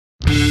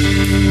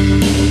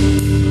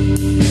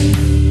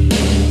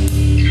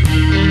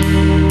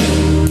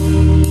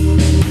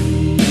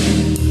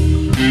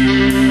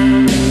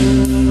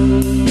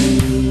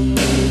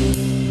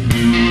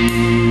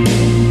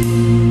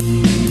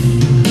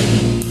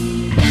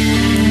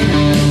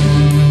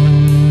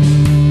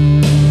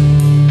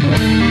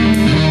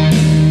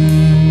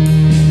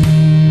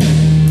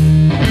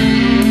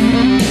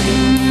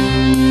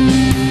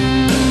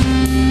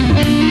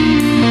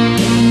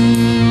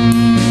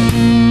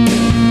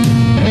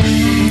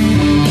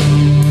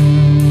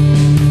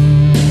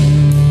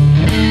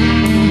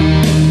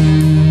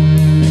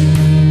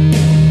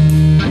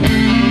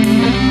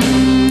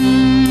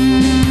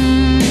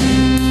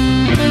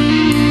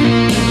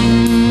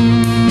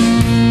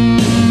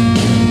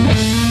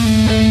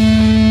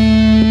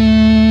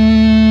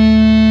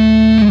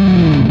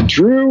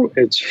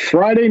It's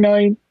Friday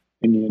night,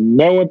 and you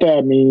know what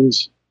that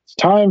means. It's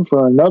time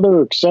for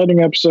another exciting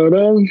episode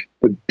of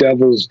The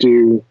Devil's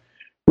Due.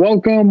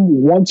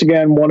 Welcome once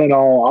again, one and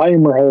all. I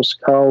am your host,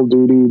 Carl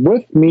Duty.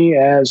 With me,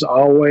 as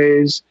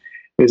always,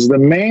 is the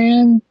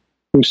man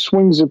who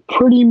swings a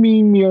pretty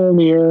mean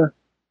Mjolnir,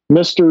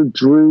 Mr.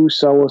 Drew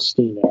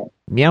Celestino.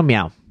 Meow,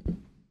 meow.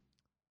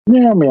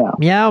 Meow, meow.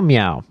 Meow,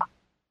 meow.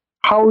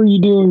 How are you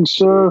doing,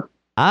 sir?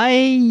 I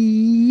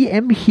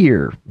am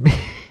here.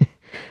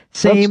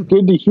 That's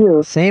good to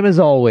hear. Same as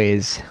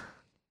always.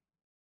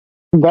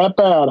 That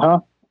bad,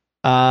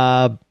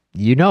 huh?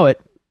 You know it.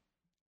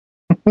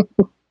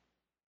 It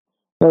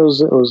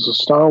was a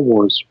Star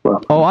Wars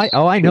reference.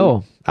 I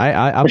know.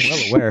 I'm well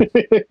aware.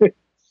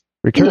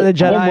 Return of the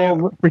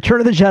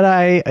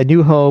Jedi, A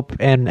New Hope,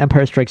 and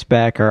Empire Strikes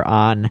Back are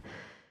on.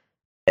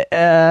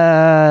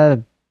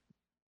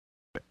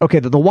 Okay,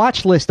 the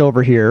watch list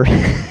over here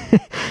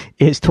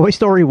is Toy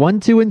Story 1,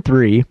 2, and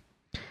 3,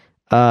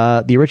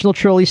 the original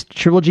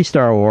trilogy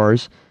Star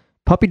Wars,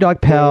 Puppy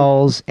Dog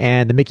Pals,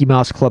 and the Mickey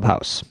Mouse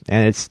Clubhouse.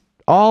 And it's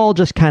all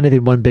just kind of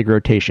in one big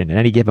rotation at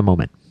any given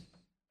moment.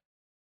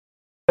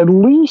 At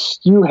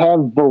least you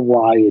have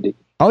variety.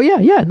 Oh,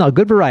 yeah, no,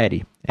 good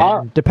variety.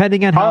 And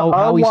depending on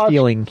how he's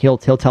feeling, he'll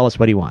tell us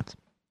what he wants.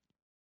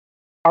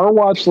 Our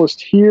watch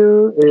list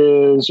here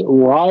is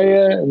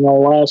Raya and the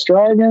Last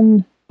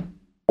Dragon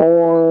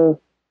or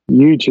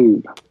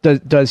YouTube.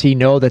 Does he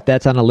know that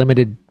that's on a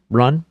limited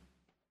run?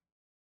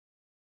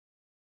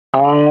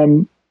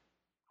 I'm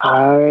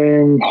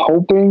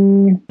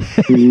hoping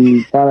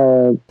he kind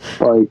of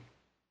like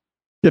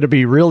it'll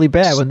be really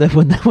bad when the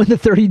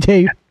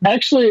 30-day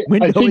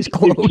window is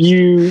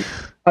closed.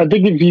 I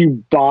think if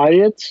you buy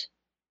it,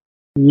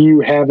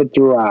 you have it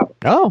throughout.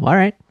 Oh, all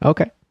right,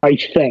 okay. I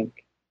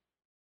think.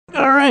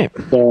 All right.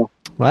 So,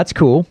 well, that's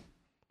cool.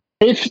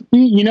 If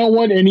you know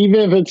what, and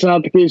even if it's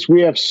not the case,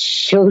 we have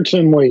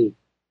certainly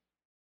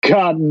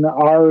gotten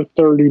our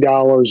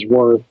 $30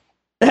 worth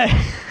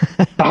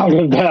out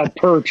of that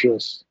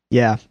purchase.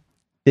 Yeah.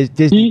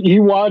 He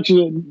watches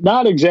it,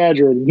 not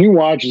exaggerating, he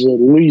watches it at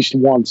least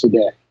once a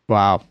day.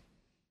 Wow.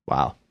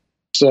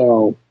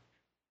 So,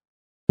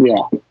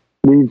 yeah,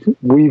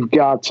 we've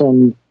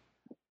gotten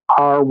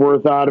our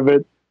worth out of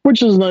it,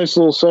 which is a nice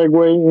little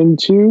segue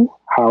into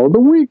how the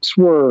weeks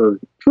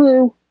were.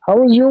 Drew, how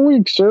was your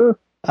week, sir?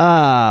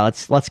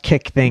 Let's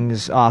kick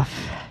things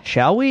off,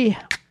 shall we?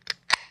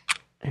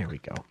 There we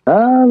go.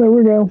 There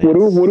we go.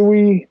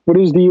 What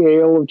is the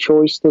ale of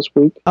choice this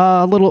week?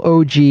 A little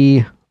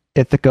OG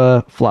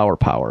Ithaca Flower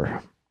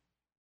Power.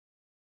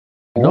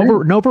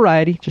 No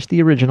variety, just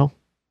the original.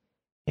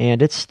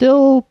 And it's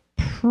still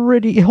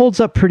it holds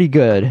up pretty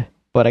good.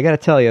 But I got to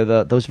tell you,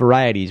 those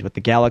varieties with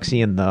the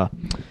Galaxy and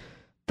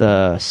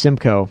the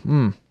Simcoe,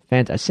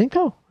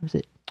 Simcoe? Or is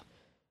it?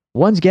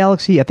 One's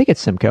Galaxy, I think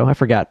it's Simcoe, I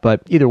forgot.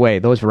 But either way,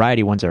 those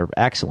variety ones are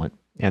excellent.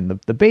 And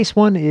the base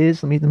one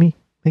is, let me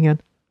hang on.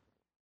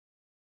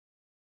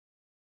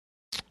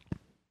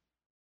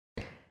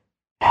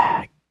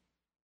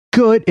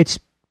 Good. It's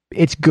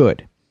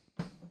good.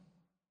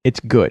 It's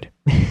good.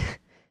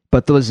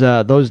 But those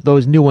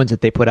new ones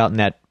that they put out in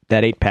that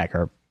 8-pack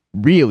are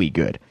really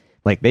good.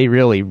 Like they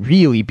really,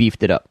 really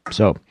beefed it up.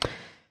 So,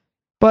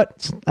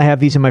 but I have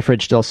these in my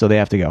fridge still, so they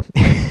have to go.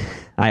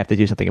 I have to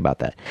do something about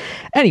that.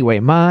 Anyway,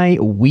 my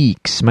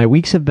weeks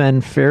have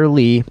been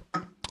fairly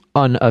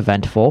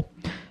uneventful.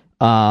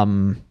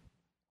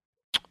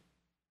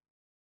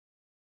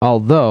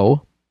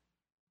 Although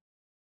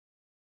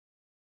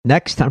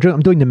next time,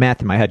 I'm doing the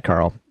math in my head,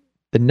 Carl.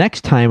 The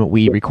next time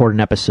we record an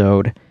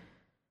episode,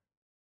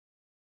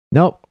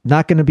 nope,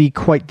 not going to be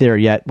quite there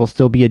yet. We'll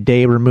still be a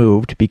day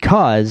removed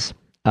because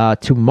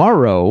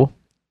tomorrow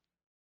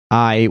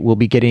I will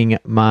be getting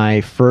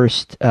my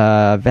first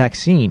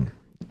vaccine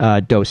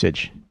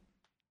dosage.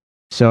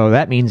 So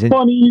that means...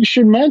 Funny you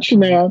should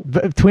mention that.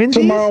 Twinsies?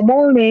 Tomorrow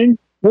morning,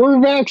 we're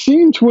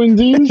vaccine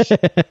twinsies.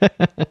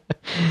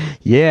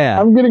 Yeah.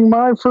 I'm getting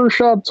my first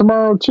shot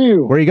tomorrow,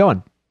 too. Where are you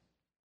going?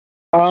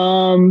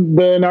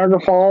 The Niagara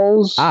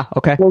Falls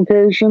okay.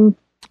 location.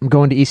 I'm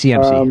going to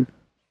ECMC.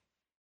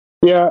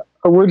 Yeah,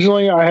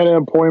 originally I had an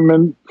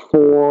appointment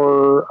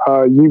for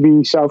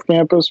UB South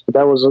Campus, but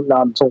that was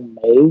not until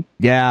May.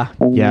 Yeah.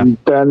 Then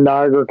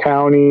Niagara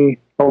County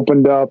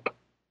opened up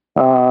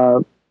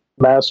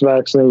mass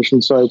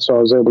vaccination sites, so I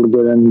was able to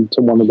get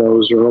into one of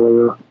those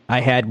earlier.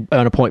 I had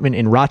an appointment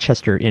in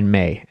Rochester in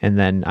May, and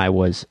then I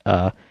was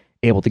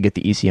able to get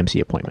the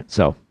ECMC appointment.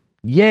 So,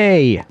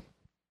 yay!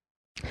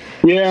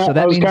 Yeah, so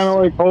I was kind of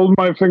like holding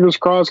my fingers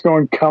crossed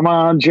going, come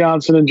on,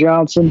 Johnson &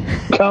 Johnson.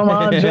 Come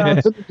on,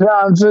 Johnson &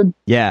 Johnson.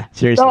 Yeah,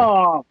 seriously.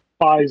 Oh,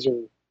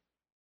 Pfizer.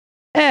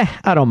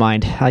 I don't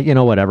mind.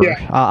 Whatever.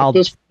 Yeah, I'll at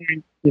this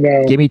point,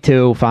 give me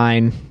 2,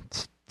 fine.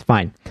 It's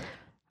fine.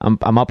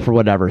 I'm up for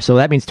whatever. So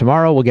that means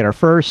tomorrow we'll get our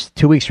first.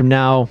 2 weeks from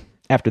now,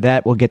 after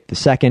that, we'll get the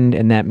second,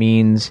 and that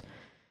means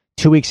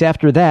 2 weeks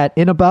after that,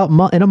 in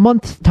a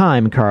month's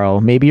time, Carl,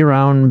 maybe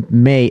around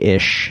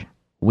May-ish,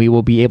 we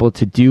will be able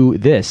to do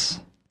this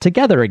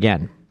together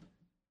again.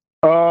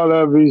 Oh,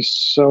 that'd be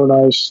so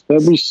nice.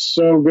 That'd be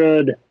so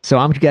good. So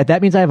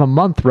that means I have a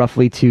month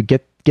roughly to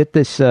get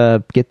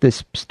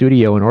this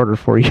studio in order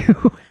for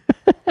you.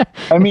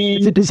 I mean,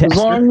 it's a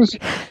disaster.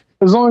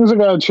 as long as I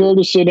got a chair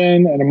to sit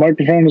in and a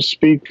microphone to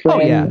speak from.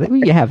 Oh yeah,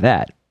 you have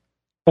that.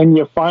 And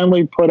you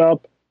finally put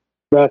up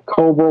that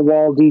Cobra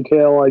wall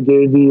detail I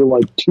gave you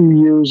like 2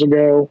 years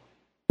ago.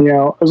 You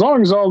know, as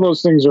long as all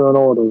those things are in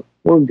order,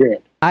 we're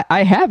good.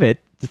 I have it.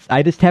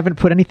 I just haven't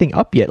put anything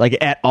up yet, like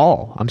at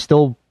all. I'm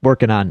still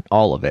working on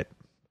all of it.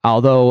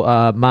 Although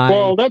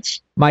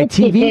that's TV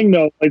the thing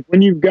though. Like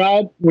when you've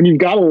got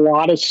a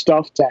lot of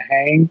stuff to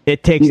hang,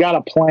 you got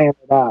to plan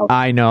it out.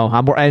 I know.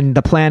 And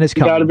the plan is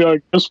coming. You got to be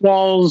like, this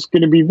wall's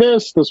going to be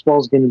this. This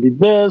wall's going to be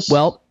this.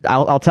 Well,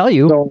 I'll tell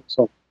you.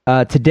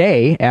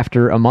 Today,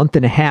 after a month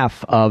and a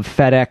half of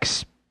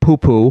FedEx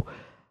poo-poo,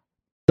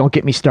 don't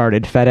get me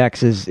started.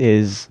 FedEx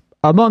is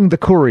among the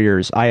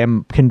couriers. I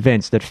am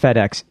convinced that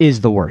FedEx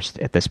is the worst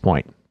at this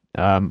point.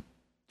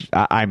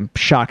 I'm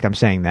shocked I'm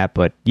saying that,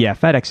 but yeah,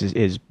 FedEx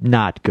is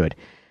not good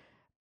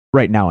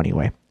right now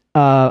anyway.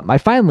 I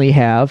finally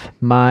have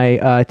my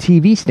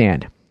TV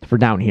stand for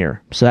down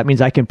here. So that means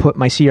I can put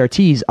my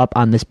CRTs up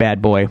on this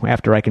bad boy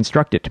after I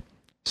construct it.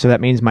 So that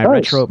means my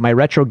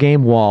retro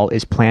game wall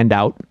is planned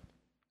out.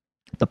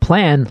 The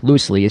plan,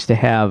 loosely, is to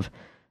have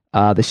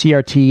the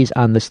CRTs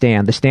on the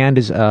stand. The stand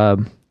is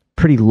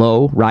pretty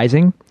low,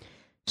 rising.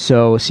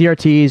 So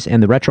CRTs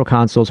and the retro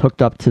consoles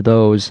hooked up to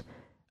those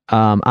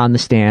on the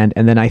stand.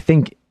 And then I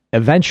think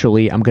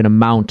eventually I'm going to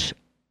mount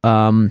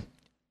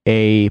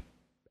a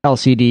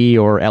LCD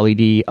or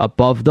LED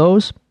above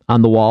those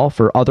on the wall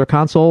for other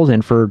consoles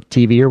and for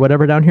TV or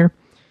whatever down here.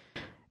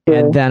 Yeah.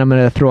 And then I'm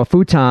going to throw a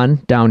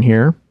futon down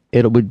here.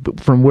 It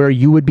would, from where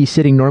you would be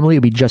sitting normally, it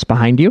would be just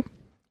behind you.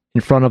 In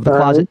front of the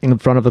closet, in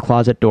front of the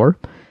closet door.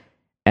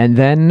 And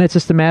then it's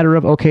just a matter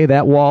of, okay,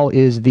 that wall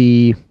is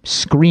the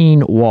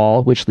screen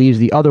wall, which leaves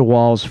the other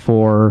walls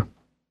for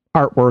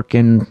artwork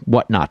and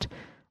whatnot.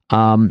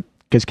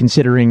 Because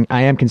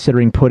I am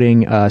considering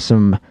putting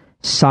some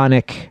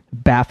sonic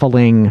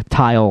baffling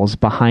tiles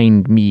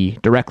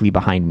directly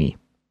behind me,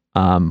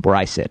 where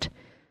I sit,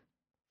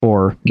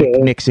 for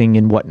mixing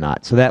and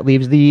whatnot. So that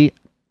leaves the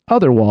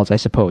other walls, I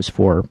suppose,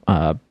 for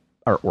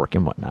artwork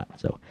and whatnot.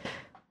 So.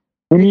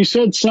 When you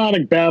said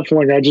Sonic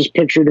baffling, I just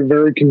pictured a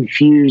very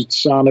confused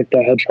Sonic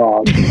the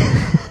Hedgehog.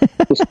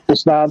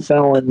 just not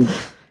knowing.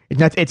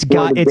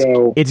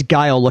 It's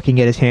Guile looking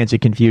at his hands in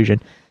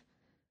confusion.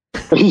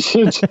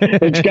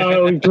 it's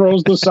Guile. He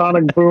throws the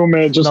Sonic boom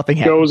and it just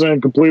goes in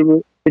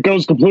completely. It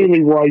goes completely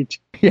right.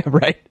 Yeah,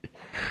 right.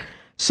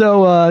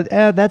 So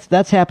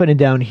that's happening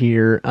down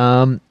here.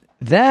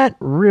 That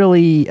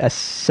really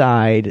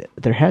aside,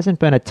 there hasn't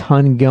been a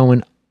ton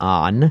going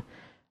on.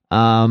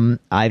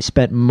 I've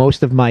spent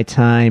most of my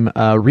time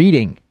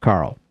reading,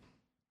 Carl.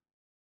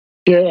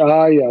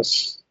 Yeah,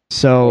 yes.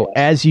 So,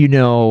 as you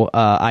know,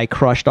 I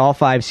crushed all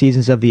 5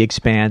 seasons of The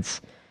Expanse,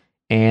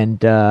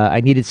 and I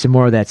needed some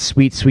more of that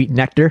sweet, sweet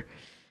nectar.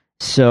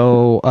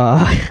 So,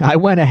 I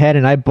went ahead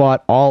and I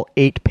bought all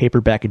 8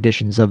 paperback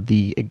editions of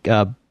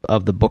the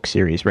book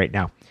series right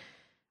now.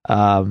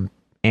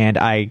 And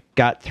I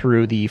got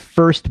through the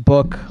first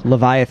book,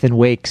 Leviathan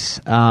Wakes,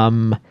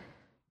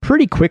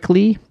 pretty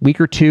quickly,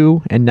 week or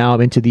two, and now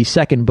I'm into the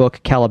second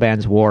book,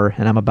 Caliban's War,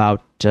 and I'm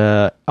about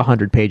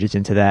 100 pages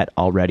into that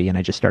already, and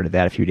I just started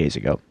that a few days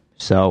ago.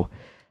 So,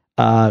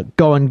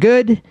 going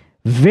good.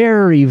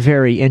 Very,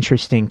 very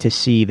interesting to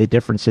see the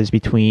differences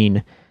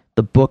between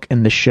the book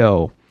and the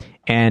show.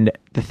 And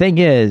the thing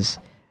is,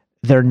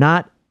 they're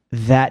not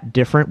that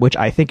different, which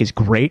I think is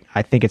great.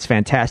 I think it's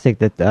fantastic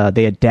that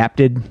they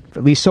adapted,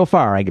 at least so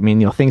far. I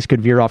mean, things could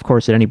veer off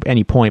course at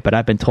any point, but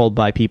I've been told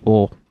by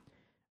people,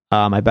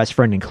 my best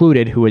friend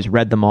included, who has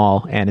read them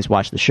all and has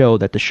watched the show,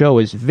 that the show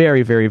is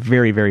very, very,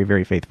 very, very,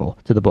 very faithful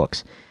to the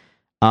books.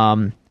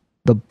 The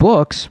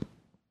books,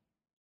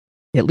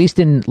 at least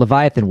in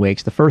Leviathan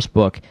Wakes, the first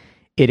book,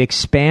 it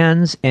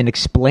expands and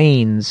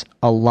explains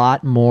a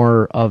lot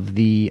more of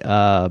the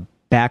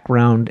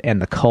background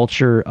and the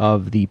culture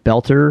of the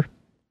Belter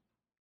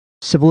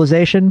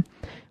civilization,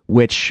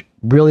 which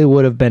really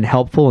would have been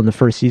helpful in the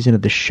first season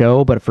of the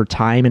show, but for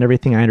time and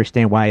everything, I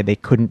understand why they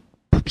couldn't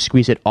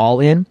squeeze it all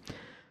in.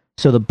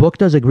 So the book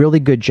does a really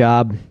good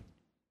job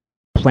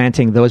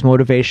planting those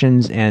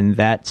motivations and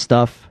that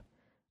stuff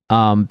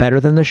better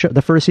than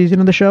the first season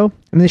of the show.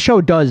 I mean, the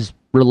show does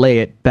relay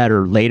it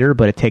better later,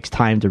 but it takes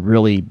time to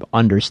really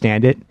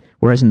understand it.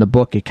 Whereas in the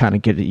book, it kind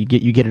of you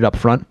get it up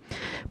front.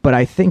 But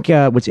I think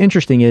what's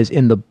interesting is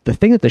in the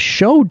thing that the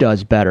show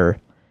does better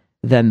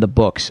than the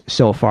books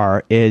so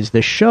far is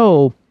the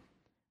show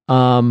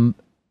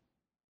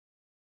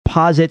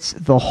posits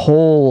the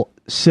whole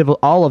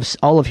all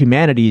of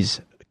humanity's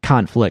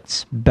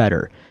conflicts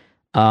better,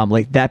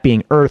 like that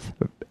being Earth,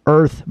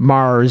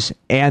 Mars,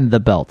 and the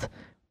Belt.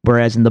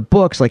 Whereas in the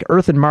books, like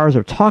Earth and Mars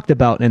are talked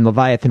about in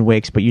Leviathan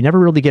Wakes, but you never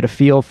really get a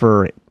feel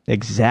for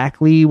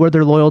exactly where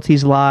their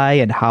loyalties lie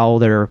and how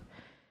they're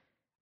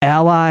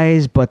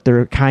allies, but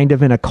they're kind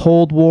of in a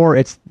Cold War.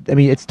 It's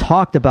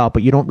talked about,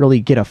 but you don't really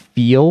get a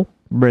feel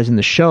Whereas in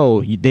the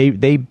show,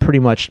 they pretty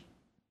much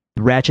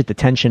ratchet the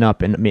tension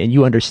up, and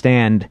you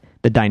understand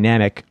the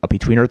dynamic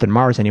between Earth and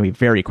Mars anyway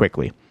very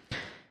quickly.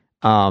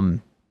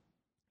 And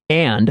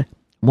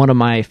one of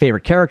my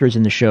favorite characters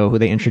in the show, who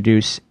they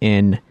introduce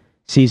in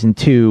season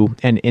 2,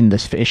 and in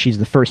this, she's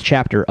the first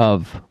chapter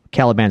of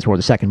Caliban's War,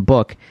 the second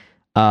book,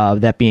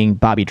 that being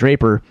Bobby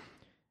Draper.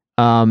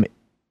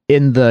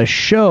 In the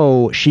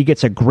show, she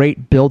gets a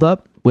great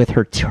buildup with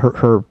her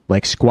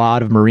like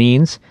squad of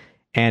Marines,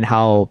 and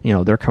how, you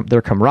know, their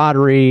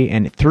camaraderie,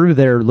 and through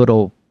their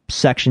little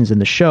sections in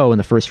the show in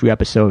the first few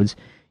episodes,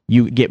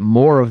 you get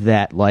more of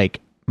that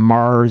like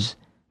Mars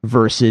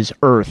versus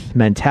Earth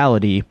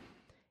mentality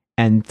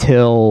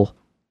until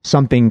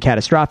something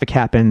catastrophic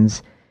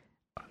happens,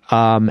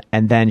 and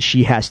then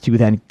she has to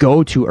then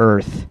go to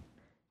Earth,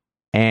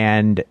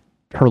 and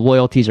her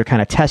loyalties are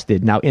kind of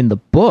tested. Now in the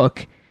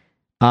book,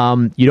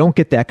 you don't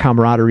get that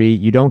camaraderie,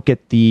 you don't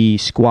get the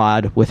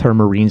squad with her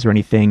Marines or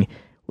anything.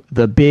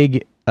 The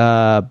big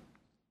bad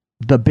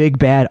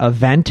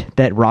event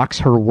that rocks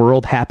her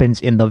world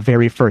happens in the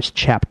very first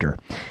chapter,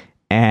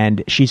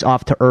 and she's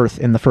off to Earth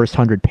in the first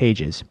 100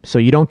 pages. So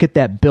you don't get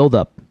that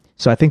buildup.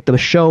 So I think the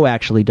show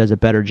actually does a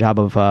better job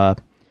of some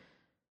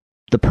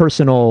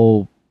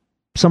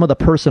of the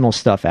personal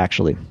stuff,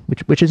 actually,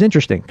 which is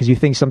interesting, because you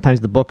think sometimes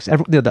the books,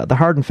 the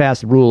hard and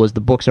fast rule is the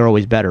books are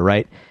always better,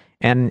 right?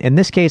 And in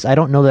this case, I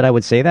don't know that I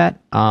would say that.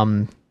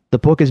 The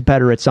book is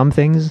better at some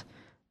things,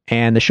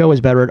 and the show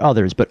is better at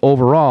others, but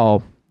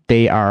overall,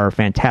 they are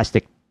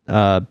fantastic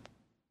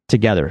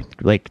together.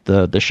 Like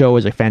the show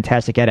is a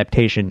fantastic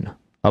adaptation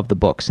of the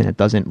books, and it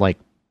doesn't like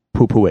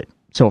poo-poo it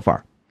so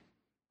far.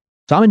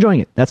 So I'm enjoying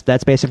it.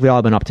 That's basically all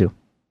I've been up to,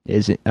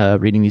 is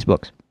reading these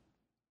books.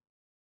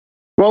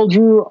 Well,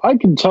 Drew, I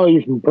can tell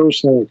you from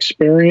personal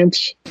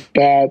experience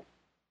that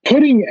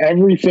putting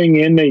everything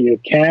in that you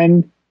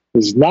can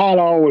is not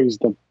always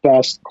the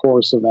best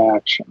course of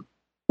action.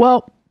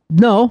 Well,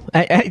 no,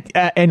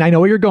 and I know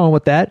where you're going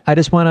with that. I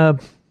just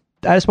want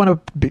to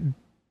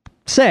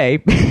say,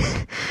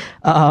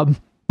 the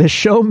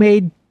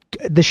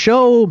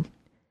show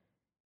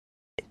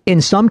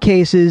in some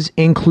cases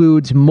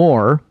includes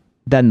more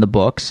than the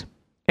books,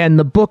 and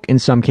the book in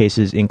some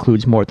cases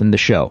includes more than the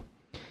show,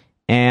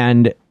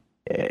 and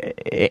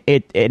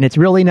it's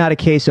really not a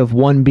case of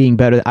one being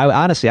better.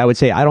 Honestly, I would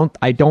say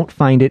I don't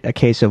find it a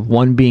case of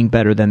one being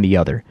better than the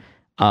other.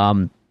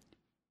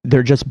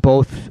 They're just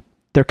both.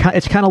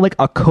 It's kind of like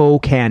a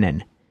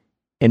co-canon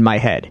in my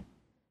head,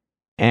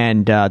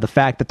 and the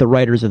fact that the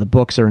writers of the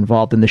books are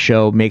involved in the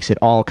show makes it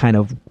all kind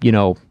of, you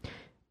know,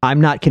 I'm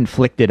not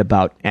conflicted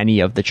about any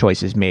of the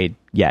choices made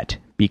yet,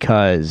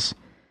 because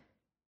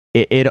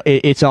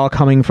it's all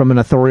coming from an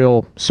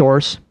authorial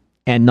source,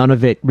 and none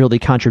of it really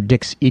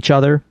contradicts each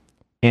other,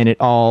 and it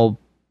all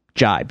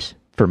jibes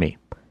for me.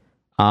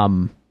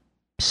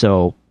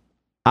 So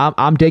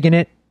I'm digging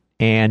it,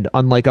 and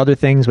unlike other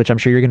things, which I'm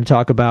sure you're going to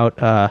talk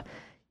about,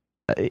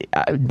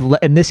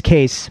 in this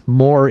case,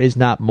 more is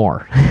not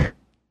more.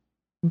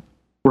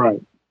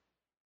 Right.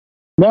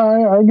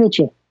 No, I get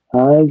you.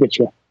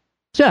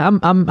 So yeah,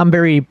 I'm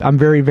very,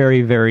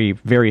 very, very,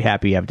 very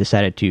happy I've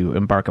decided to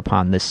embark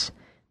upon this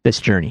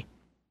journey.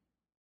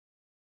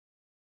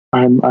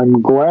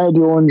 I'm glad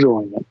you're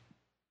enjoying it.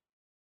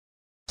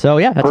 So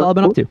yeah, that's all I've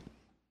been up to.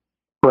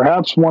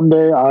 Perhaps one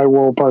day I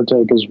will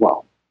partake as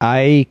well.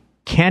 I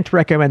can't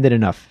recommend it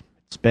enough.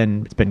 It's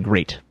been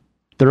great,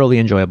 thoroughly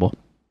enjoyable.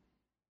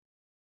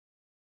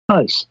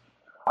 Nice.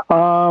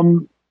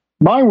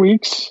 My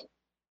weeks.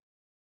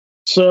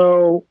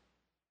 So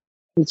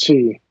let's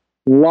see.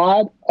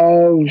 Lot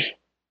of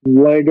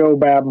Lego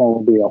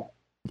Batmobile.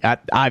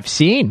 I've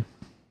seen.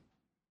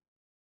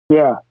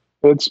 Yeah,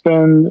 it's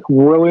been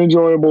really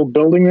enjoyable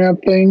building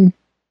that thing.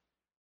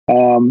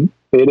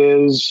 It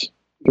is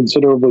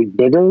considerably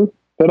bigger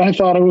than I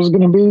thought it was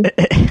going to be.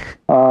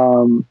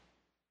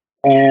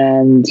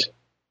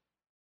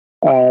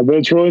 But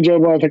it's really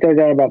enjoyable. I think I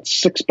got about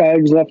 6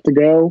 bags left to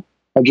go.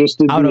 I just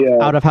did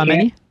out of how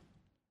many?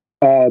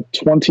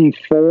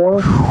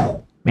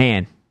 24.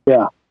 Man.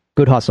 Yeah.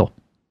 Good hustle.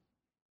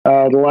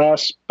 The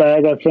last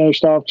bag I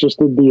finished off just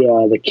did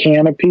the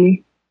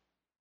canopy,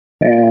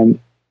 and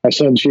I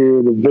sent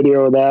you the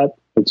video of that.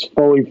 It's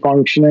fully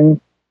functioning,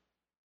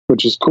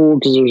 which is cool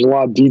because there's a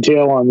lot of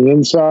detail on the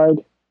inside.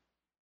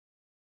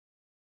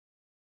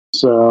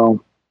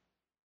 So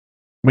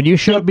when you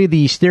showed me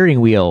the steering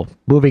wheel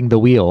moving the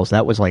wheels,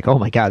 that was like, oh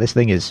my god, this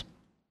thing is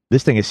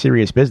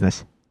serious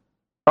business.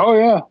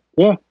 Oh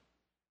yeah.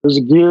 There's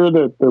a gear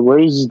that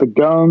raises the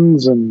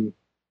guns, and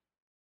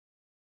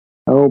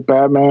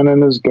Batman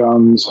and his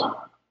guns.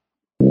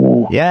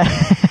 Yeah.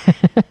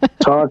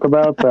 Talk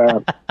about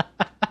that.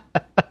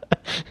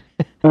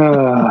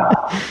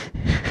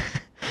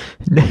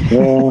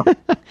 Yeah.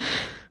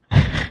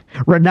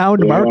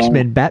 Renowned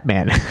marksman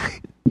Batman.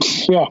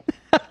 Yeah.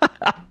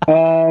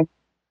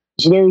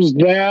 So there's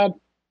that.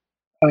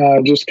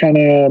 Just kind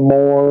of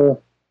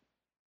more.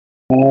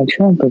 I'm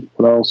trying to think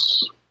what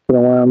else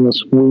going on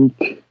this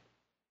week.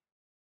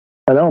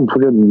 I know I'm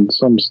forgetting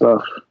some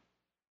stuff.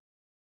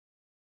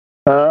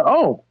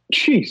 Oh,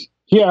 jeez.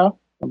 Yeah,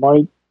 I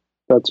might.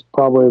 That's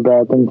probably a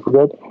bad thing to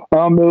forget. It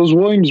was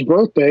William's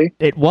birthday.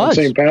 It On was.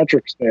 St.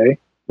 Patrick's Day.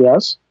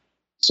 Yes.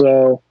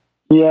 So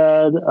he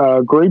had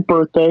a great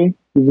birthday,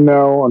 even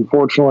though,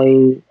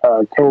 unfortunately,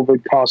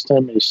 COVID cost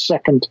him a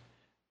second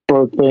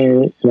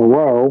birthday in a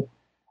row.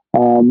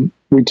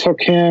 We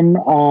took him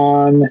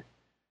on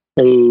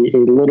a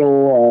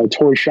little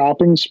toy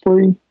shopping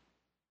spree.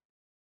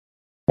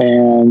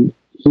 And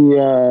we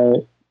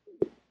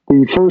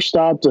first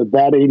stopped at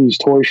That 80s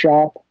Toy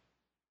Shop,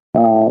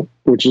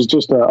 which is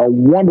just a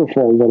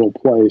wonderful little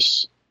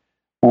place.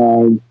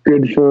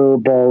 Good for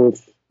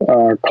both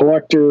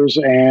collectors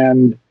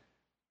and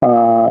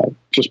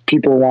just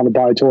people who want to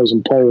buy toys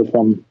and play with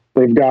them.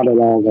 They've got it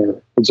all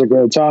there.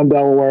 It's on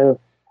Delaware.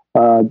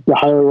 I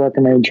highly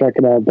recommend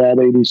checking out That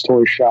 80s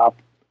Toy Shop.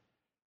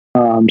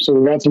 So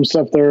we got some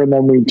stuff there, and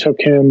then we took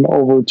him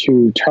over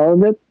to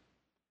Target.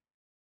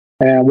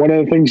 And one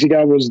of the things he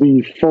got was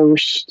the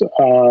first,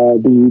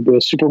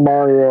 the Super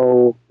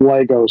Mario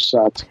Lego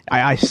set.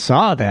 I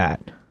saw that.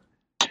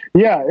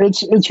 Yeah,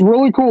 it's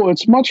really cool.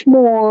 It's much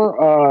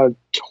more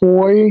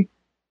toy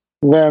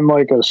than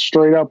like a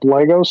straight up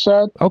Lego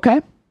set.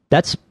 Okay,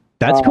 that's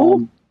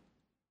cool.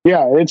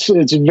 Yeah, it's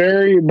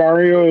very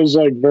Mario is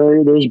like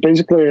very. There's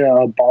basically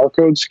a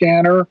barcode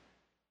scanner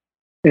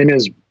in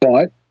his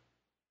butt,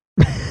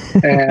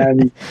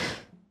 and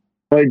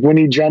like when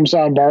he jumps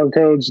on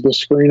barcodes, the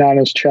screen on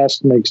his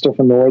chest makes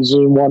different noises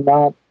and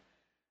whatnot.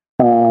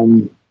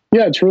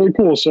 Yeah, it's really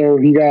cool. So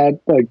he got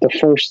like the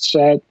first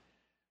set,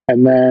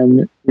 and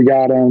then we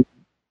got him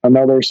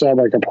another set,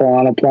 like a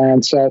Piranha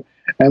Plant set,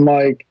 and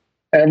like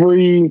whenever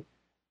you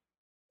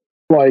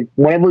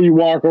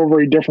walk over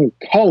a different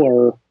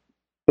color,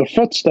 the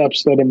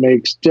footsteps that it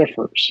makes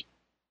differs.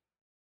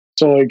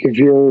 So like if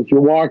you're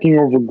walking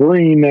over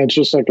green, that's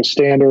just like a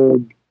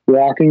standard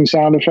walking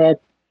sound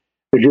effect.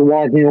 If you're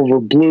walking over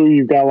blue,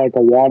 you've got like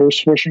a water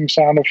swishing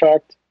sound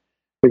effect.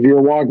 If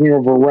you're walking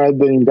over red,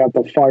 then you've got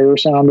the fire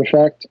sound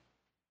effect.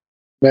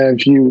 Then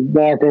if you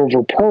walk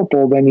over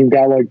purple, then you've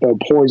got like the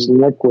poison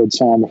liquid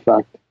sound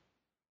effect.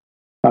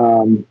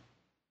 So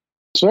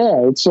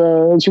yeah, it's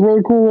a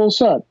really cool little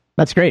set.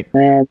 That's great.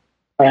 And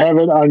I have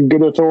it on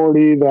good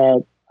authority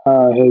that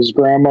his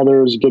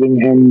grandmother is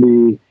getting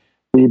him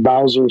the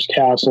Bowser's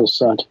Castle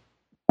set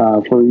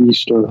for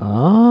Easter.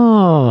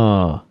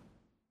 Oh.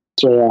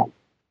 So yeah,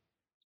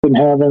 been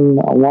having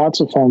lots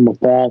of fun with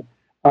that.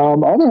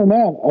 Other than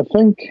that,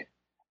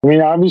 I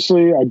mean,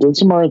 obviously I did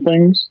some other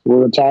things we're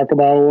going to talk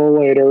about a little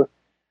later.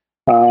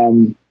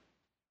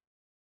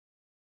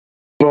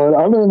 But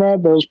other than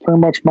that, those are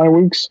pretty much my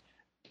weeks.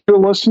 To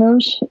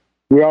listeners,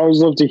 we always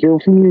love to hear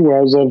from you. We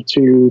always love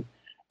to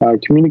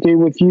communicate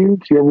with you.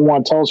 If you ever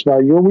want to tell us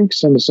about your week,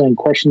 send us any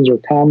questions or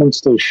comments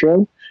to the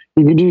show.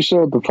 You can do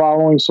so at the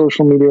following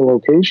social media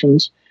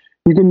locations.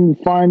 You can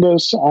find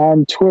us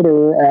on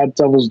Twitter at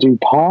Devils Do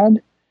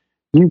Pod.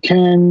 You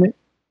can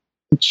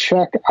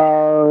like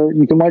our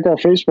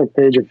Facebook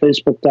page at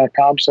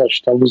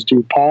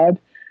facebook.com/devilsdopod.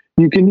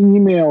 You can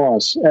email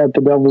us at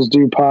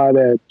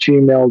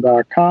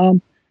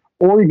thedevilsdopod@gmail.com,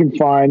 or you can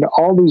find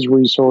all these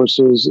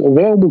resources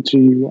available to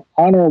you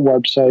on our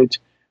website,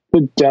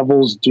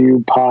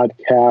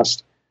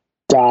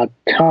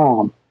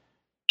 thedevilsdopodcast.com.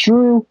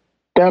 Drew,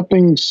 that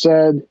being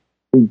said,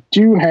 we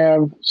do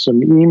have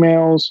some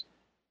emails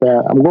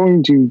that I'm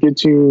going to get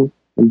to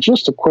in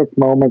just a quick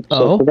moment.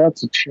 So I forgot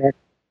to check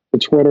the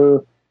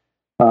Twitter.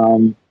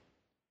 I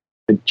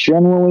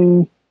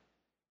generally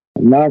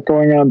am not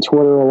going on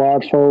Twitter a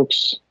lot,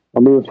 folks.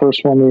 I'll be the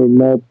first one to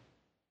admit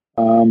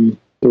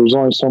there's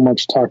only so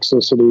much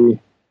toxicity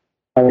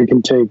I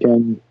can take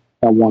in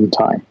at one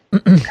time.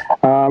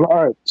 All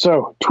right,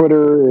 so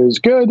Twitter is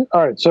good.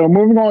 All right, so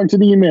moving on to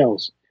the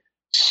emails.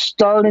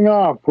 Starting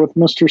off with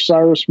Mr.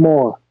 Cyrus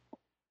Moore.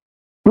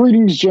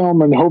 Greetings,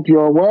 gentlemen. Hope you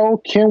are well.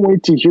 Can't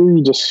wait to hear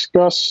you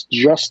discuss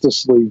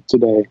Justice League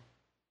today.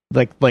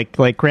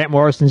 Like Grant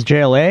Morrison's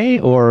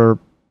JLA, or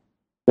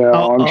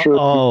I'm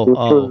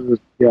sure.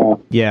 Yeah.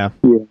 Yeah.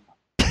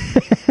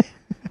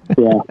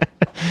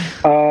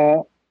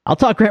 I'll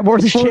talk Grant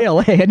Morrison's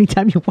JLA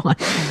anytime you want.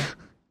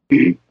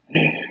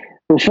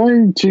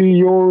 Referring to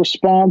your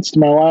response to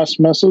my last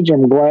message,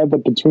 I'm glad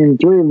that between the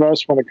three of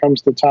us, when it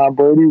comes to Tom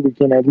Brady, we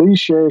can at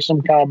least share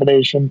some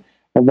combination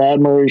of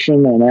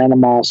admiration and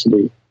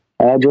animosity.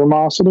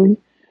 Adramosity?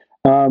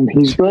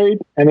 He's great,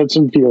 and it's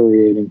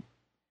infuriating.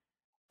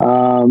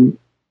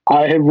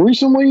 I have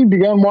recently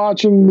begun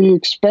watching The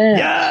Expanse.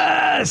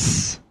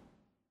 Yes!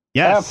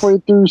 Halfway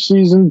through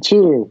season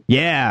 2.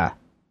 Yeah.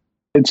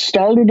 It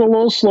started a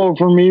little slow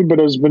for me, but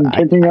has been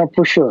picking up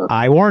for sure.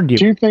 I warned you.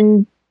 Two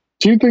things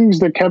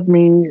that kept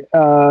me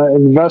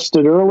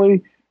invested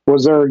early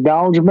was their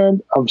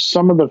acknowledgement of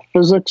some of the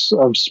physics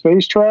of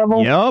space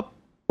travel. Yep.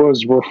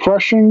 Was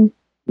refreshing.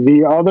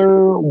 The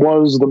other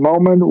was the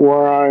moment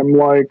where I'm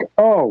like,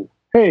 oh,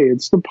 hey,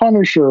 it's the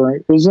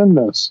Punisher is in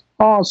this.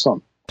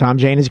 Awesome. Tom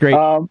Jane is great.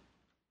 I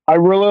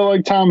really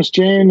like Thomas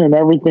Jane and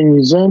everything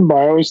he's in, but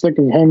I always think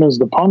of him as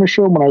the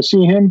Punisher when I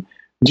see him.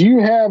 Do you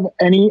have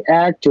any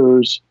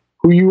actors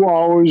who you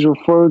always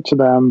refer to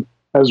them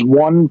as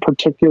one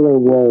particular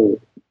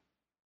role.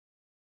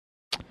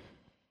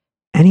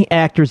 Any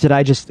actors that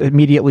I just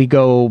immediately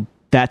go,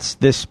 that's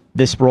this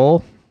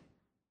role?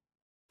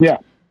 Yeah.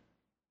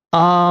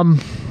 I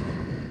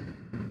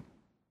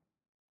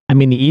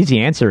mean, the easy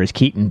answer is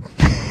Keaton.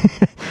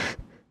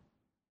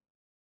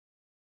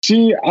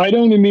 See, I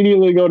don't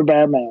immediately go to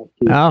Batman.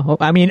 Oh,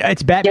 I mean,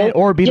 it's Batman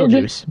or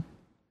Beetlejuice.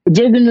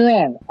 Don't get me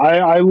wrong.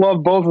 I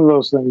love both of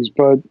those things,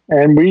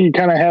 and we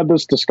kind of had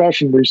this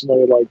discussion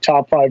recently, like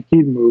top 5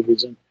 Keaton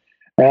movies, and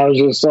I was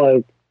just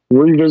like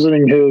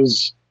revisiting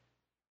his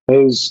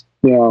filmography.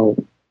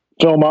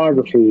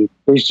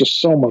 There's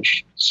just so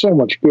much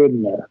good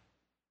in there.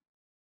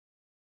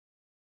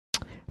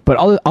 But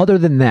other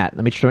than that,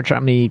 let me.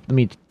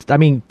 I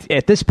mean,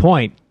 at this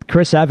point,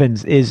 Chris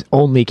Evans is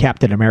only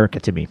Captain America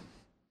to me.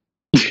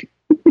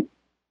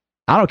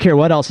 I don't care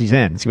what else he's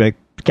in. It's like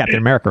Captain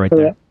America right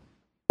there.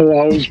 He'll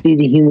always be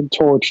the Human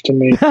Torch to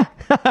me.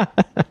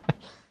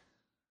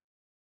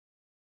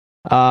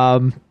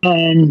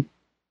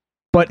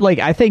 But like,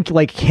 I think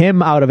like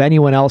him out of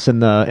anyone else in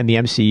the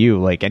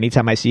MCU, like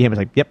anytime I see him, it's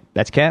like, yep,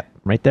 that's Cap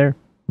right there.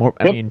 More,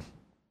 yep. I mean,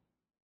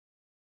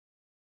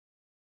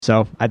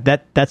 so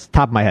that's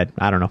top of my head.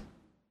 I don't know.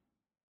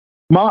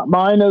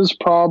 Mine is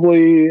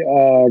probably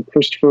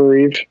Christopher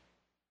Reeve.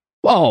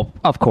 Oh,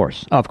 of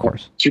course.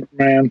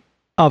 Superman.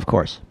 Of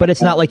course. But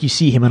it's not like you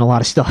see him in a lot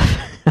of stuff.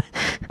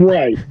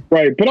 Right.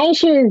 But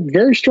also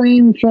very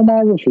strange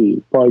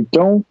filmography. Like,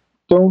 don't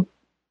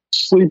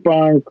sleep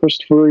on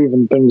Christopher Reeve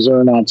and things that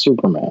are not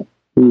Superman.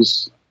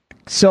 He's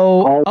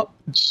so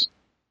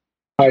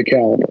high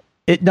caliber.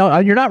 No,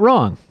 you're not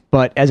wrong.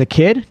 But as a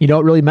kid, you know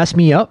what really messed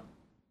me up?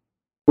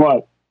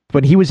 What?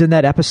 When he was in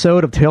that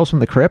episode of Tales from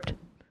the Crypt?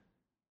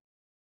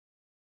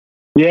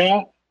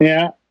 Yeah.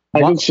 I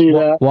can see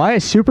that. Why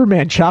is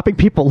Superman chopping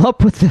people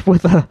up with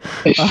a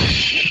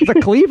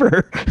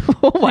cleaver?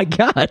 Oh my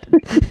god!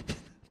 What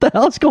the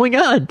hell's going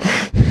on?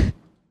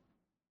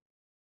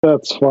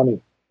 That's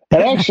funny.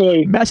 It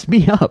actually messed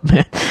me up,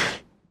 man.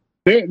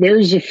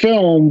 There's a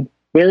film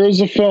where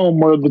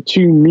the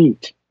two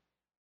meet.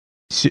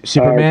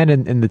 Superman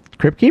and the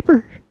Crypt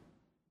Keeper.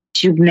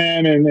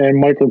 Superman and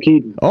Michael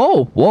Keaton.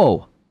 Oh,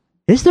 whoa!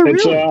 Is there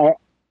really?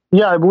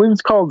 Yeah, I believe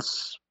it's called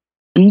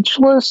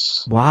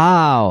Speechless.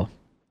 Wow.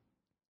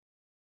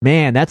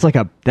 Man, that's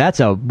a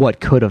what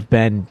could have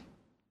been.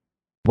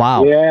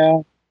 Wow.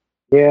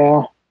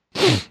 Yeah.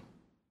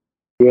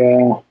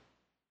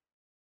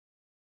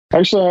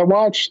 Actually, I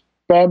watched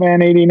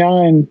Batman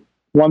 '89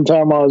 one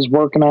time. I was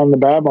working on the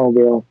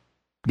Batmobile.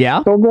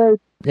 Yeah. So great.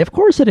 Of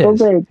course it is.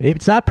 So great.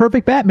 It's not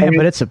perfect Batman,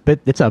 but it's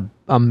a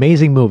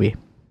amazing movie.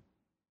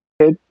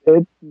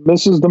 It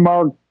misses the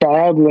mark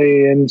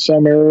badly in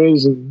some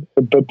areas,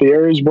 but the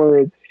areas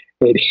where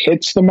it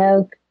hits the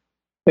mark,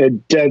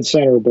 it dead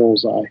center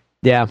bullseye.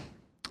 Yeah.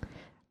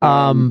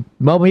 Well,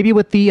 maybe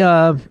with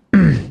the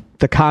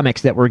the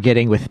comics that we're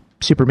getting with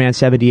Superman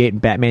 78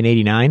 and Batman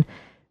 89,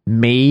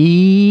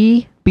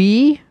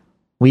 maybe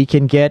we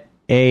can get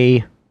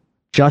a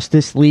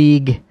Justice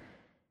League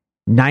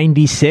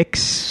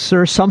 96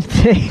 or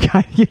something.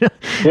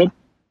 Yep.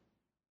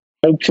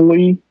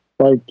 Hopefully,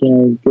 like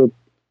get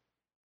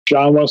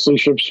John Wesley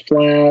Shipp's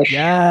Flash.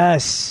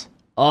 Yes.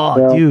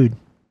 Oh, dude.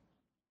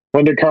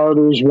 Linda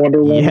Carter's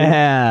Wonder Woman.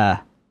 Yeah.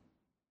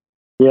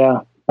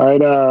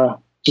 I'd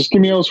just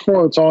give me those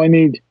 4. It's all I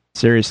need.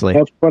 Seriously. I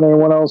have to put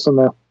anyone else in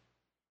there.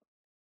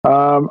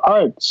 All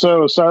right.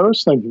 So,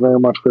 Cyrus, thank you very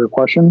much for your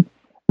question.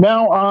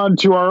 Now on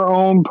to our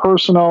own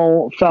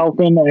personal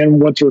Falcon and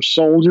Winter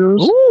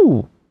Soldiers.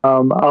 Ooh.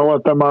 I'll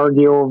let them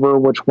argue over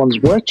which one's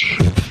which.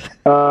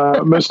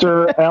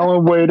 Mr.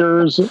 Alan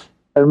Waiters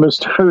and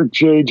Mr.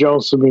 J.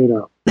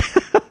 Gelsomino.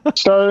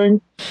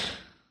 Starting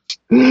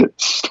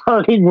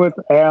with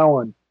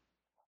Alan.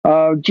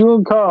 Drew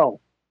and Carl,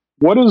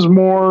 what is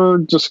more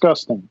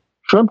disgusting?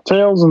 Shrimp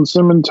tails and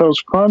cinnamon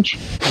toast crunch,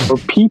 or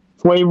peep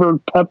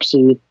flavored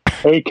Pepsi,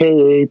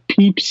 aka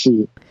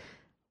Peepsy?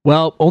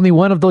 Well, only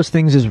one of those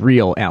things is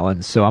real,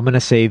 Alan. So I'm going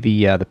to say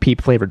the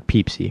peep flavored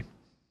Peepsy.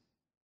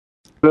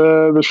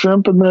 The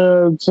shrimp and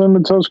the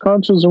cinnamon toast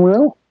crunch isn't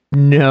real?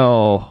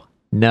 No.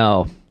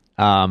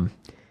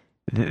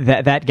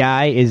 That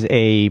guy is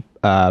a.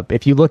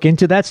 If you look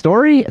into that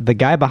story, the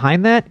guy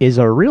behind that is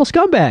a real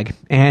scumbag,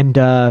 and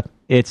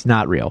it's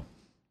not real.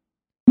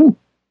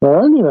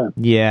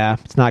 Yeah,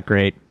 it's not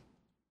great.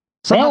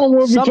 What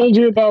we told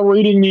you about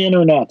reading the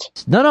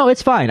internet? No,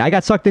 it's fine. I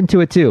got sucked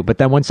into it too, but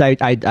then once I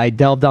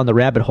delved down the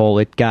rabbit hole,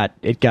 it got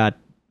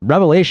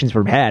revelations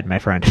were bad, my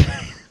friend.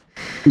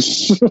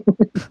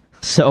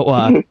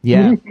 So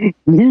yeah,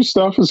 new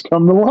stuff has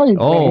come to light.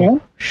 Oh,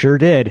 man. Sure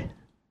did.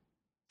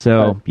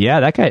 So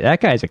yeah,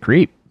 that guy's a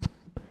creep.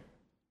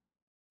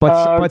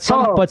 But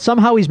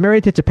somehow he's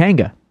married to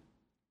Topanga.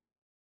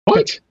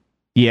 What?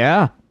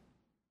 Yeah,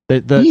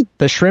 the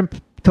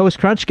shrimp toast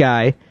crunch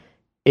guy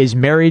is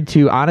married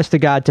to honest to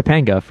God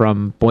Topanga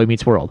from Boy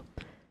Meets World.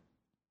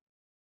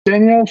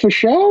 Danielle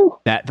Fishel?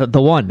 That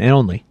the one and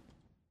only.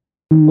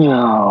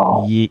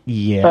 No.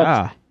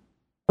 Yeah.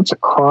 That's a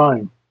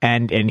crime.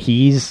 and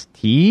he's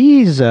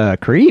a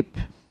creep.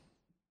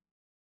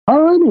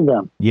 Alrighty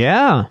then.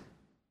 Yeah.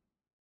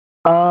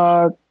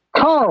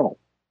 Carl,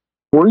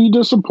 were you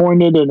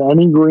disappointed in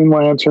any Green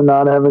Lantern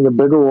not having a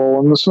bigger role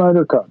in the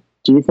Snyder Cut?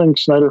 Do you think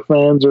Snyder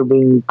fans are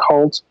being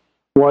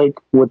cult-like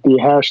with the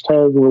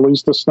hashtag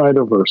release the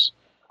Snyderverse?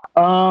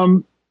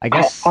 I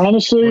guess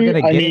honestly, we're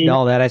going to get into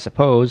all that, I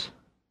suppose.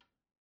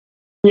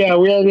 Yeah,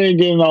 we are going to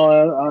get into all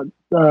that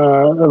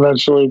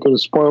eventually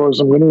because spoilers,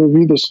 I'm going to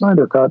review the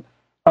Snyder Cut.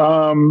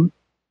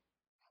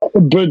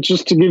 But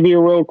just to give you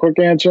a real quick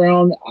answer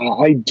on,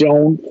 I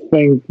don't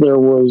think there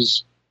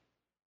was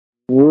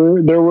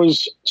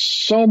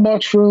so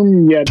much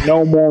room, yet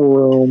no more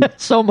room.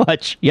 So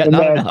much, yet in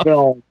not that enough.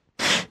 film.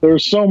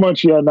 There's so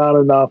much, yet not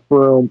enough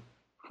room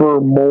for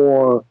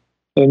more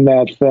in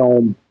that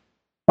film.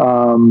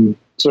 So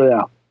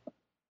yeah.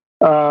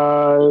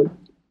 Are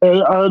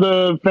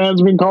the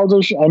fans being called?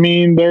 I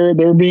mean,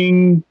 they're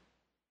being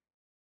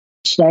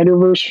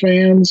Snyderverse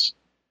fans.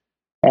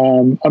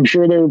 I'm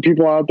sure there are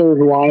people out there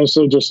who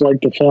honestly just like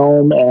the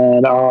film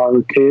and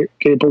are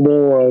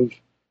capable of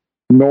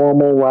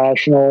normal,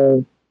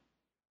 rational,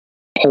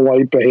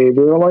 polite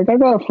behavior. Like I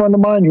got a friend of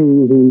mine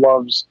who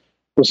loves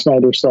the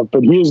Snyder stuff,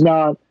 but he does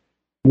not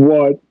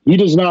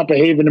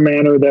behave in a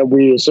manner that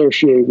we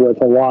associate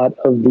with a lot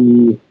of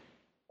the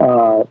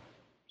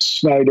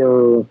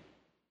Snyder,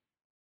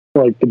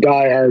 like the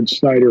diehard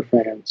Snyder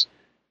fans.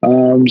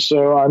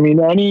 So I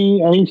mean,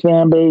 any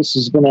fan base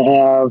is going to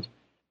have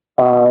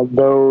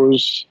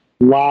those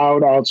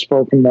loud,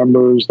 outspoken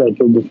members that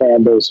give the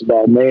fan base a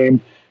bad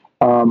name.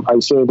 I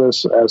say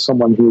this as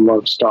someone who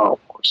loves Star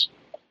Wars.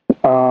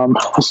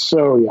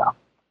 So yeah.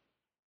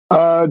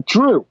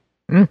 Drew.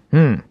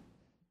 Mm-hmm.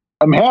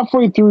 I'm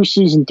halfway through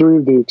season 3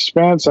 of The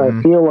Expanse.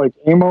 I feel like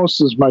Amos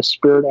is my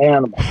spirit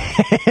animal.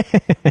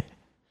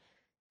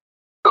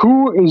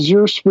 Who is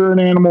your spirit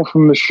animal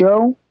from the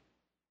show?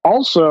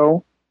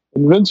 Also,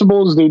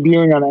 Invincible is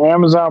debuting on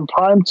Amazon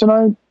Prime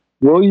tonight.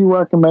 Will you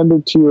recommend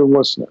it to your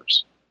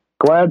listeners?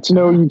 Glad to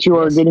know you two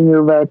are getting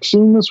your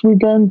vaccine this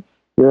weekend.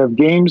 You have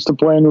games to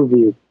play and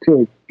review.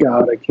 Good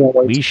God, I can't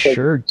wait. We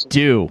sure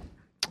do.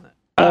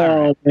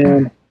 Oh,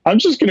 man. I'm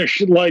just going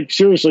to,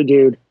 seriously,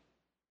 dude.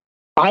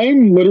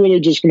 I'm literally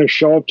just going to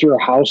show up to your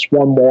house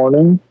one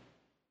morning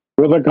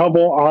with a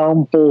couple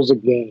armfuls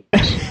of games.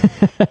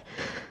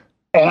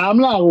 And I'm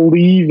not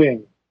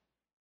leaving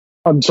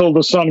until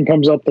the sun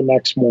comes up the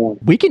next morning.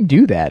 We can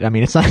do that. I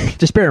mean, it's not,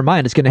 just bear in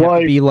mind, it's going to have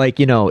to be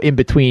in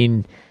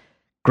between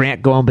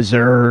Grant going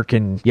berserk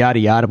and yada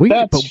yada.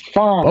 That's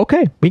fine.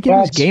 Okay, we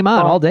can just game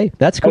on all day.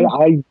 That's cool.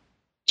 I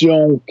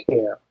don't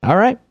care. All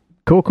right,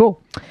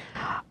 cool.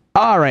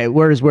 All right,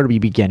 where do we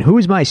begin? Who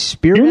is my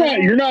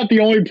spirit? You're not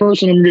the only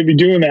person I'm going to be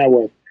doing that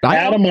with.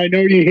 Adam, I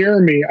know you hear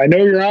me. I know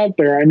you're out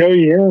there. I know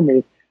you hear me.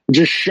 I'm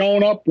just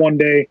showing up one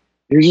day.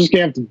 You're just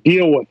going to have to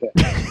deal with it.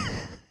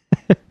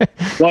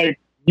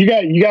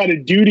 You got a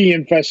duty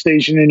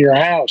infestation in your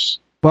house.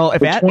 Well,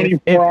 if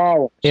 24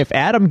 hours. If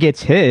Adam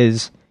gets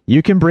his,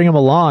 you can bring him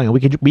along, and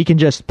we can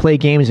just play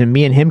games, and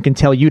me and him can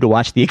tell you to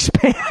watch The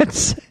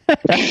Expanse.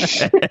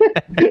 I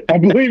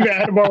believe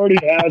Adam already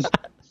has.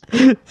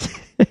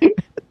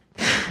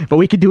 But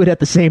we could do it at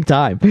the same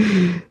time.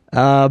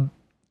 All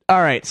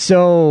right,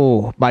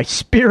 so my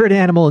spirit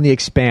animal in The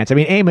Expanse. I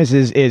mean, Amos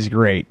is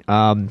great,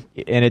 and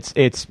it's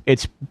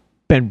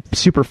been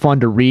super fun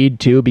to read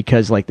too,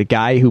 because the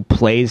guy who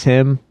plays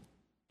him,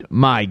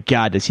 my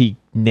God, does he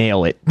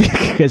nail it?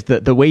 Because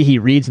the way he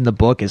reads in the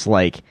book is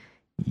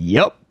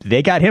yep,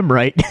 they got him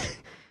right.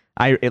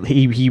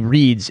 He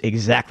reads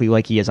exactly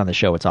like he is on the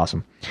show. It's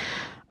awesome.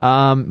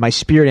 My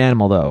spirit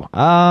animal though.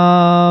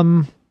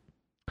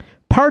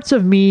 Parts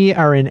of me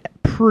are in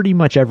pretty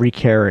much every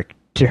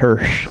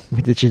character,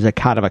 which is a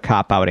kind of a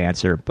cop-out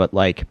answer, but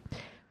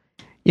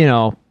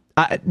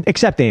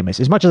except Amos.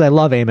 As much as I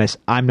love Amos,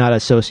 I'm not a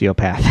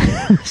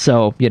sociopath.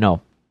 So, at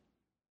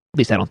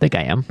least I don't think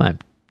I am.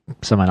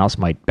 Someone else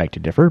might beg to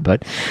differ,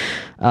 but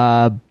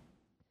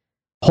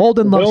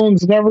Holden loves...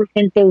 Villains never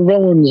think they're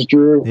villains,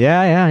 Drew.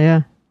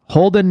 Yeah.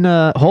 Holden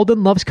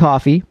loves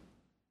coffee.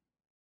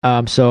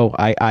 So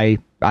I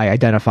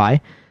identify.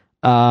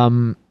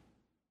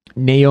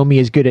 Naomi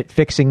is good at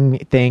fixing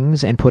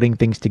things and putting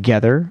things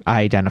together.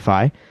 I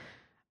identify.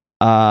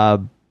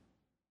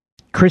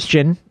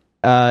 Christian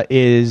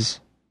is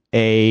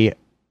a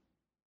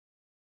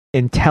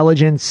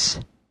intelligence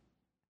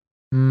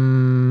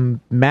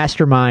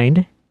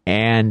mastermind,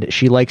 and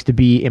she likes to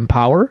be in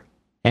power,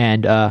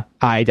 and I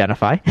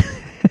identify.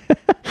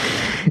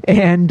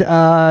 And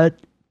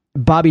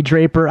Bobby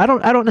Draper, I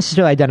don't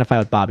necessarily identify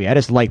with Bobby. I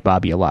just like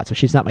Bobby a lot, so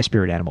she's not my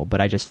spirit animal,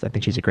 but I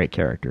think she's a great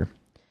character.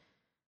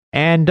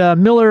 And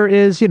Miller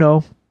is,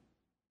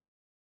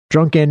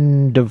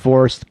 drunken,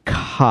 divorced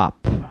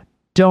cop.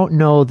 Don't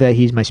know that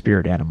he's my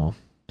spirit animal.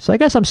 So I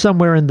guess I'm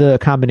somewhere in the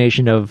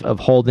combination of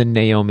Holden,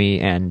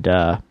 Naomi, and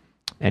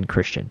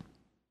Christian.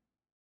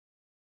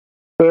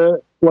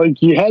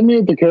 like you had me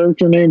at the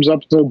character names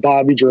up until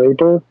Bobby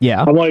Draper.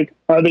 Yeah. I'm like,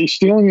 are they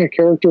stealing a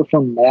character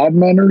from Mad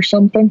Men or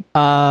something?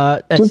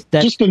 That's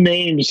Just the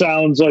name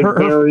sounds like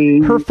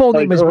her full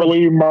like name is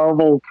early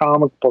Marvel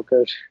comic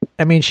bookish.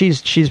 I mean,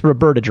 she's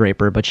Roberta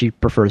Draper, but she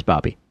prefers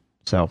Bobby.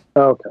 So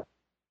okay,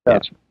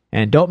 gotcha. Yeah.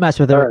 And don't mess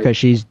with her because right.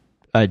 she's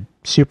a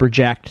super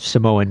jacked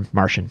Samoan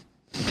Martian,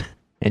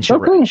 and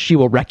she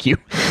will wreck you.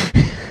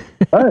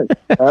 All right,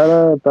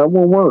 that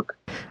will work.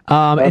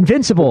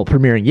 Invincible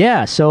premiering,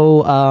 yeah.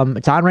 So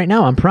it's on right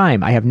now on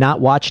Prime. I have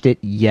not watched it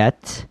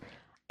yet,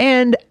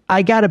 and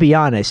I gotta be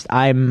honest,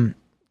 I'm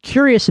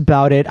curious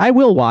about it. I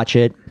will watch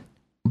it,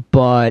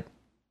 but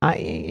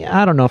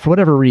I don't know, for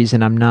whatever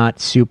reason, I'm not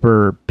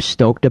super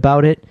stoked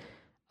about it.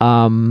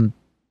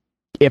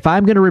 If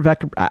I'm gonna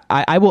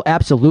I will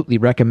absolutely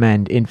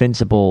recommend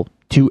Invincible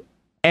to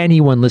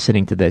anyone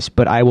listening to this,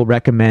 but I will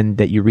recommend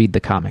that you read the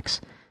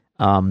comics.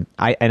 And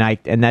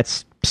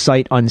that's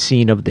sight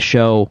unseen of the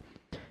show.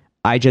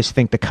 I just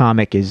think the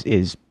comic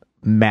is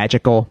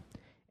magical,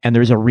 and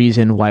there's a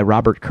reason why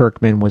Robert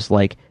Kirkman was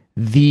like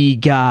the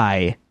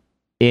guy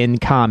in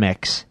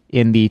comics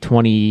in the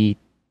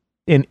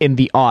in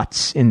the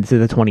aughts into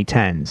the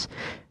 2010s.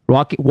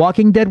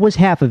 Walking Dead was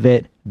half of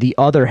it, the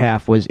other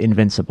half was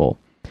Invincible,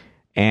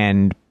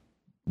 and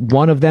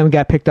one of them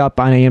got picked up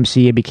on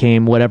AMC and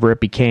became whatever it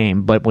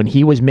became. But when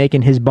he was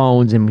making his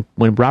bones, and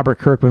when Robert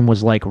Kirkman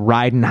was like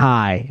riding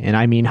high, and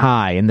I mean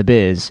high in the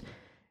biz,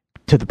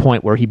 to the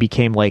point where he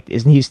became like,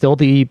 isn't he still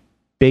the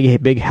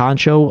big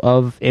honcho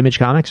of Image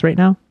Comics right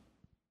now?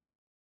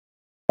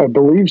 I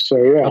believe so,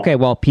 yeah. Okay,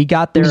 well, he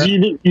got there.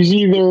 He's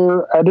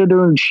either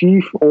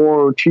editor-in-chief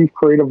or chief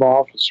creative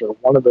officer,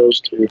 one of those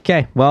two.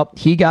 Okay, well,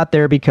 he got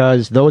there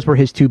because those were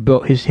his two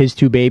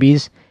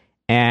babies,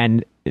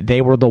 and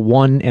they were the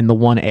 1 and the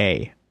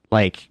 1A.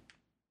 Like,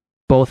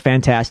 both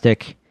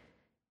fantastic.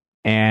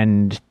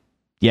 And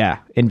yeah,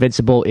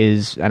 Invincible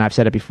is, and I've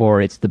said it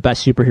before, it's the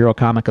best superhero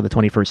comic of the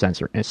 21st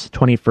century. It's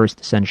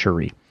 21st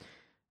century.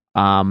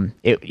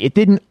 It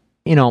didn't,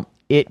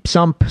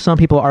 some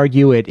people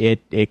argue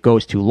it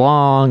goes too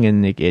long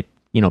and it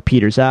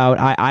peters out.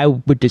 I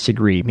would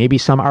disagree. Maybe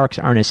some arcs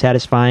aren't as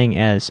satisfying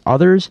as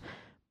others,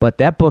 but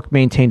that book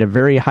maintained a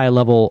very high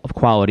level of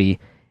quality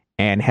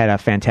and had a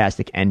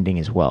fantastic ending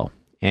as well.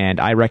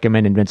 And I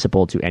recommend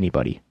Invincible to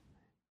anybody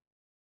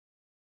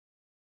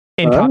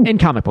in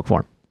comic book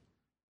form.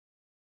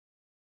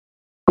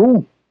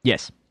 Cool.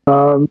 Yes.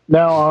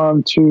 Now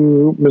on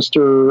to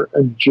Mr.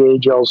 J.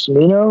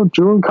 Gelsomino,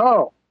 Drew and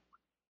Carl.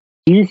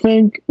 Do you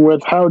think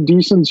with how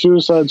decent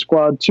Suicide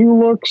Squad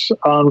 2 looks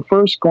on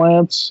first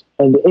glance,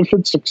 and if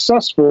it's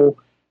successful,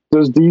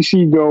 does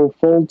DC go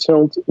full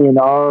tilt in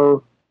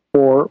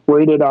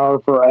rated R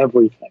for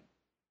everything?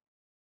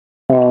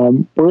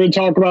 We're going to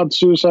talk about the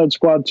Suicide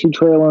Squad 2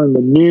 trailer in the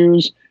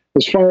news.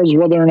 As far as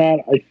whether or not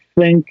I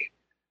think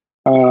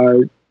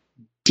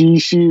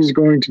DC is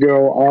going to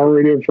go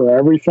R-rated for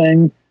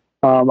everything,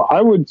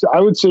 I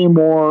would say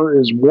more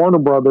is Warner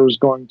Brothers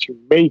going to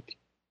make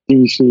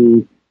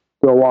DC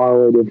go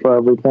R-rated for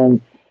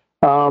everything.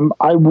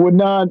 I would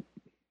not,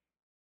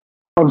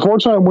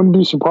 unfortunately, I wouldn't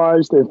be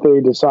surprised if they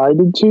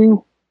decided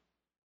to,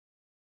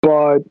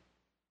 but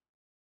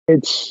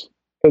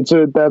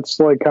that's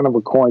like kind of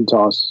a coin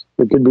toss.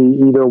 It could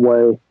be either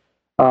way.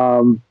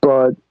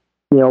 But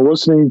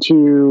listening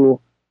to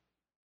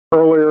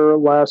earlier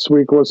last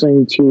week,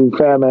 listening to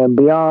Fat Man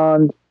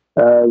Beyond,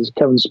 as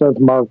Kevin Smith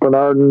and Mark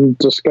Bernardin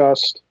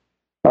discussed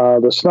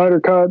the Snyder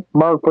Cut,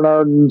 Mark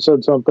Bernardin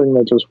said something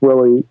that just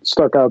really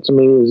stuck out to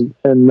me,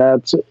 and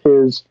that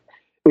is,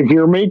 if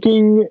you're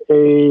making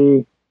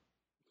a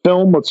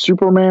film with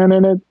Superman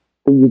in it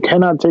that you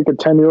cannot take a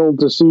 10-year-old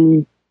to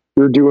see,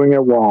 you're doing it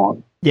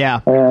wrong.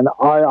 Yeah. And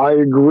I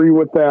agree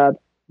with that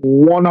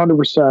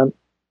 100%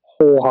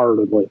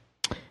 wholeheartedly.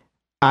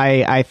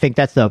 I think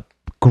that's a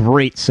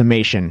great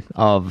summation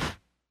of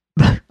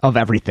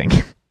everything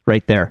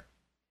right there.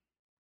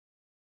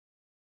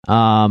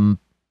 I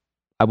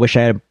wish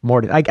I had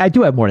more. I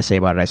do have more to say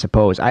about it, I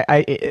suppose.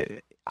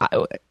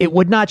 It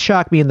would not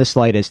shock me in the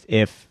slightest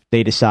if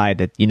they decide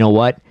that, you know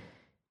what,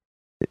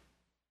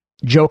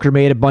 Joker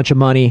made a bunch of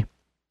money,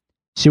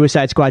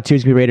 Suicide Squad 2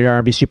 is going to be rated R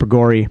and be super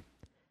gory,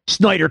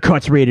 Snyder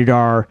Cut's rated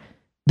R,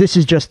 this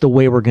is just the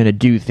way we're going to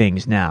do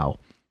things now.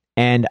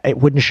 And it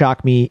wouldn't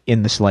shock me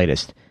in the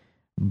slightest.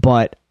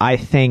 But I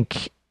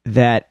think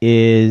that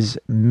is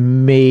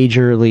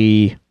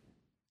majorly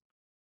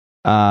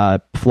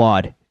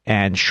flawed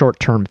and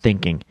short-term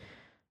thinking.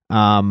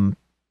 I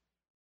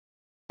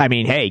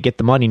mean, hey, get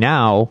the money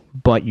now,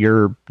 but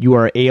you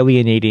are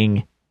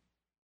alienating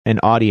an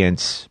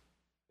audience,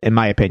 in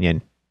my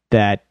opinion,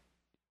 that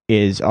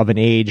is of an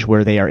age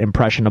where they are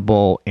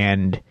impressionable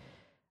and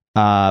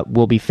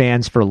will be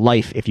fans for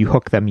life if you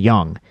hook them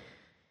young.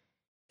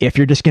 If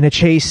you're just going to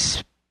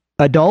chase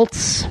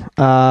adults,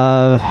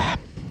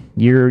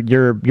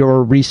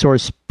 your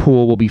resource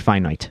pool will be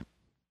finite.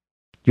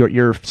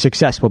 Your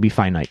success will be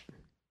finite.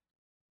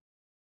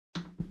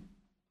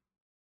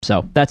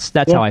 So that's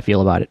how I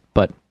feel about it.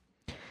 But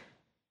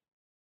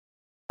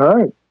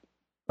all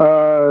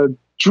right,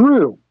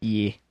 Drew,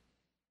 Yeah.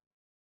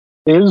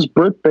 is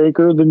Britt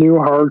Baker the new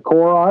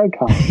hardcore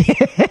icon?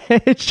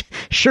 It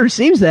sure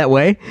seems that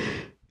way.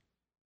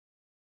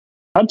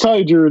 I tell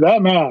you, Drew,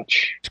 that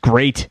match. It's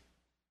great. It's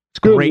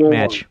a Good great Lord.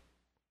 match.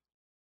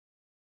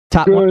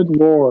 Good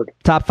Lord.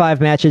 Top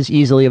 5 matches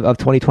easily of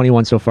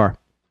 2021 so far.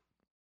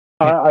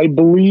 I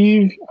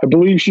believe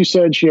she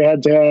said she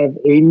had to have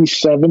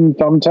 87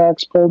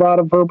 thumbtacks pulled out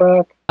of her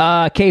back.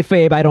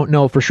 Kayfabe, I don't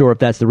know for sure if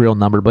that's the real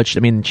number, but she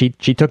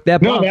took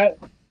that bump. No,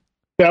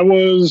 that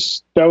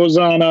was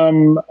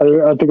on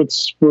I think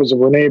was it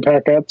Renee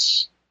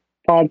Paquette's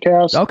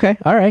podcast. Okay,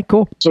 all right,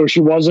 cool. So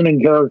she wasn't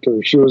in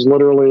character. She was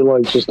literally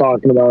like just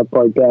talking about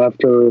like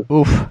after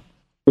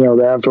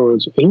the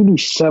afterwards.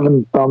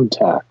 87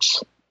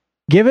 thumbtacks.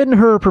 Given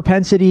her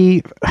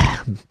propensity,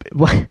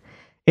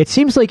 it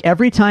seems like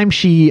every time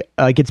she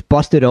gets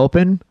busted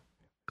open,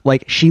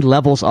 like she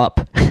levels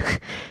up.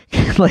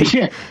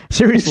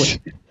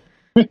 Seriously.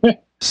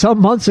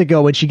 Some months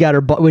ago, when she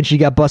got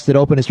busted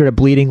open and started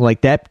bleeding like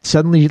that,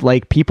 suddenly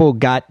like people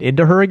got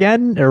into her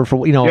again,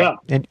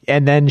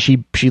 and then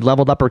she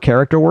leveled up her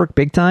character work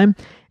big time,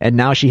 and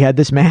now she had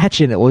this match,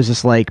 and it was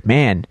just like,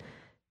 man,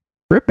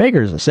 Britt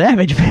Baker's a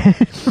savage, man.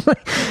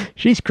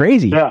 She's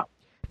crazy. Yeah.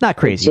 Not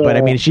crazy, but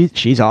I mean,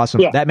 she's awesome.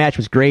 Yeah. That match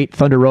was great.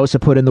 Thunder Rosa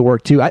put in the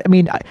work too. I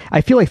mean,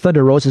 I feel like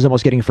Thunder Rosa is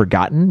almost getting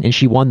forgotten, and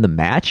she won the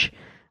match.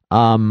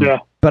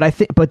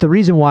 But the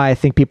reason why I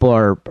think people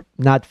are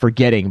not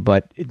forgetting,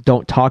 but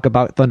don't talk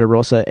about Thunder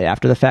Rosa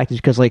after the fact is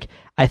because, like,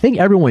 I think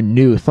everyone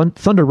knew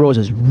Thunder Rosa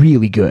is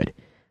really good,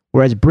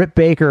 whereas Britt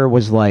Baker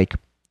was like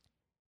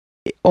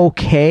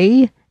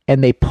okay,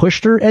 and they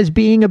pushed her as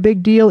being a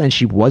big deal, and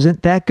she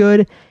wasn't that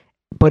good.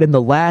 But in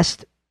the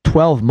last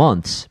 12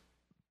 months,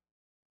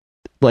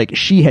 like,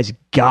 she has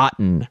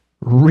gotten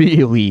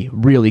really,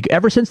 really good.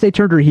 Ever since they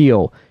turned her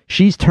heel,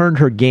 she's turned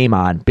her game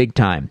on big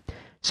time.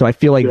 So I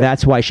feel like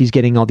that's why she's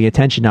getting all the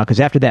attention now, because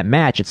after that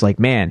match, it's like,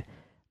 man,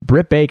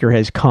 Britt Baker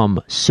has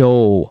come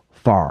so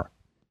far.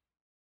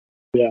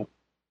 Yeah.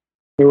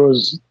 It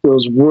was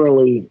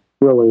really,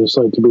 really a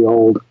sight to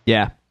behold.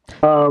 Yeah.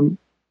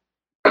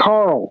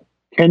 Carl,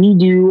 can you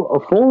do a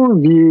full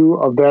review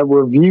of that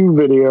review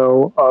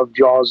video of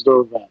Jaws the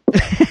Revenge?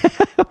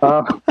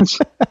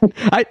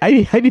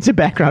 I need some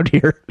background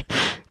here.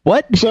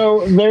 What?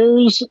 So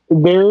there's a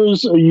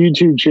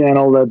YouTube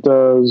channel that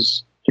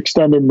does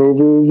extended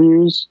movie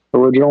reviews,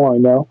 original, I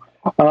know.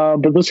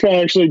 But this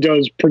guy actually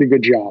does pretty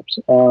good jobs.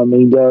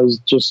 He does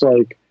just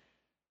like,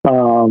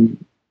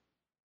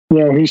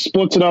 he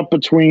splits it up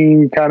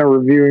between kind of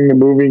reviewing the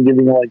movie and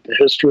giving like the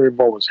history of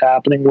what was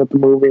happening with the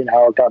movie and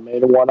how it got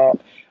made and whatnot.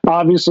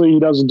 Obviously, he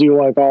doesn't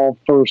do like all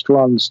first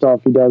run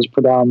stuff. He does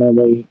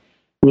predominantly,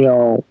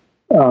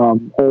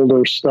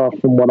 older stuff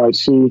from what I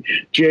see.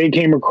 Jay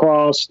came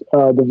across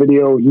the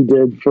video he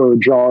did for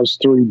Jaws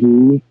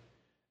 3D.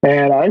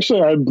 And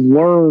actually, I've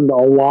learned a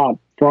lot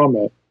from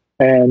it.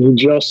 And he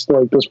just,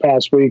 like, this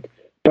past week,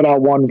 put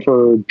out one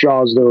for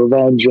Jaws the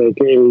Revenge,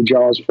 a.k.a.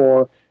 Jaws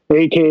 4,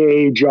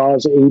 a.k.a.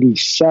 Jaws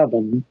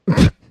 87.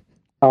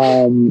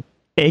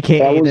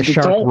 A.k.a. The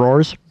Shark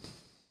Roars.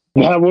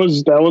 That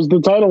was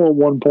the title at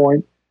one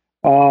point.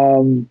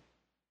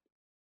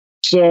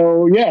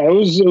 So, yeah, it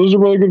was a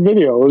really good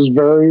video. It was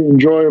very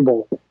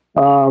enjoyable.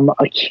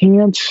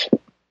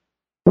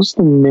 What's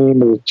the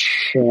name of the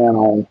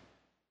channel?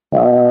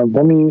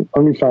 Let me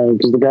find it,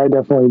 because the guy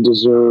definitely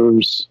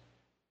deserves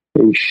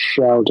a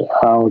shout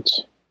out.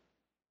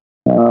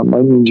 I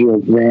need you to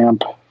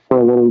vamp for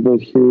a little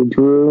bit here,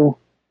 Drew.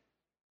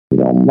 If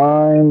you don't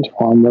mind,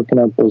 while I'm looking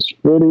at this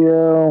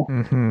video.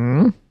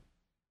 Mm-hmm.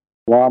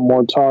 A lot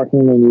more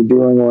talking than you're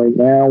doing right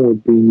now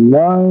would be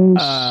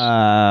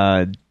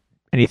nice.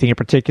 Anything in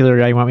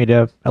particular you want me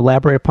to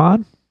elaborate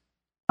upon?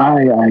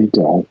 I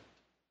don't.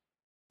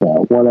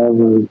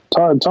 Whatever.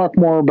 Talk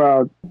more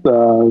about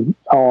how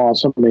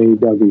awesome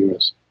AEW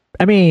is.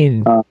 I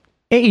mean,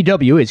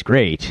 AEW is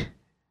great.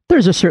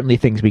 There's certainly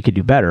things we could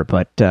do better,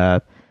 but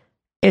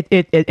it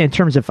in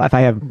terms of if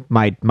I have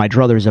my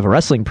druthers of a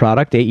wrestling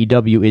product,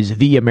 AEW is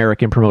the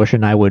American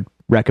promotion I would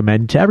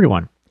recommend to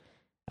everyone.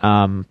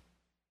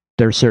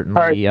 There's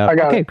certainly I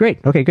got okay, it.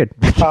 Great. Okay, good.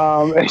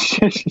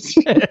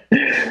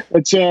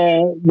 It's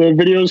the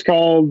video is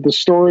called "The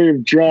Story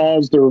of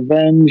Jaws: The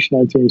Revenge"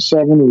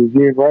 1987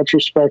 review and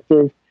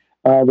retrospective.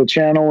 The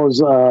channel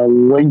is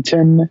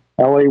Layton,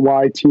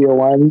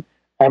 Layton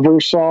Eversol,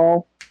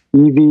 Eversaul.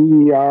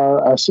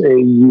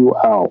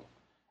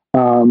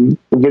 The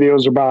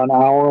videos are about an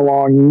hour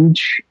long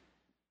each,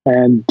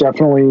 and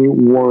definitely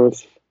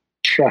worth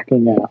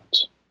checking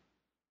out.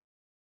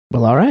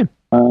 Well, all right.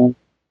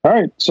 All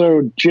right,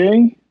 so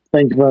Jay,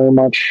 thank you very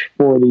much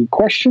for the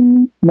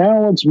question.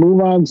 Now let's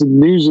move on to the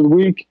news of the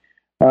week.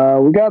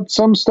 We got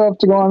some stuff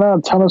to go on now,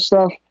 a ton of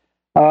stuff.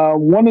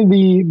 One of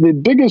the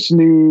biggest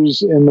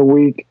news in the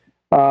week,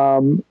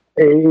 a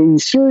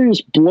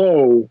serious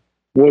blow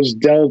was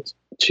dealt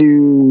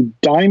to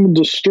Diamond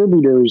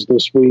Distributors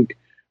this week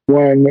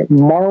when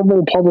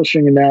Marvel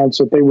Publishing announced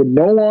that they would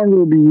no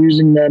longer be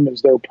using them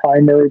as their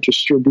primary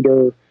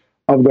distributor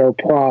of their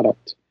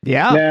product.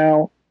 Yeah.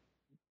 Now,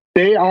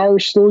 They are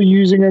still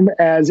using them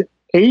as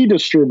a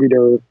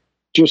distributor,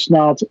 just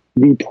not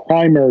the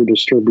primary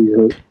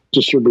distributor.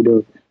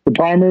 The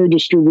primary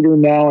distributor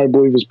now, I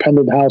believe, is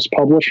Pendant House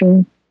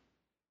Publishing.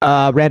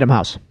 Random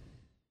House.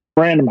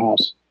 Random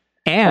House.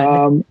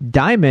 And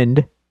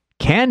Diamond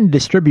can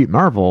distribute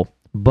Marvel,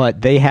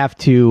 but they have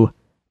to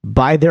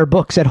buy their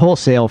books at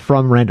wholesale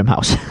from Random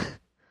House.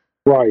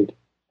 Right.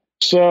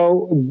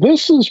 So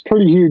this is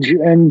pretty huge.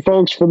 And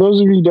folks, for those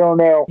of you who don't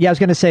know... Yeah, I was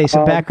going to say,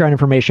 some background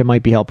information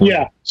might be helpful.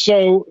 Yeah.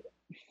 So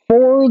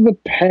for the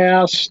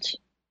past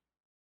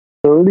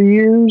 30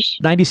 years...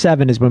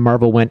 97 is when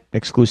Marvel went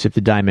exclusive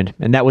to Diamond.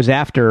 And that was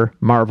after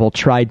Marvel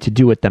tried to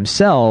do it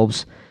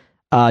themselves,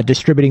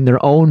 distributing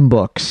their own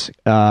books.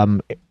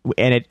 And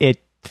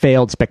it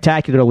failed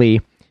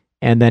spectacularly.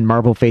 And then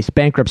Marvel faced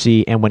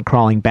bankruptcy and went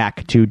crawling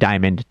back to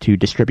Diamond to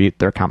distribute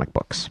their comic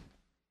books.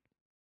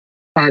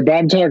 All right, but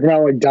I'm talking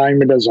about like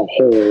Diamond as a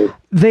whole.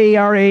 They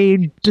are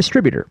a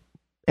distributor,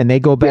 and they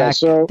go back.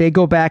 Yeah, they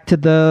go back to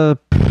the.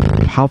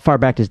 How far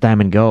back does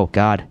Diamond go?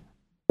 God,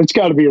 it's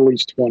got to be at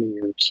least 20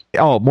 years.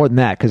 Oh, more than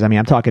that, because I mean,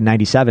 I'm talking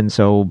 97,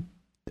 so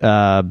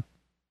 25,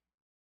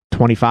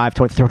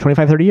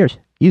 30 years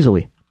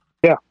easily.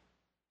 Yeah.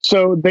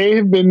 So they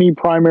have been the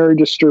primary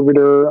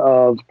distributor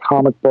of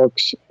comic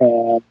books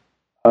and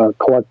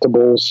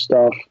collectible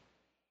stuff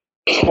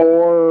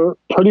for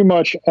pretty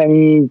much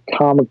any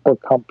comic book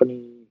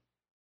company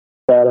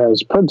that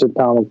has printed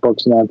comic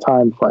books in that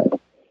time frame.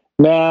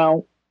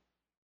 Now,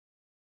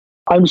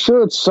 I'm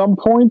sure at some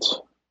point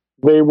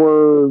they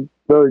were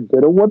very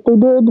good at what they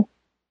did,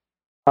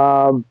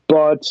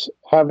 but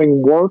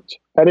having worked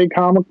at a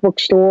comic book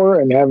store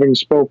and having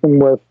spoken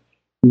with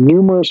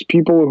numerous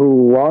people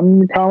who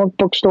run comic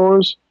book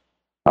stores,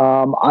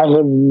 I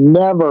have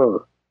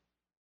never,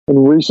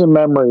 in recent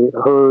memory,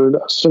 heard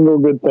a single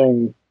good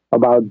thing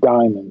about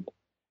Diamond.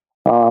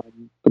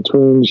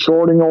 Between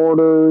shorting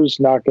orders,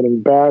 not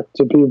getting back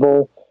to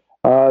people,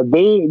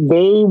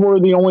 they were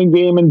the only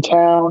game in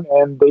town,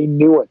 and they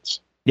knew it.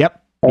 Yep.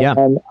 Yeah.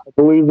 And I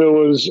believe it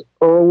was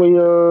early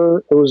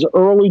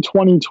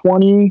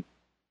 2020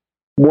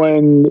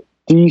 when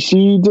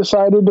DC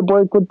decided to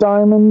break with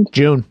Diamond.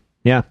 June.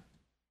 Yeah.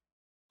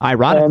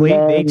 Ironically,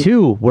 they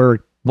too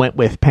went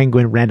with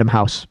Penguin Random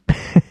House.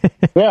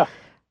 Yeah.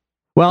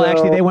 Well,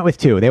 actually, they went with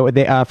two. They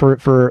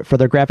for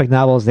their graphic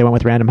novels, they went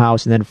with Random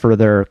House, and then for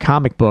their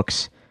comic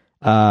books,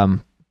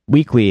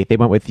 weekly, they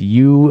went with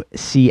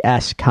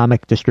UCS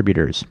Comic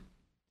Distributors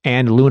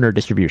and Lunar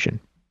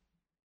Distribution.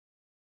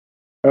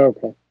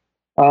 Okay.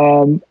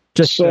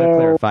 Just to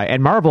clarify,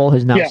 and Marvel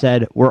has now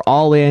said we're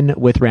all in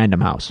with Random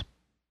House.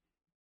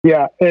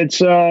 Yeah, it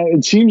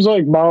seems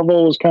like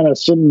Marvel is kind of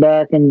sitting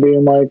back and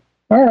being like,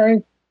 all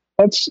right,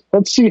 let's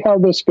see how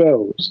this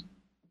goes.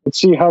 Let's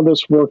see how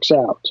this works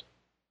out.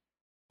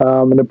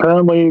 And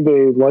apparently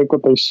they like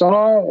what they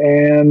saw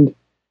and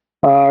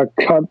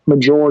cut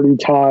majority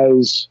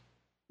ties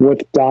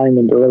with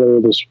Diamond earlier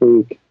this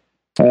week.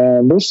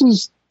 And this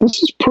is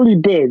pretty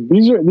big.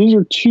 These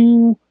are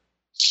two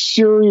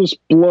serious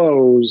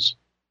blows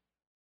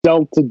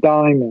dealt to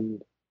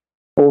Diamond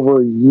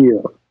over a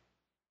year.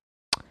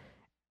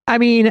 I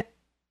mean,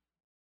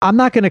 I'm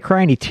not going to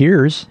cry any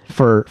tears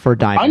for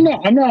Diamond.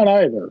 I'm not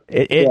either.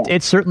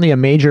 It's certainly a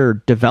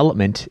major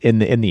development in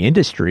the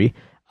industry.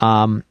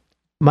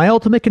 My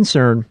ultimate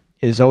concern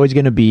is always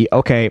going to be,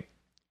 okay,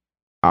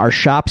 are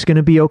shops going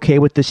to be okay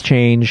with this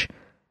change?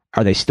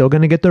 Are they still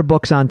going to get their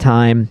books on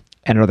time?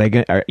 And are they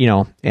going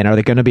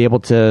to be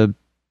able to?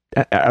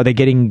 Are they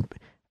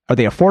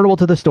affordable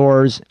to the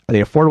stores? Are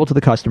they affordable to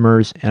the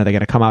customers? And are they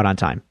going to come out on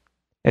time?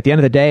 At the end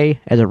of the day,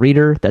 as a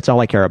reader, that's all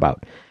I care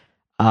about.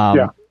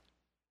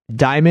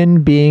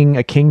 Diamond being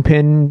a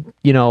kingpin,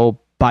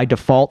 by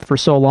default for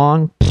so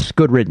long,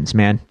 good riddance,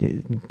 man.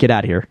 Get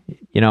out of here,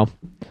 Yeah.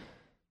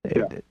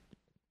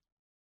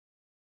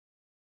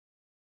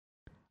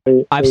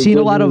 I've seen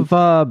a lot of.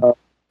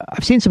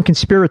 I've seen some not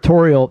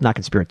conspiratorial,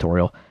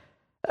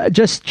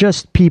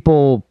 just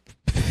people,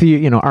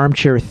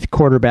 armchair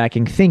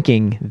quarterbacking,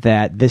 thinking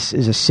that this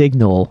is a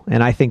signal,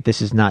 and I think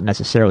this is not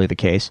necessarily the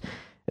case,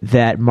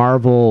 that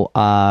Marvel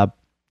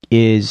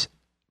is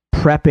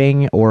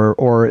prepping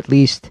or at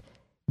least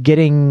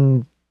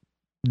getting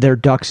their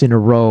ducks in a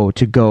row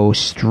to go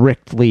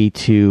strictly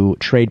to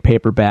trade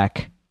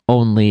paperback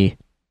only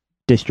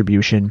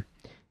distribution,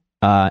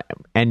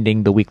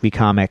 ending the weekly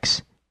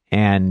comics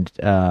and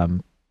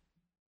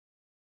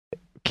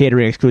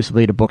catering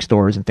exclusively to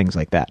bookstores and things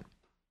like that.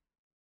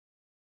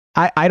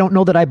 I don't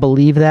know that I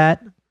believe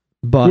that,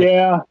 but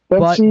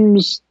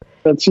seems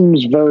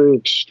very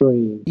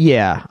extreme.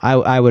 Yeah,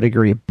 I would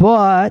agree,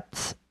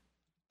 but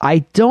I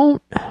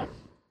don't.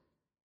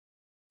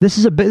 This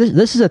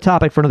is a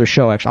topic for another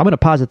show. Actually, I'm going to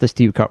posit this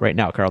to you right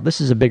now, Carl.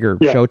 This is a bigger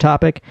show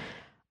topic.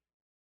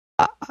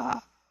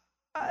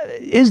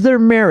 Is there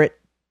merit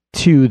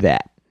to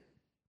that?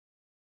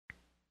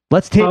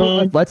 Let's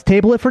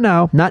table it for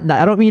now.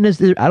 I don't mean is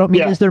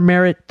there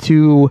merit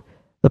to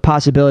the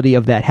possibility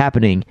of that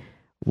happening?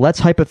 Let's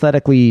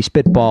hypothetically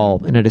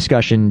spitball in a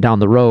discussion down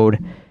the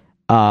road.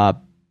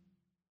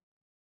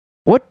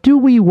 What do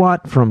we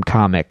want from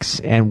comics,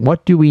 and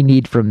what do we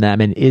need from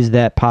them, and is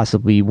that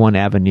possibly one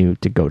avenue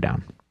to go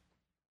down?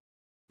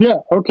 Yeah,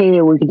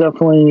 okay, we could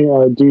definitely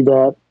do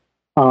that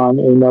on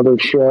another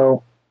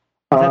show.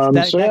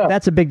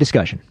 That's a big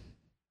discussion.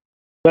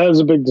 That is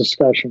a big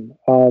discussion.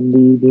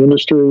 The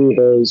industry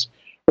has,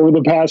 over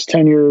the past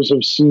 10 years,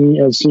 has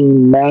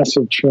seen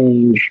massive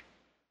change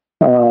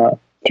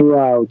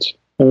throughout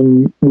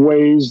in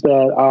ways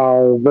that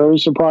are very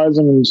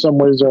surprising, and in some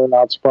ways are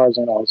not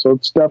surprising at all. So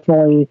it's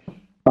definitely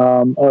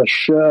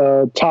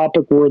a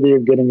topic worthy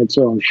of getting its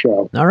own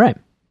show. All right.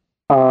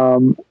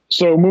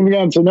 So moving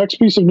on to the next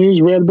piece of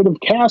news, we had a bit of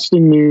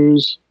casting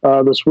news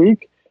this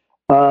week.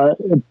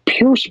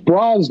 Pierce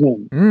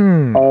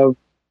Brosnan of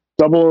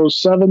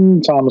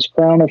 007, Thomas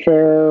Crown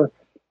Affair,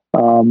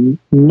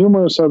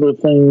 numerous other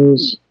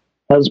things,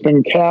 has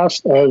been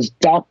cast as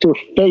Dr.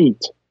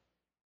 Fate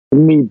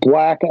in the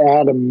Black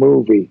Adam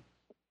movie.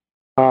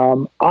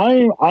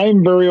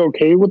 I'm very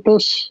okay with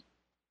this.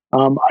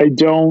 I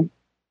don't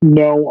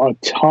know a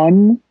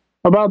ton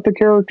about the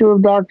character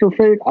of Dr.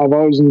 Fate. I've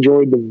always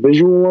enjoyed the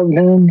visual of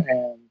him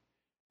and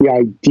the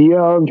idea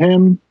of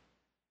him.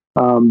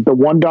 The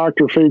one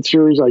Dr. Fate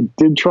series I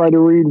did try to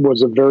read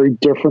was a very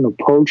different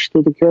approach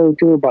to the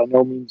character, by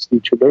no means the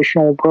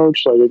traditional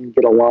approach, so I didn't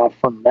get a lot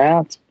from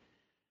that.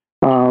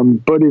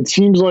 But it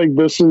seems like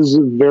this is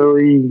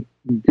very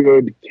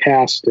good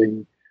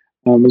casting.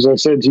 As I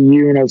said to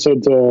you, and I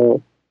said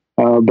to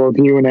both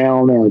you and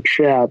Alan in our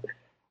chat,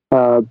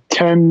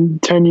 10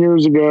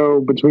 years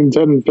ago, between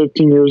 10 and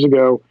 15 years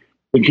ago,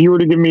 if you were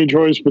to give me a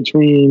choice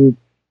between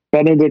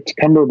Benedict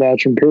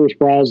Cumberbatch and Pierce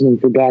Brosnan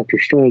for Doctor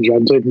Strange,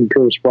 I'm taking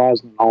Pierce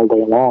Brosnan all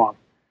day long.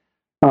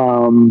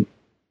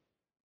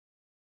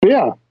 But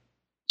yeah,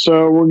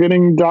 so we're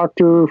getting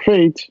Dr.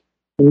 Fate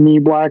in the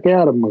Black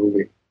Adam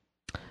movie.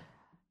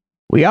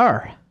 We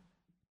are.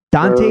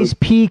 Dante's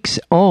Peak's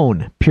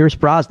own Pierce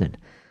Brosnan.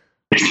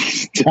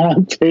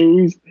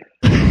 Dante's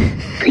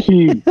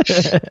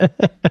Peaks.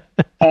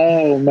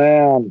 Oh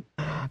man.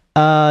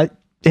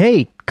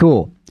 Hey,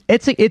 cool.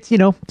 It's a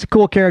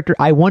cool character.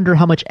 I wonder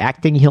how much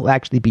acting he'll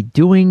actually be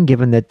doing,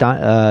 given that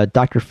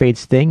Dr.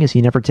 Fate's thing is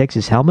he never takes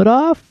his helmet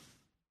off.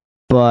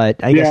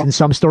 But I guess in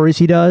some stories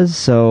he does.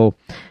 So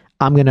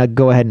I'm gonna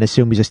go ahead and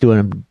assume he's just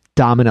doing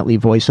dominantly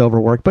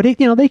voiceover work. But they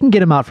can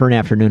get him out for an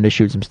afternoon to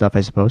shoot some stuff,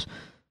 I suppose.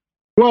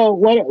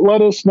 Well,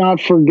 let us not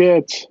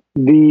forget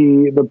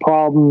the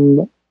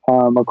problem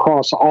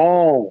across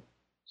all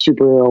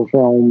superhero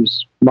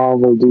films,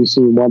 Marvel, DC,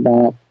 and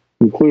whatnot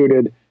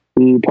included,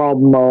 the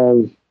problem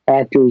of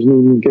actors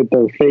needing to get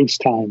their face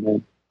time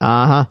in.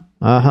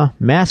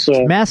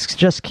 Masks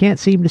just can't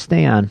seem to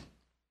stay on.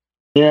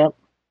 Yeah.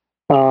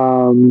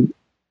 So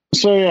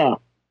yeah,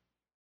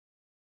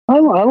 I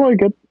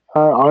like it.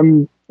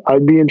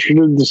 I'd be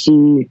interested to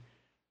see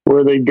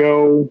where they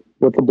go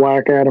with the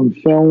Black Adam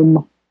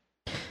film.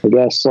 I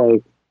guess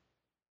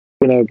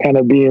kind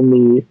of be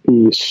in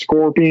the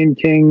Scorpion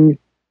King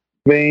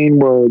vein,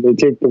 where they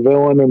take the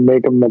villain and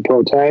make him the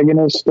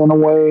protagonist in a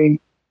way.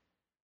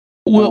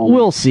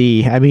 We'll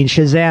see. I mean,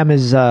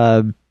 Shazam's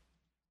the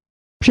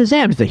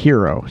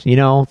hero,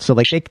 so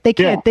they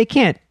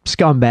can't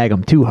scumbag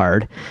him too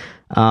hard.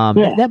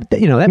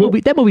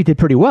 That movie did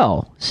pretty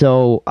well.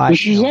 So the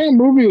Shazam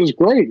movie was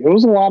great. It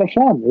was a lot of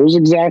fun. It was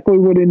exactly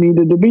what it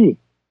needed to be.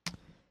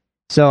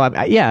 So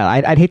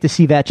I'd hate to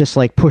see that just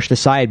pushed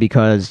aside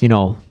because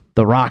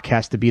The Rock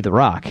has to be The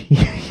Rock.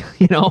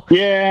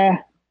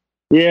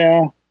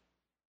 Yeah.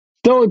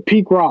 Still at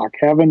peak Rock.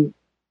 Haven't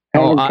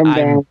come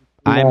down.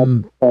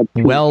 I'm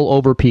well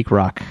over peak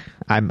Rock.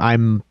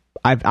 I'm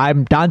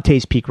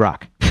Dante's peak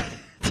Rock.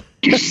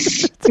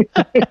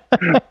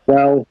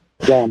 Well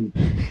done.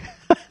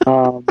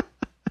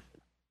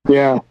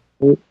 Yeah.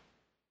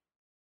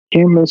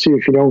 Can't miss you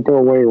if you don't go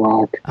away,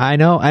 Rock. I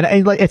know, and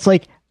it's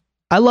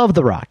I love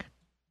The Rock.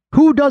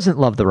 Who doesn't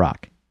love The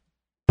Rock?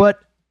 But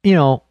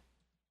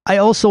I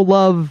also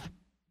love.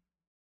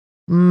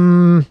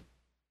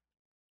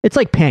 It's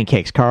like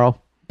pancakes, Carl.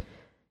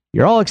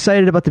 You're all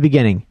excited about the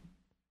beginning,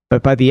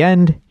 but by the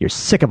end, you're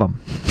sick of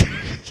them.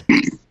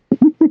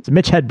 It's a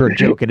Mitch Hedberg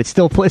joke, and it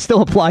still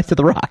applies to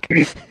The Rock.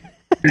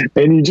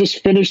 And you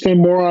just finished him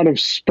more out of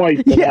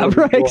spite. Yeah,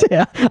 right.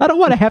 Yeah. I don't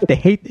want to have to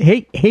hate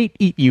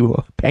eat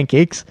you,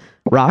 pancakes,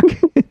 Rock.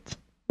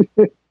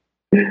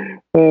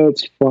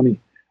 That's funny.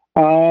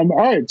 All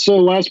right, so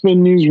last bit of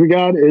news we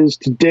got is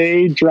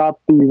today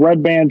dropped the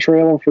Red Band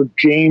trailer for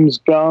James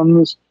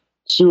Gunn's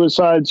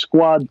Suicide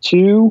Squad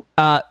 2.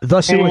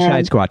 The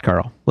Suicide Squad,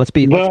 Carl. That's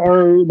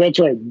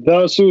right,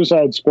 The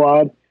Suicide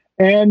Squad.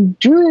 And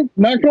Drew,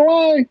 not gonna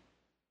lie,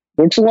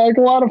 looks like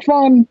a lot of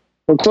fun.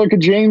 Looks like a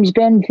James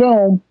Gunn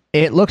film.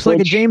 It looks like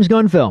a James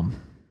Gunn film.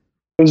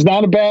 It's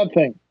not a bad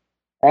thing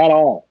at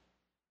all.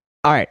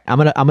 All right, I'm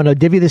gonna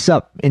divvy this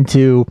up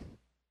into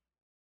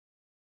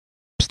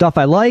stuff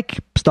I like,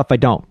 stuff I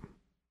don't.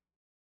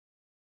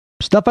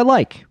 Stuff I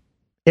like.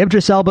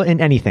 Idris Elba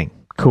in anything.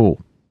 Cool.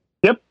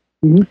 Yep.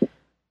 Mm-hmm.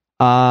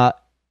 A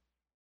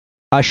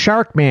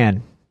Shark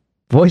Man,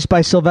 voiced by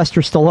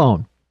Sylvester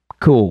Stallone.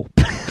 Cool.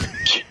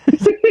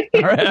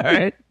 All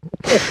right.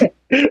 All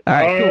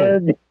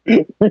right,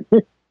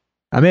 cool.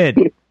 I'm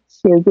in.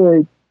 So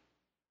great.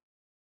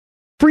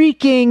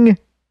 Freaking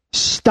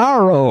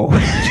Starro.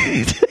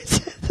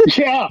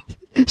 Yeah.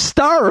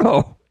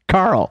 Starro.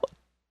 Carl.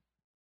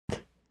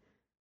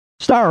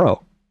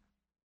 Starro.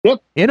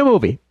 Yep. In a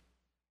movie.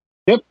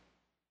 Yep.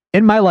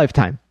 In my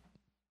lifetime.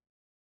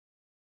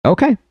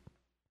 Okay.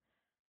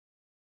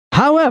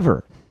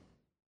 However,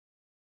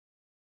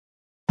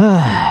 we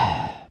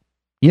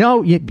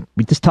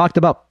just talked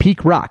about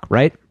peak rock,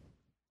 right?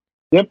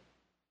 Yep.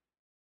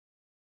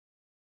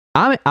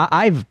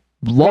 I've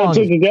long.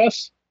 Can I take a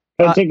guess?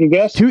 Can I take a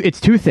guess?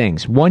 It's two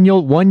things. One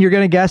you're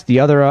gonna guess. The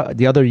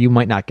other you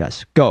might not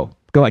guess. Go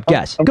ahead,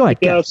 guess. Go ahead,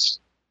 guess.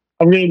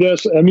 I'm gonna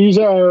guess, and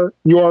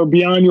you are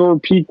beyond your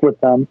peak with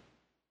them.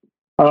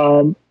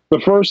 The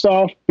first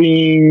off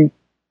being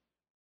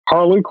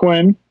Harley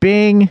Quinn.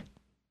 Bing.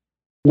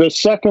 The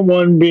second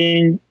one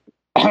being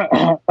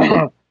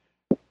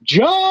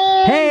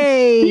John.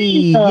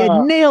 Hey, Cena.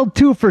 you nailed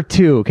 2 for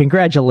 2.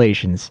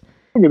 Congratulations.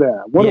 Look at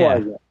that. What do I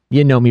get?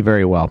 You know me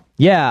very well.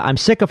 Yeah, I'm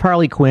sick of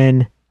Harley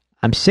Quinn.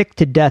 I'm sick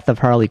to death of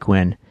Harley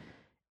Quinn.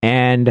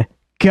 And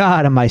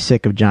God, am I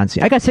sick of John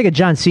Cena. I got sick of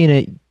John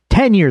Cena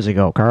 10 years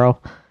ago, Carl.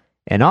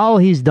 And all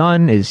he's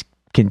done is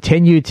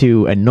continue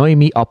to annoy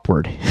me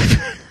upward.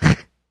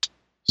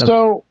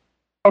 So,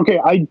 okay,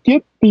 I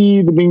get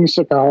the being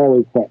sick of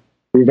Harley Quinn.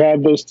 We've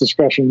had this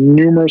discussion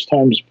numerous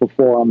times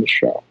before on the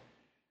show.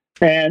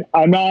 And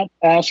I'm not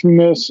asking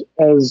this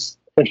as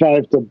if I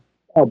have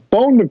a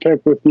bone to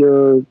pick with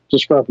your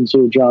discrepancy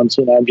with John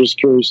Cena. I'm just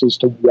curious as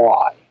to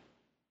why.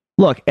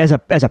 Look, as a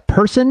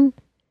person,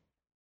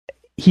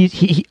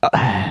 he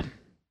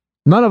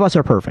none of us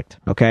are perfect,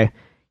 okay?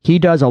 He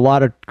does a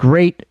lot of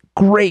great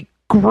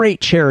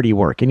charity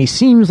work, and he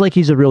seems like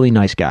he's a really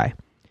nice guy.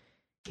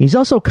 He's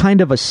also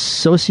kind of a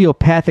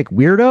sociopathic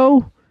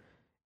weirdo,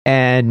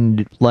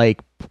 and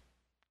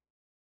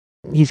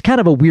he's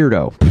kind of a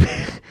weirdo.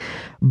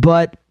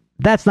 But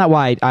that's not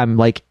why I'm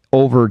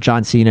over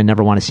John Cena and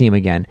never want to see him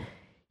again.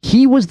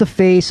 He was the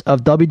face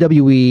of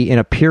WWE in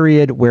a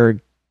period where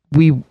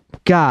when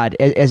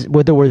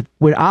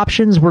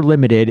options were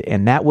limited,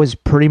 and that was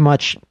pretty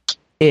much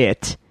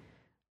it.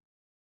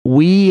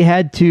 We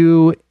had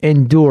to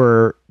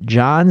endure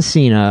John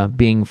Cena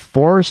being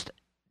forced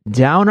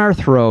down our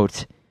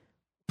throat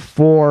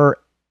forever.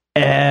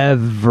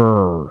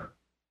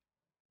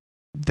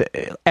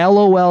 The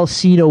LOL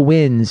Cena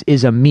wins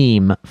is a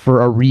meme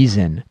for a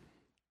reason.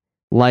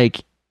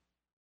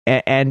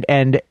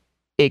 And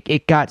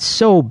it got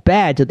so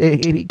bad.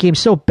 It became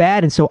so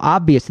bad and so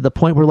obvious to the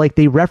point where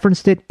they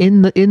referenced it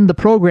in the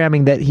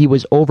programming that he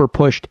was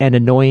overpushed and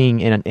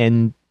annoying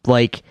and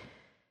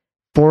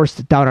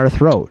forced down our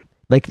throat.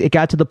 It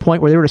got to the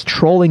point where they were just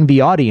trolling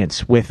the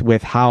audience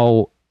with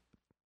how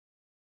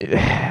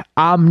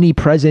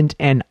omnipresent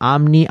and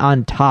omni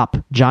on top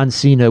John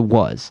Cena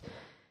was.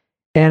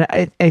 And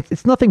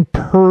it's nothing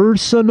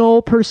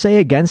personal per se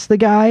against the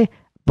guy,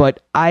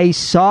 but I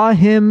saw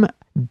him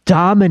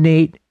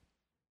dominate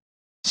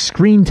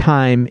screen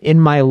time in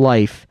my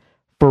life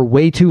for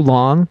way too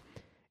long,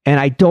 and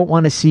I don't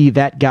want to see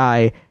that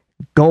guy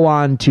go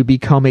on to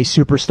become a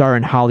superstar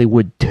in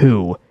Hollywood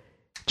too,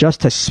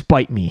 just to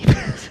spite me.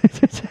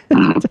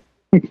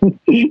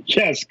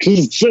 Yes,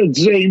 because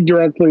it's aimed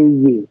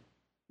directly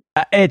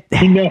at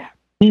you.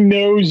 He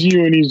knows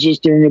you, and he's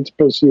just doing it to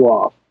piss you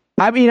off.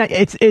 I mean,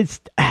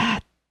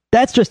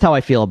 that's just how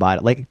I feel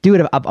about it.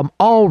 Dude, I'm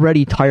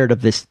already tired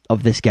of this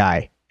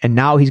guy, and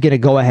now he's going to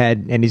go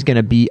ahead and he's going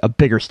to be a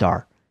bigger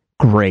star.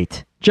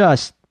 Great.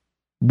 Just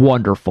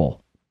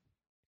wonderful.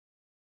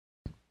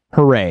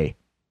 Hooray.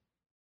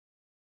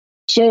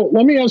 So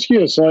let me ask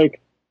you this,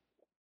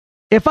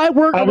 if I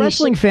weren't a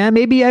wrestling fan,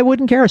 maybe I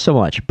wouldn't care so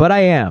much, but I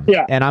am.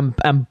 Yeah. And I'm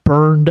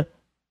burned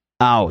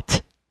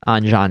out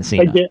on John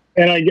Cena.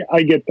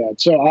 I get that.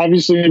 So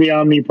obviously the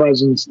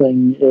omnipresence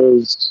thing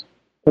is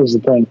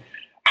the thing.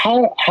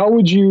 How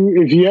would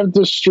you, if you have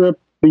to strip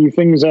the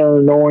things that are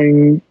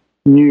annoying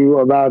you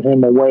about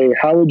him away,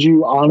 how would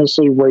you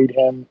honestly rate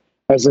him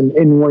as an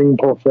in-ring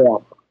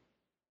performer?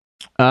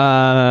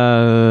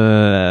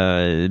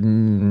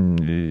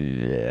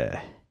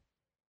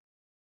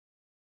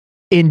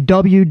 In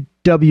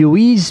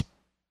WWE's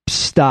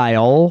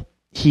style,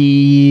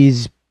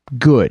 he's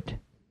good.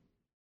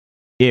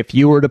 If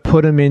you were to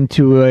put him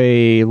into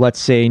a, let's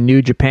say,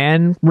 New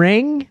Japan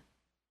ring,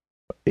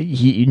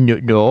 he's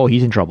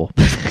in trouble.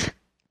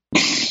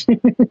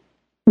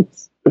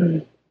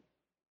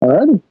 All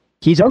right.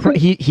 He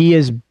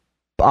is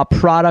a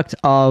product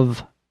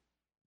of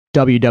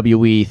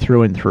WWE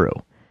through and through.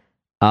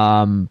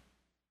 I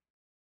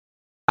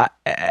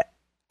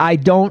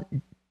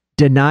don't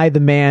deny the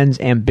man's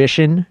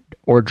ambition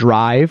or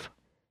drive.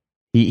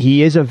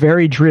 He is a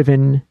very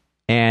driven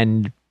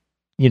and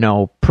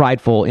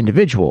prideful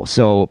individual.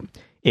 So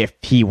if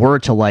he were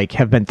to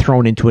have been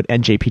thrown into an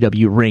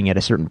NJPW ring at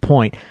a certain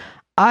point,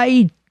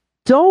 I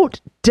don't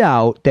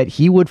doubt that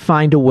he would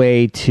find a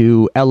way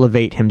to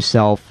elevate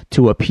himself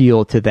to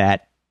appeal to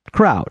that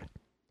crowd.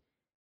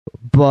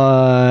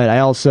 but I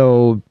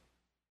also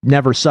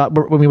never saw.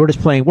 We're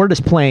just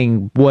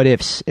playing what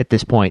ifs at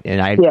this point,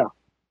 and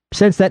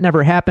since that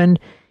never happened,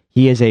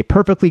 he is a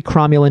perfectly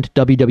cromulent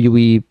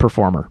WWE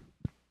performer.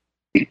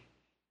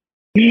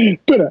 Been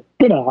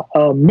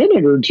a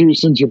minute or two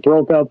since you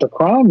broke out the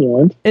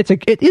cromulent.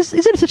 Isn't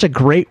it such a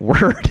great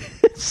word?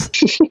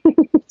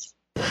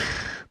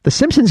 The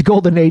Simpsons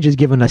Golden Age has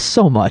given us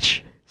so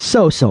much,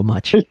 so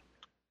much.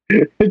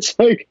 It's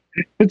like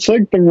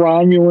the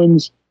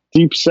Romulans'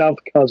 deep south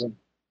cousin.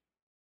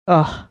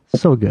 Oh,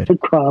 so good. The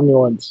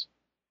cromulants.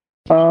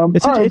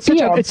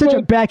 It's such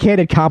a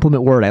backhanded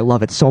compliment word. I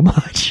love it so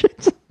much.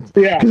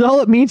 Because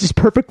all it means is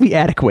perfectly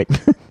adequate.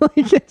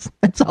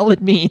 That's all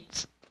it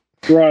means.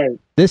 Right.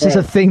 This is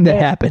a thing that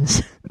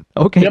happens.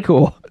 Okay,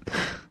 cool.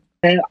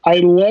 And I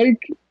like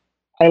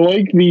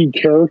the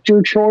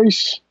character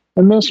choice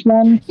in this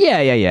one.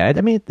 Yeah.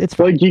 I mean, it's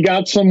fine. Like, you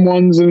got some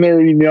ones in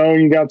there, you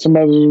got some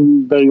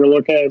others that you're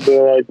looking at and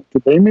they're like,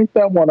 did they make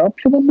that one up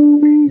for the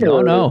movie?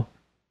 No.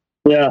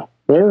 Yeah,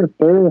 they're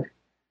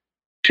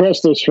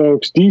trust us,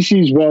 folks.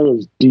 DC's well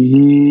is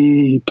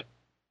deep.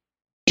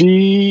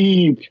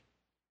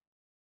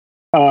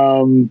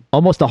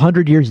 Almost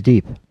 100 years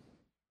deep.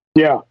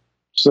 Yeah,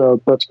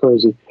 so that's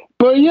crazy.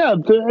 But yeah,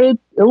 it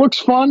looks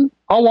fun.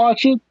 I'll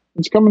watch it.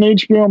 It's coming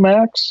to HBO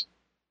Max.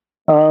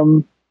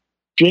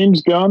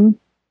 James Gunn,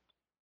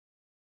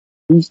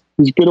 he's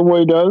good at what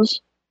he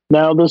does.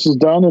 Now this is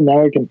done, and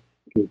now he can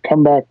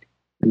come back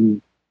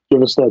and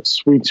give us that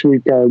sweet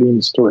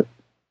Guardian story.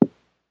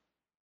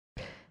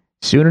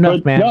 Soon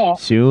enough, man. No,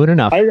 soon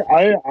enough. I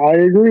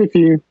agree with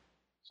you.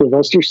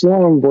 Sylvester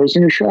Stallone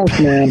voicing a shark,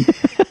 man.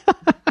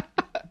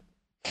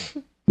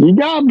 You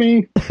got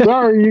me.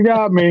 Sorry, you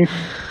got me.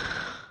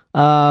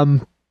 Oh,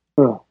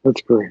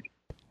 that's great.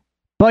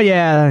 But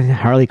yeah,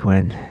 Harley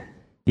Quinn.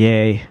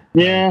 Yay.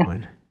 Yeah.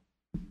 Quinn.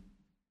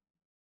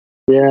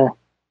 Yeah.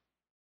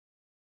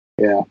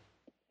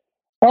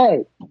 All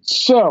right.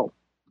 So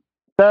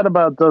that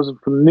about does it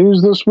for the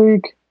news this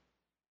week.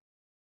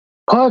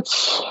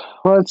 Let's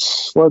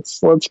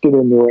get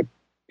into it.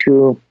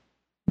 Drew.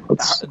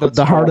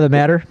 The heart of the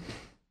matter.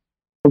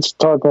 Let's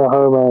talk about the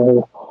heart of the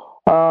matter.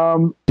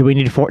 Do we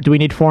need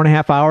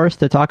 4.5 hours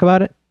to talk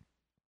about it?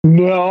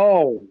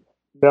 No,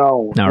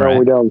 right.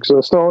 we don't. Because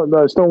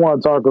I still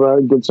want to talk about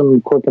it. Get some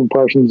quick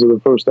impressions of the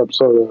first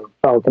episode of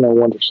Falcon and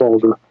Winter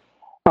Soldier.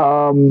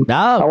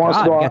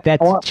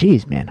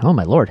 Jeez, man. Oh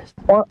my lord.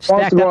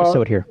 Stacked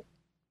episode here.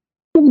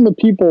 Giving the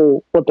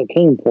people what they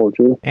came for,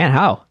 Drew. And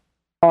how?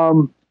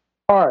 All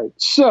right.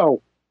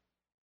 So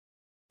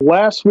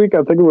last week,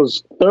 I think it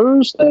was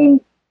Thursday.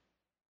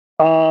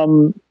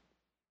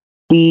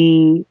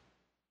 The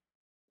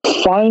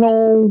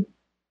final,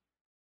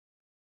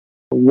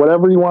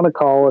 whatever you want to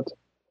call it,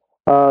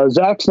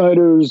 Zack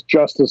Snyder's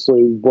Justice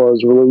League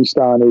was released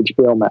on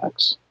HBO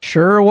Max.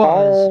 Sure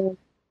was. All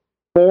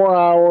 4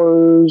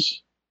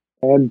 hours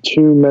and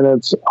 2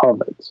 minutes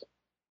of it.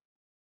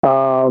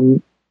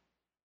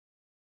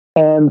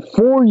 And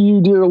for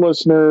you, dear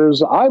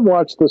listeners, I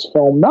watched this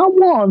film not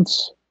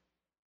once,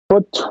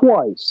 but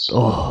twice.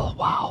 Oh,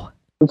 wow.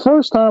 The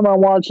first time I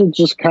watched it,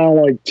 just kind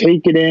of like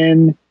take it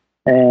in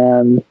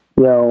and,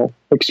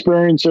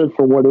 experience it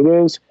for what it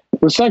is.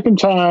 The second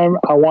time,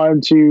 I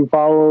wanted to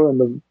follow in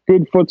the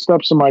good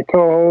footsteps of my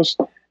co-host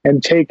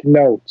and take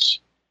notes.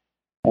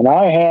 And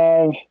I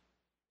have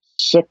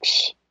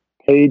 6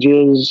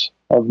 pages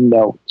of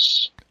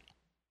notes.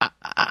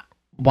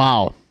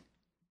 Wow.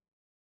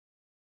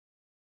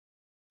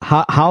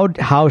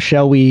 How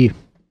shall we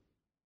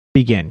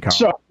begin, Carl?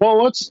 So,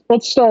 well, let's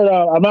start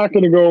out. I'm not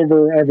going to go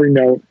over every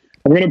note.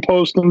 I'm going to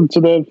post them to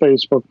the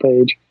Facebook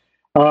page,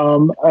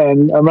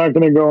 and I'm not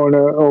going to go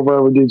over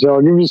every detail.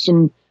 I'll give you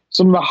some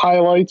of the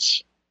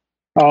highlights.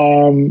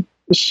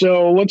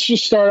 So let's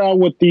just start out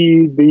with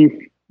the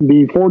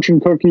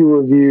fortune cookie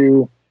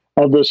review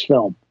of this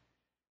film.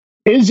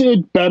 Is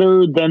it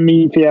better than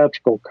the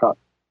theatrical cut?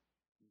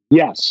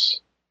 Yes,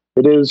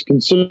 it is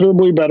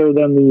considerably better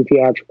than the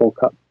theatrical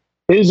cut.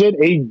 Is it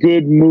a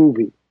good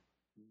movie?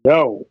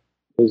 No,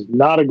 it is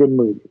not a good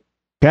movie.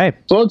 Okay.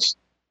 So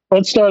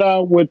let's start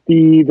out with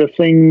the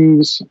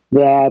things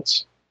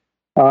that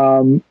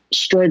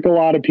strike a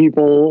lot of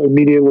people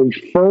immediately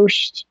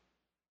first.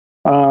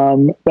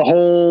 The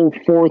whole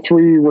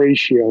 4:3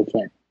 ratio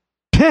thing.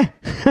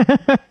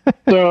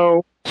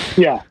 So,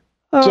 yeah.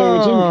 So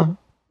it's in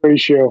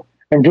ratio.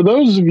 And for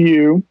those of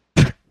you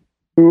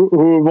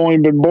who have only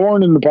been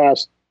born in the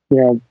past,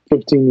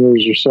 15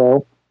 years or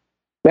so,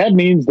 that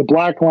means the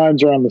black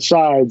lines are on the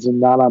sides and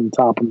not on the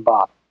top and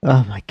bottom.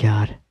 Oh, my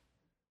God.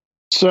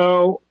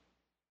 So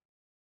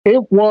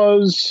it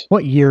was...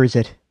 What year is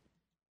it?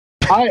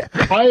 I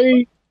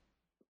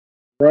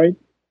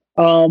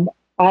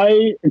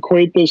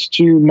equate this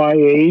to my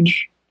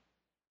age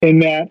in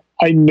that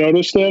I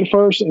noticed it at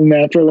first, and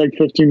after like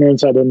 15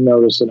 minutes, I didn't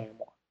notice it anymore.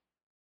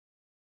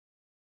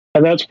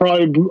 And that's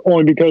probably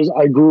only because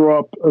I grew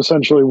up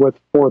essentially with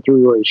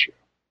 4:3 ratio.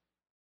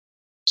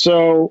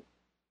 So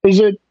is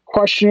it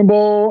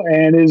questionable,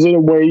 and is it a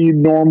way you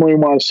normally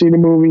want to see the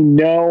movie?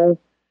 No.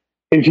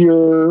 If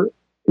you're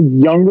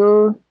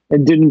younger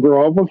and didn't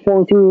grow up with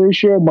 4:3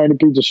 ratio, might it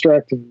be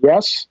distracting?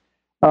 Yes.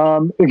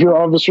 If you're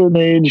of a certain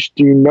age,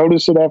 do you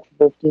notice it after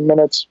 15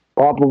 minutes?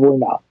 Probably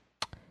not.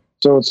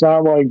 So it's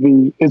not like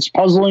it's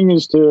puzzling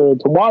as to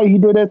why he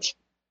did it.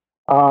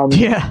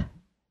 Yeah.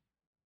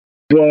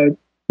 But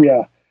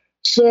yeah.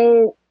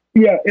 So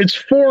yeah, it's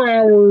 4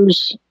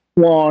 hours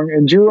long.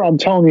 And Drew, I'm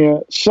telling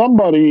you,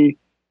 somebody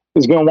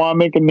is going to want to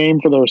make a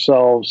name for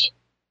themselves.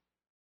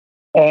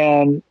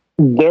 And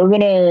they're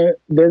gonna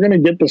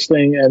get this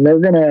thing and they're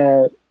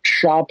gonna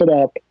chop it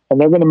up and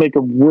they're gonna make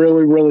a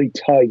really, really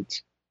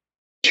tight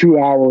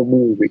 2-hour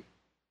movie.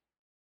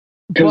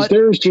 Because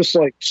there's just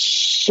like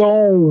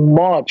so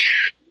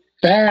much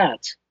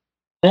fat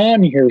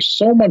on here,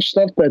 so much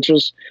stuff that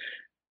just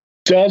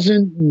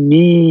doesn't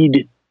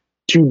need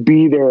to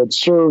be there. It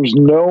serves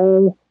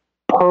no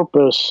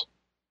purpose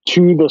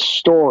to the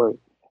story.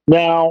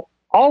 Now,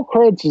 all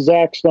credit to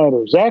Zack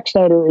Snyder. Zack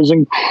Snyder is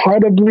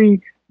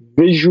incredibly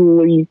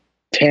visually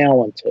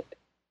talented.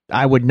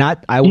 I would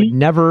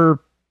never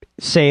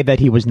say that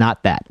he was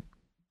not that.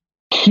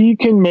 He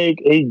can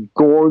make a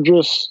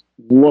gorgeous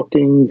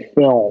looking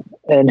film,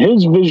 and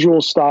his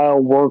visual style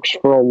works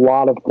for a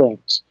lot of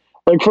things.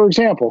 Like, for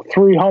example,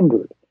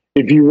 300.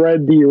 If you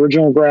read the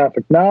original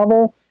graphic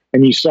novel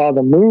and you saw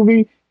the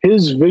movie,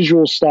 his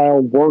visual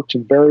style worked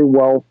very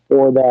well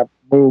for that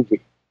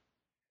movie.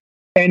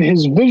 And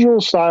his visual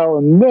style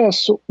in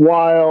this,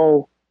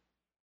 while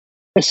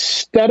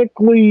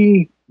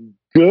aesthetically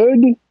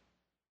good,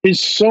 is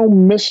so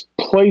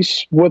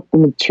misplaced with the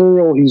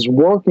material he's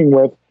working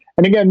with.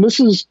 And again,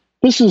 this is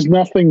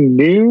nothing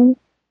new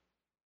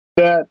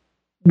that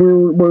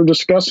we're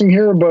discussing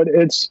here, but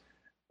it's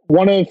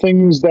one of the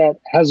things that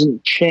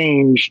hasn't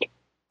changed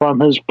from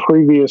his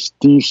previous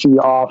DC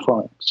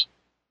offerings.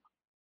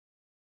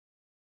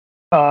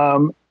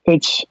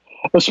 It's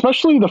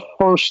especially the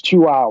first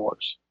 2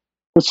 hours.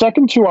 The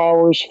second 2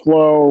 hours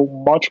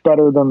flow much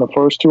better than the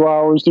first 2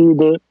 hours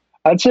do.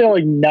 I'd say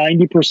like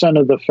 90%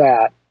 of the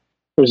fat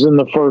is in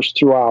the first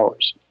 2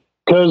 hours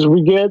because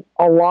we get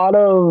a lot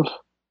of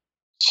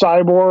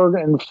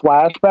Cyborg and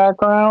Flash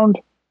background,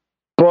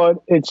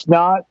 but it's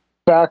not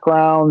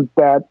background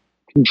that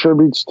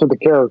contributes to the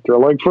character.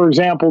 Like, for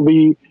example,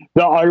 the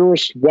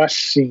Iris West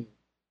scene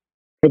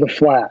for the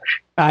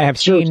Flash. I have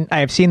seen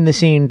the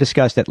scene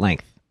discussed at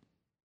length.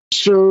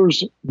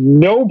 Serves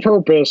no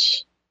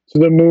purpose to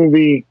the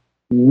movie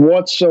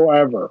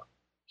whatsoever.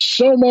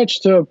 So much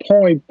to the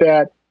point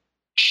that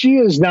she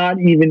is not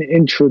even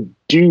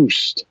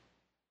introduced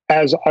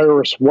as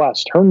Iris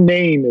West. Her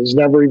name is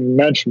never even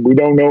mentioned. We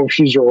don't know if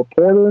she's a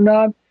reporter or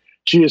not.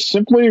 She is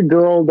simply a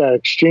girl that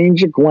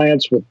exchanged a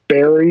glance with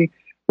Barry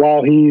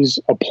while he's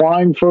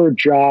applying for a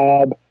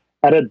job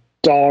at a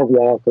dog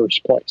walker's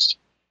place.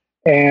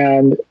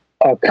 And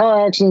a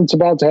car accident's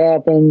about to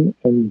happen,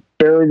 and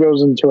Barry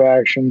goes into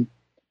action.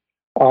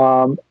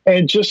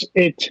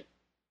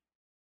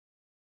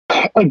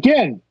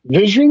 Again,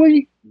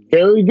 visually,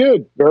 very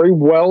good, very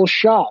well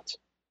shot.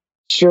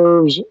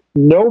 Serves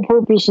no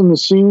purpose in the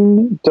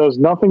scene, does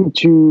nothing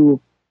to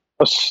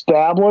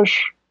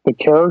establish the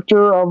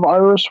character of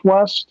Iris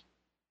West,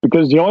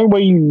 because the only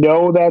way you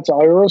know that's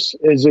Iris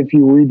is if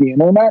you read the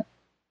internet.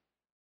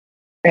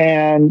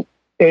 And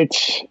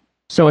it's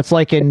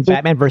like in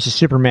Batman versus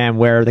Superman,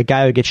 where the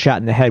guy who gets shot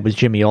in the head was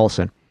Jimmy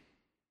Olsen.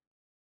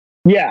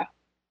 Yeah.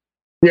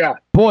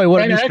 Boy,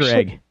 what an Easter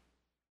egg.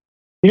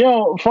 You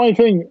know, funny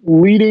thing,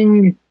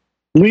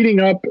 leading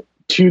up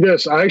to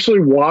this, I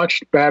actually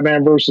watched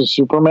Batman versus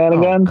Superman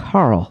again.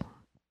 Carl.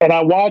 And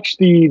I watched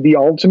the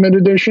Ultimate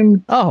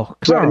Edition. Oh,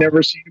 Carl. I've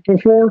never seen it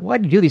before. Why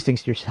do you do these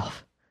things to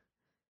yourself?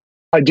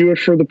 I do it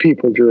for the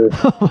people, Drew.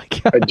 Oh my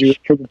god! I do it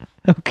for the...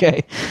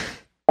 Okay.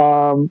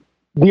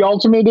 The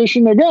Ultimate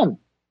Edition, again,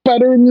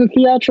 better than the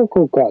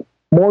theatrical cut.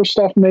 More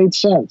stuff made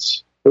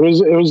sense. It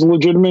was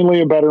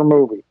legitimately a better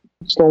movie.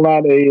 Still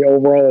not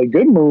overall a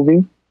good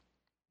movie.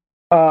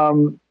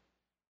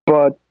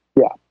 But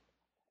yeah.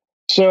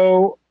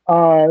 So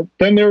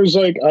then there's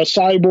like a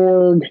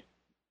Cyborg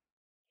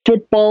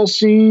football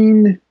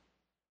scene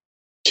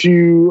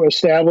to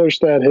establish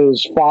that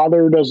his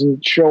father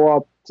doesn't show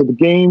up to the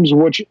games,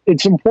 which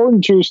it's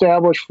important to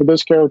establish for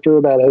this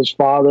character that his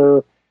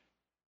father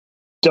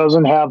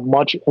doesn't have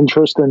much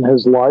interest in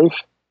his life.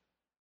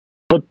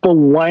 But the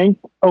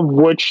length of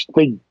which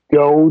they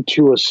go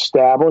to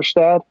establish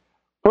that,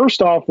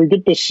 first off, we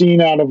get the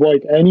scene out of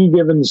like Any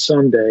Given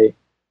Sunday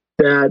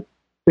that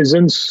is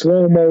in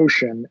slow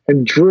motion,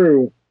 and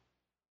Drew,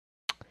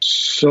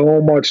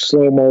 so much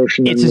slow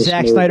motion. It's a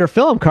Zack Snyder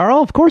film,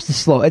 Carl. Of course it's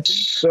slow. It's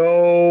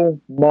so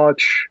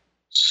much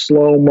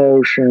slow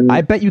motion.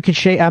 I bet you could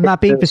shave. I'm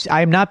not being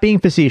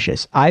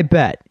facetious. I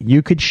bet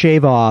you could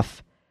shave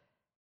off.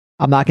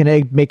 I'm not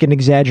going to make an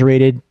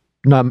exaggerated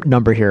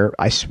number here.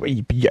 I swear,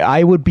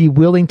 I would be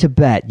willing to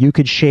bet you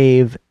could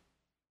shave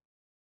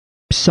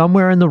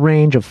somewhere in the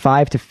range of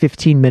 5 to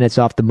 15 minutes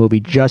off the movie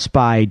just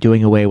by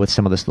doing away with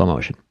some of the slow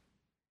motion.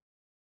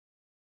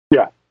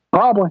 Yeah,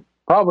 probably.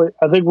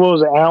 I think what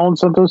was it, Alan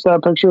sent us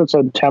that picture. It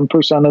said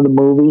 10% of the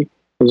movie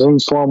is in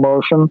slow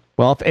motion.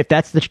 Well, if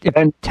that's the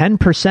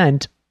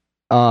 10%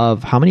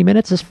 of how many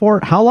minutes is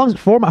 4? How long is it?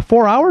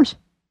 4 hours?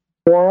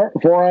 4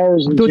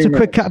 hours. And doing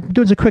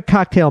some quick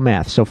cocktail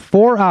math. So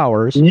 4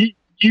 hours.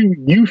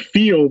 You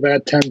feel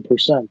that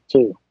 10%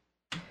 too.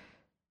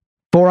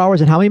 4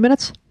 hours and how many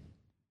minutes?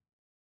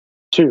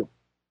 2.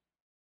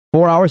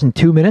 4 hours and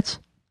 2 minutes?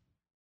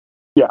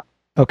 Yeah.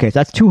 Okay, so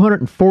that's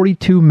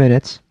 242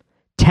 minutes.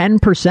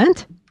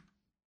 10%?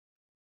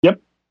 Yep.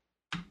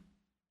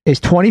 Is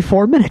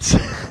 24 minutes.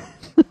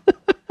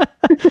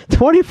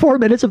 24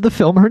 minutes of the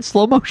film are in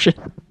slow motion.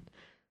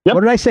 Yep.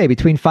 What did I say?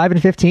 Between 5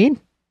 and 15?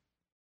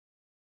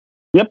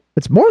 Yep.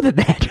 It's more than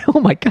that. Oh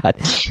my God.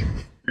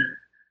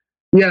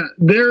 Yeah,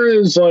 there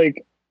is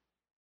like,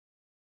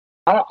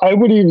 I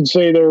would even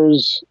say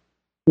there's,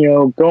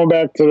 going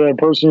back to the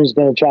person who's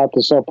going to chop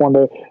this up one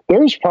day,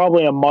 there's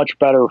probably a much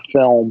better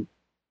film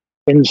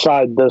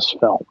inside this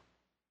film.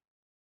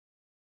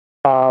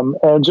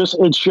 And just,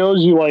 it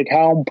shows you like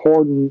how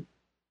important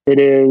it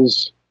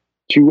is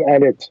to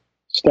edit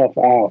stuff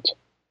out.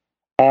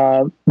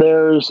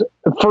 There's,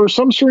 for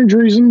some strange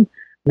reason,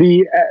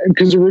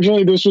 because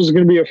originally this was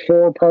going to be a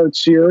 4-part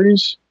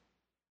series,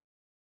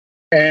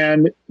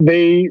 and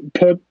they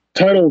put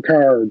title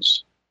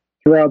cards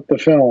throughout the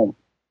film,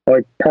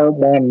 like part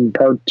 1,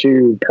 part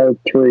 2, part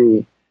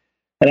 3,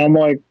 and I'm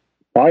like,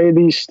 why are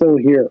these still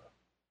here?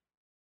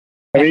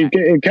 I mean,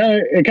 it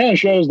kind of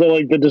shows that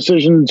like the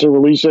decision to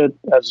release it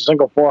as a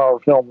single 4-hour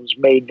film was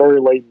made very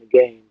late in the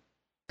game.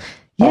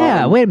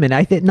 Yeah, wait a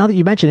minute. Now that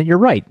you mention it, you're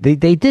right.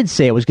 They did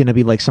say it was going to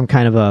be like some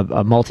kind of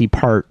a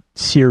multi-part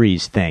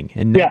series thing,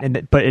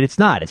 but it's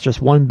not. It's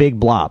just one big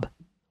blob.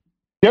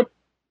 Yep.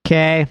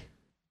 Okay.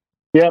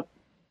 Yep.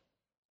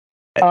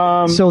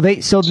 So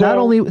not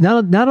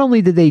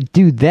only did they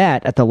do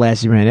that at the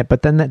last minute,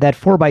 but then that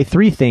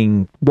 4x3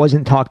 thing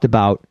wasn't talked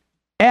about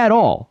at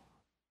all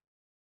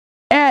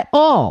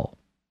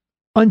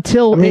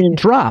until it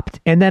dropped,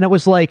 and then it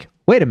was like,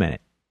 wait a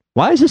minute,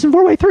 why is this in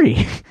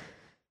 4x3?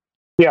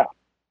 Yeah.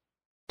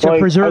 To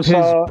preserve his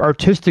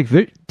artistic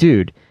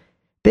dude,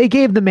 they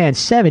gave the man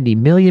 $70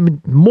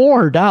 million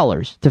more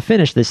to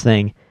finish this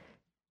thing,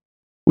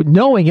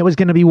 knowing it was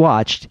going to be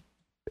watched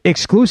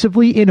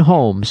exclusively in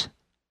homes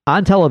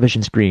on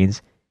television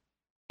screens,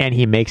 and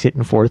he makes it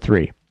in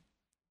 4:3.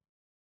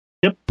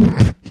 Yep.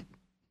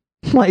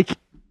 Like,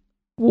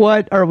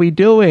 what are we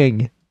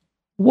doing?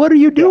 What are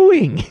you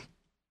doing?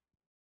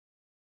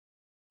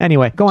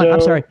 Anyway, go on.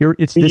 I'm sorry.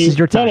 This is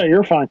your time. No,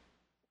 you're fine.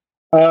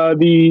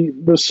 The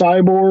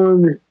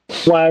Cyborg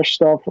Flash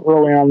stuff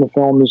early on in the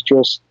film is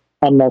just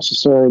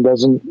unnecessary.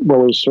 Doesn't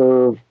really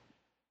serve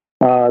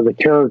the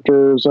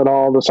characters at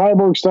all. The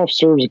Cyborg stuff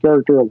serves the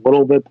character a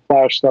little bit. The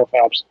Flash stuff,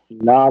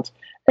 absolutely not.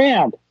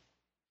 And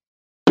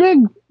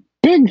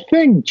big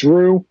thing,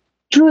 Drew.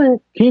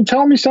 Can you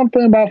tell me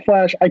something about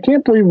Flash? I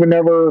can't believe we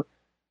never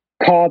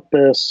caught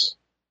this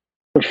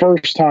the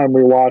first time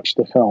we watched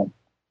the film.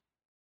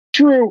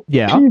 Drew,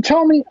 can you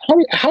tell me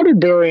how did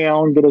Barry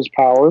Allen get his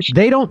powers?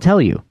 They don't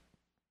tell you.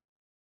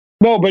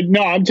 No,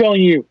 I'm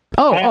telling you.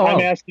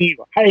 I'm asking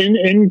you.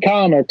 In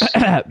comics,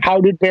 how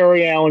did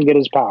Barry Allen get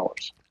his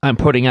powers? I'm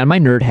putting on my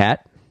nerd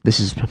hat. This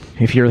is,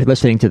 if you're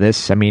listening to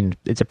this, I mean,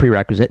 it's a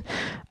prerequisite.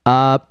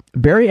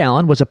 Barry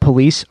Allen was a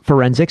police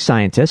forensic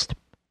scientist,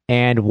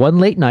 and one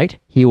late night,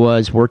 he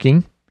was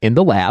working in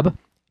the lab,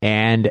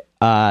 and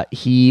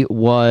he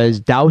was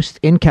doused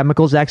in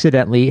chemicals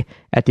accidentally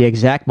at the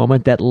exact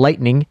moment that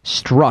lightning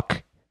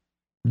struck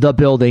the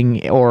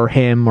building or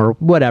him or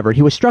whatever.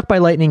 He was struck by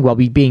lightning while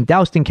being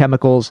doused in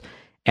chemicals,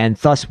 and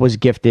thus was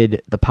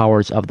gifted the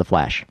powers of the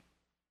Flash.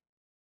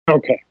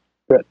 Okay,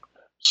 good.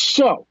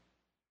 So,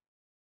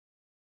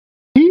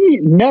 he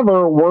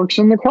never works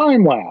in the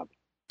crime lab.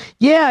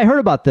 Yeah, I heard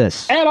about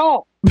this. At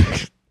all.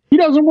 He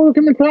doesn't work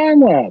in the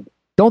crime lab.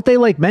 Don't they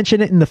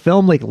mention it in the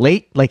film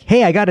late?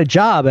 Hey, I got a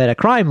job at a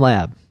crime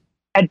lab.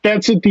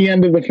 That's at the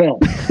end of the film.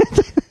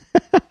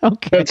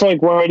 Okay. That's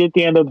right at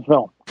the end of the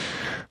film.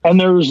 And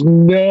there's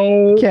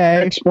no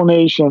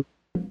explanation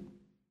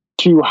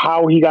to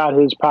how he got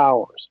his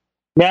powers.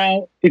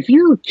 Now, if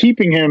you're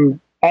keeping him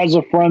as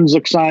a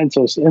forensic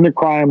scientist in the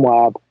crime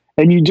lab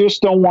and you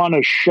just don't want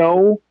to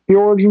show the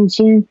origin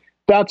scene,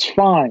 that's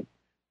fine.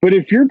 But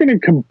if you're going to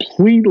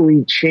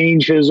completely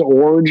change his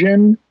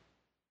origin,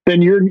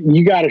 then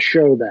you got to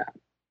show that.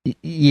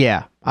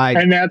 Yeah,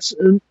 and that's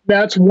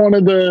one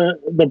of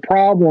the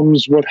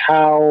problems with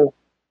how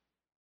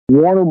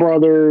Warner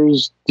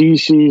Brothers,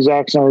 DC,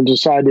 Zack Snyder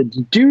decided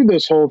to do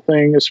this whole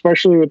thing,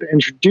 especially with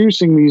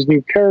introducing these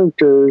new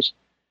characters,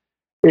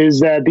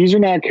 is that these are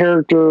not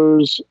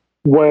characters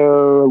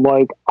where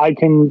I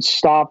can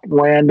stop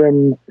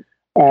random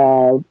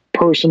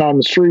person on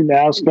the street and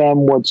ask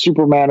them what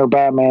Superman or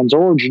Batman's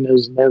origin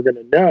is, and they're going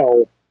to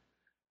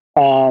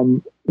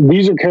know.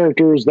 These are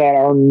characters that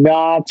are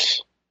not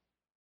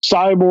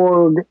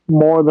Cyborg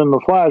more than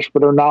the Flash,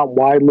 but are not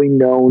widely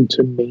known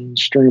to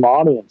mainstream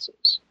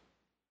audiences.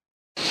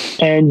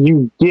 And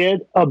you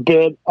get a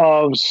bit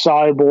of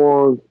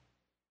Cyborg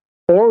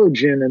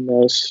origin in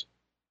this,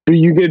 but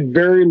you get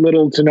very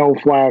little to no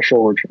Flash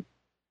origin.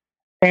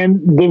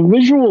 And the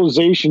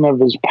visualization of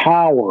his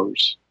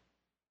powers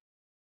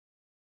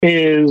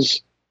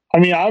is, I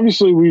mean,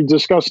 obviously we've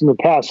discussed in the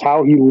past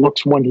how he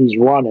looks when he's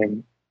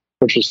running,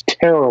 which is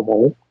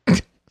terrible.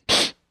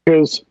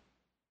 Because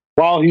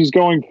while he's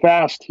going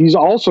fast, he's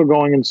also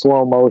going in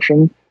slow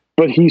motion,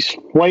 but he's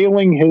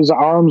flailing his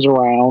arms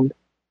around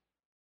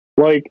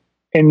like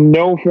in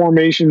no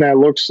formation that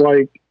looks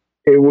like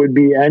it would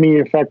be any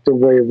effective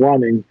way of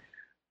running.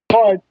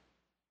 But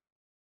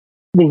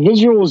the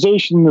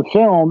visualization in the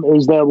film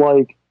is that,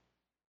 like,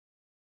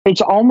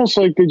 it's almost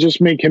like they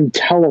just make him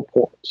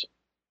teleport.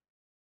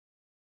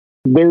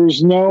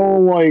 There's no,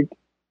 like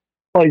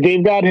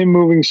they've got him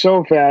moving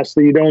so fast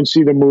that you don't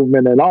see the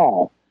movement at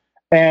all.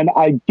 And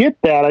I get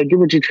that. I get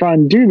what you're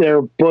trying to do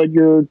there, but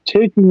you're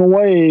taking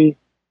away,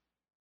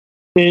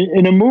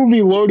 in a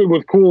movie loaded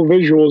with cool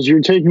visuals,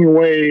 you're taking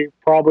away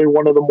probably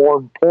one of the more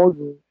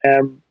important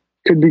and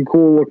could be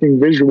cool looking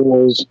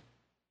visuals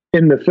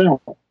in the film,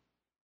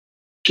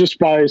 just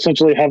by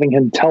essentially having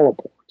him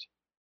teleport.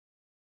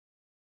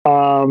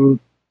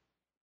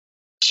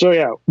 So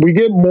yeah, we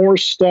get more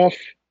stuff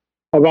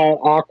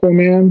about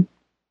Aquaman.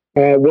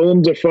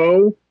 Willem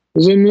Dafoe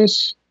is in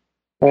this.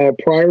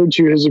 Prior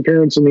to his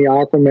appearance in the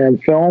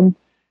Aquaman film,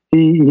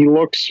 he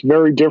looks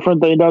very different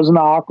than he does in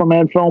the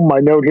Aquaman film. My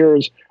note here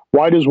is,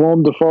 why does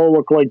Willem Dafoe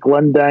look like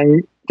Glenn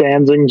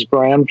Danzig's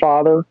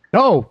grandfather?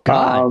 Oh,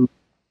 God.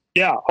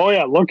 Yeah. Oh,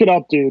 yeah. Look it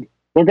up, dude.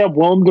 Look up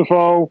Willem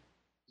Dafoe,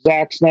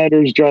 Zack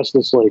Snyder's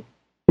Justice League.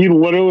 He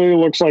literally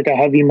looks like a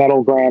heavy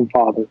metal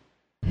grandfather.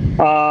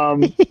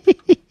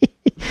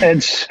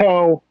 And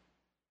so,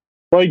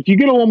 like, you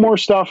get a little more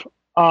stuff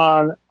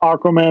on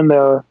Aquaman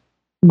there.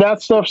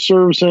 That stuff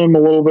serves him a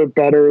little bit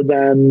better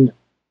than,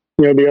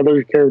 the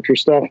other character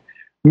stuff.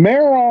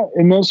 Mara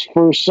in this,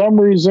 for some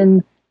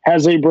reason,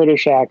 has a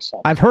British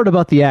accent. I've heard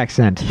about the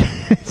accent.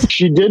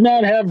 She did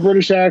not have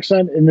British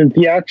accent in the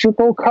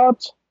theatrical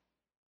cut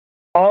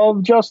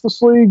of Justice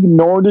League,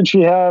 nor did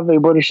she have a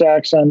British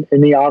accent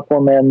in the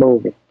Aquaman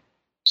movie.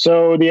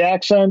 So the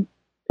accent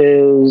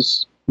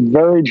is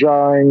very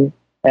jarring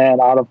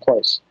and out of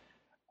place.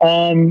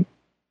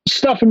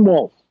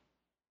 Steppenwolf,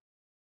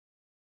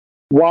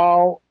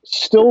 while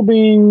still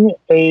being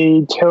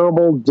a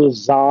terrible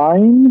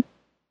design,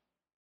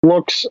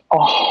 looks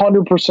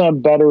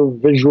 100% better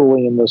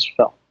visually in this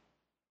film.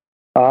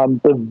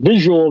 The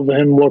visual of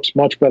him looks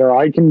much better.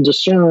 I can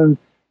discern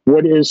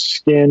what is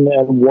skin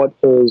and what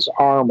is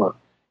armor,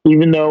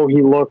 even though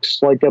he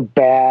looks like a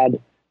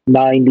bad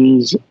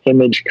 90s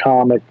Image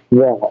comic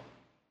villain.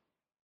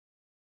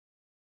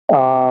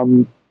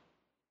 Trying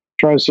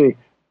to see.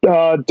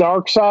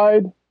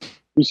 Darkseid.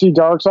 You see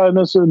Darkseid in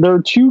this. There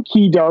are two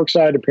key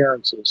Darkseid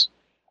appearances.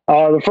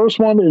 The first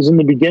one is in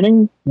the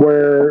beginning,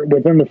 where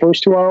within the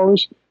first 2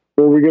 hours,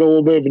 where we get a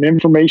little bit of an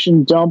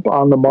information dump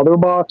on the mother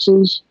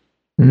boxes,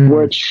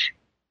 which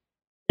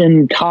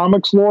in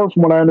comics lore,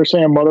 from what I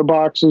understand, mother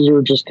boxes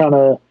are just kind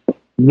of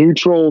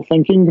neutral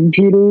thinking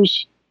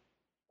computers.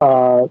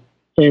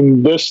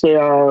 In this, they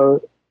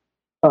are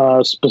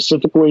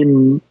specifically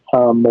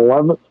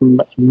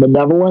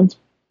malevolent.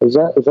 Is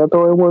that the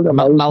right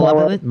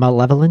word?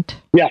 Malevolent?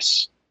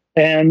 Yes.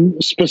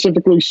 And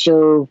specifically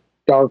serve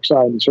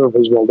Darkseid and serve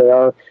his will. They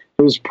are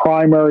his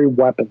primary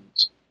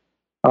weapons.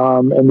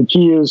 And the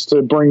key is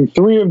to bring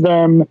 3 of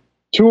them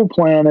to a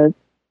planet,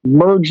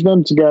 merge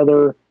them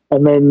together,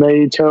 and then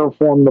they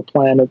terraform the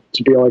planet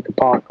to be like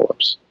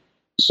Apocalypse.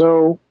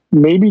 So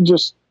maybe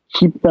just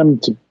keep them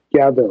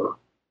together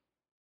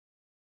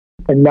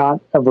and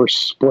not ever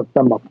split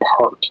them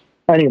apart.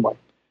 Anyway,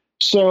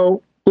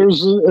 so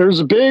there's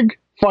a big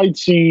fight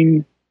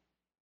scene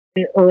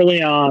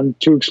early on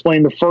to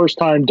explain the first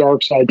time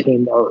Darkseid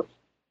came to Earth.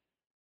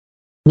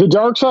 The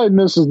Darkseid in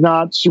this is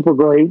not super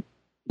great.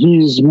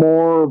 He's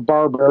more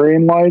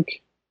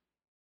barbarian-like,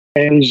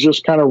 and he's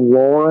just kind of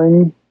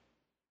roaring.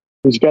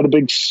 He's got a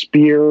big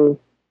spear.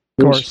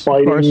 He's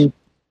fighting.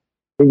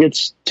 He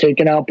gets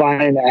taken out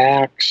by an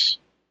axe.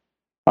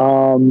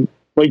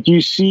 Like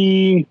you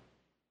see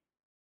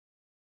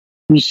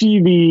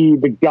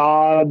the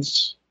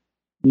gods.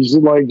 You see,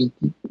 like,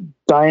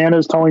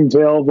 Diana's telling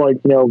tale of,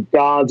 like,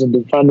 gods and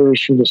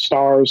defenders from the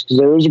stars, because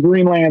there is a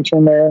Green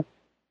Lantern there.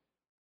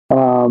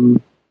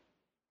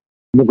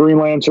 The Green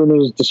Lantern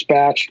is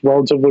dispatched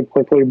relatively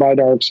quickly by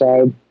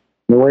Darkseid.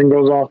 The Ring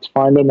goes off to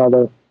find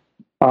another.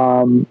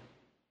 But,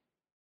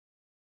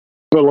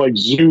 like,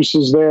 Zeus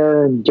is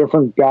there and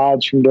different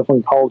gods from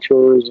different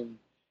cultures. And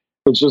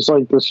it's just,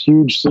 like, this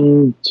huge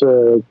scene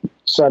to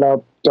set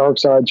up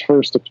Darkseid's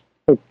first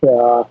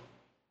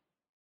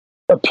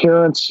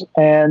appearance.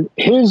 And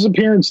his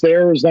appearance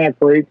there is not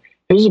great.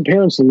 His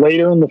appearance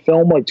later in the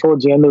film, like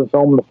towards the end of the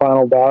film, the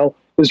final battle,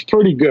 is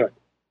pretty good.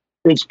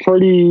 It's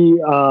pretty...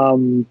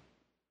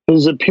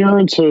 his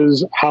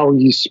appearances, how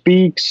he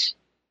speaks,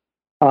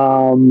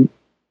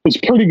 it's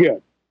pretty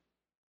good.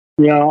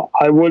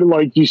 I would,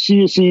 like, you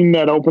see a scene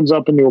that opens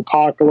up into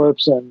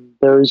Apocalypse, and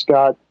there he's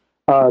got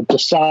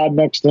Desaad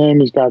next to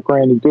him, he's got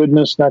Granny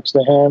Goodness next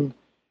to him,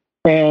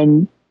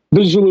 and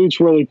visually it's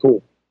really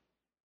cool.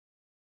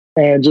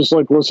 and just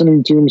like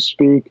listening to him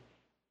speak.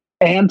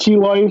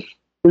 Anti-life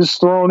is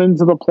thrown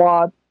into the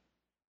plot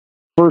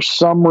for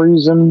some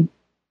reason.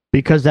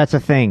 Because that's a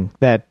thing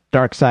that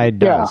Darkseid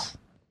does.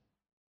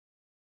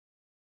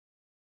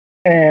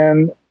 Yeah.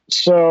 And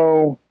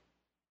so,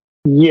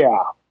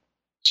 yeah.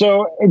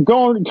 So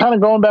going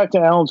back to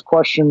Alan's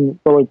question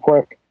really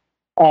quick.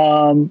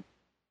 Am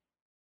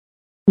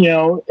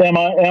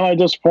I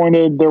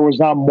disappointed there was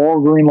not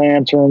more Green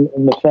Lantern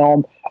in the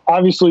film?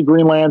 Obviously,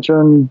 Green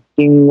Lantern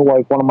being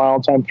like one of my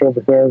all-time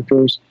favorite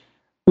characters.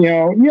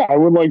 I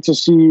would like to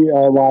see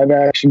a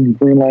live-action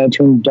Green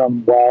Lantern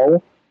done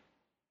well.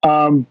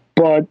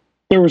 But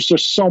there was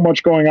just so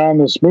much going on in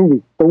this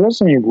movie. There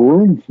wasn't any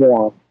room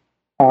for him,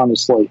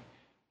 honestly.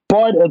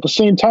 But at the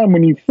same time,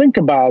 when you think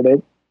about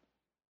it,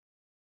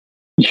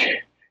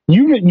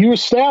 you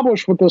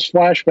establish with this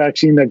flashback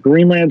scene that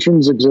Green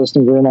Lanterns exist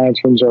and Green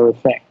Lanterns are a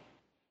thing.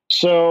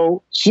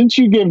 So since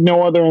you give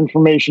no other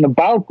information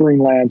about Green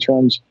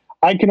Lanterns,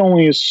 I can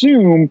only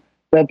assume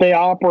that they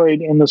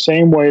operate in the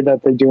same way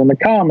that they do in the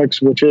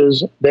comics, which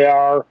is they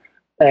are,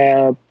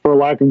 for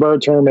lack of a better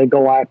term, a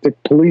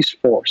galactic police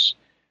force.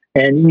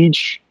 And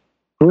each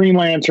Green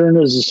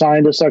Lantern is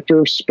assigned a sector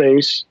of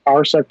space,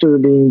 our sector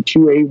being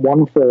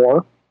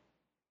 2814,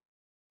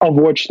 of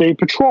which they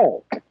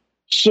patrol.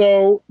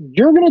 So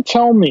you're going to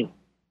tell me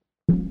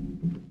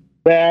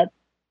that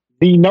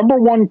the number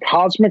one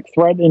cosmic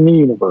threat in the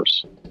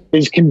universe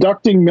is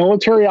conducting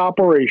military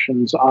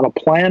operations on a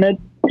planet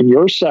in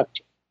your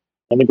sector,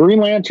 and the Green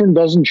Lantern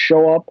doesn't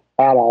show up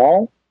at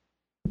all?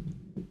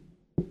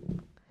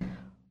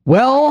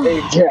 Well,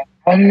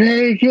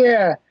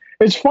 yeah.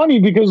 It's funny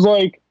because,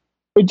 like,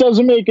 it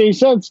doesn't make any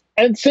sense.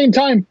 At the same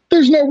time,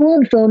 there's no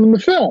room for him in the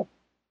film.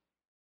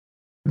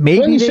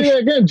 Let me say that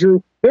again,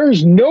 Drew. There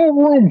is no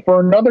room for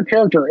another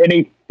character in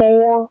a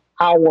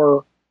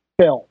 4-hour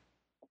film.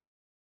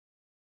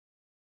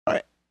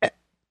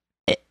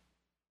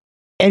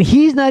 And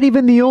he's not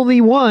even the only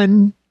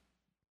one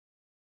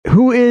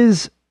who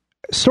is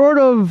sort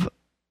of.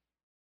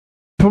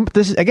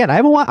 This again.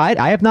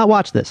 I have not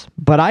watched this,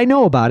 but I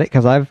know about it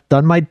because I've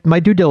done my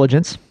due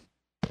diligence.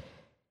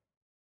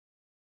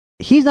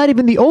 He's not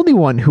even the only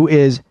one who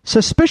is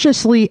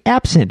suspiciously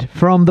absent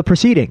from the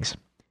proceedings,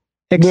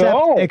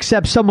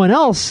 except someone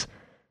else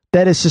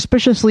that is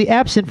suspiciously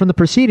absent from the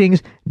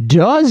proceedings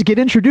does get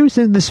introduced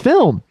in this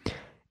film,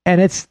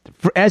 and it's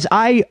as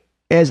I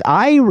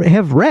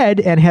have read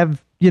and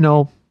have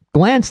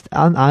glanced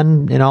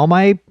on in all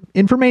my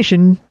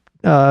information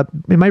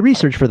in my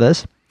research for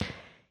this.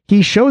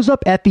 He shows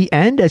up at the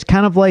end as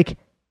kind of like,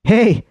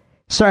 hey,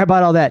 sorry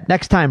about all that.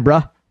 Next time,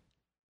 bruh.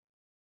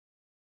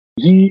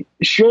 He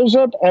shows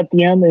up at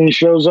the end and he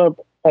shows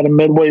up at a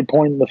midway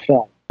point in the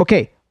film.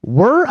 Okay,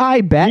 were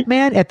I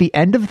Batman at the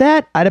end of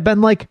that, I'd have been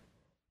like,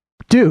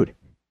 dude,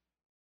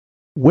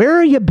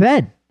 where have you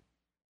been?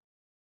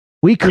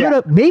 We could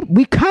have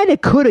we kind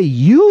of could have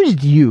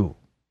used you.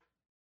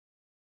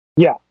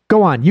 Yeah.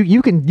 Go on.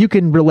 You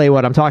can relay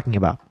what I'm talking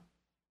about.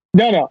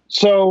 No.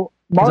 So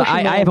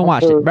I haven't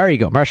watched it. There you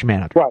go. Martian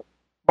Manhunter. Right.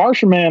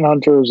 Martian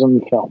Manhunter is in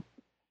the film.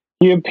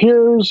 He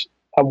appears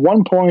at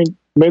one point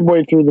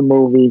midway through the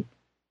movie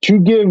to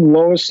give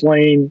Lois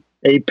Lane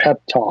a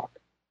pep talk.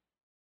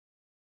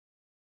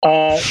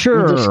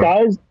 Sure.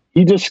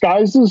 He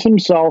disguises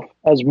himself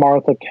as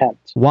Martha Kent.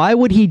 Why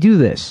would he do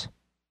this?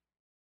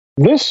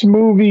 This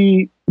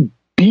movie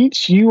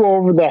beats you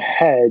over the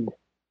head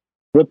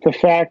with the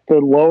fact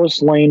that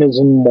Lois Lane is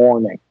in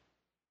mourning.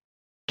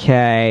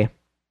 Okay.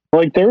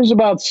 Like, there's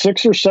about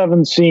 6 or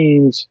 7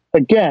 scenes,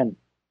 again,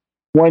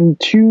 when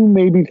 2,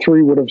 maybe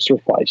 3 would have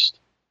sufficed.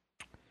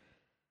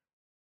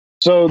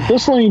 So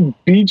this Lane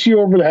beats you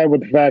over the head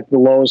with the fact that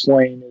Lois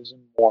Lane is in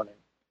mourning.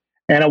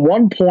 And at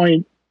one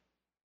point,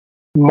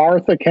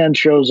 Martha Kent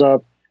shows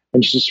up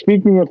and she's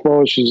speaking with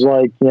Lois. She's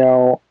like,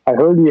 I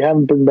heard you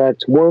haven't been back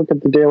to work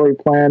at the Daily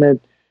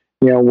Planet.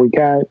 We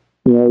can't,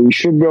 you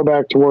should go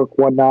back to work,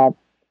 whatnot.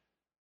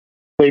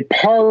 They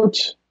part.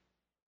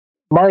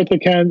 Martha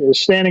Kent is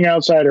standing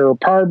outside her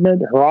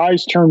apartment. Her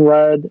eyes turn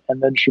red,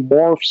 and then she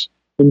morphs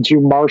into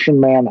Martian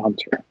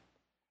Manhunter.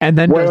 And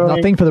then does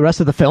nothing for the rest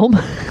of the film?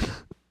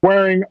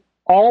 Wearing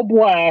all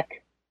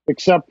black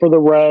except for the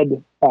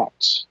red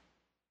X.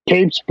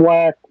 Cape's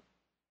black,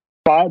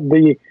 but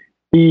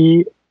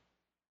the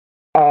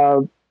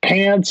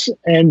pants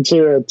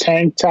into a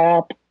tank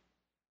top,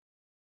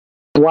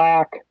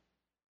 black,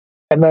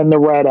 and then the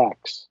red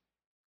X.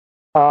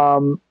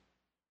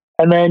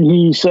 And then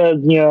he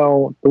said,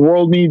 the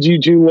world needs you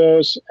too,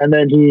 Lois. And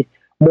then he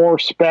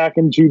morphs back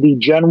into the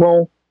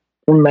General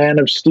from Man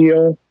of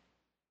Steel.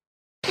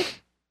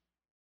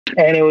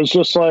 And it was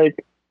just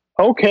like,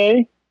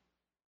 okay,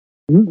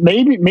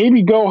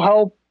 maybe go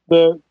help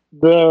the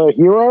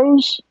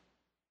heroes,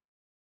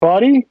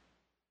 buddy.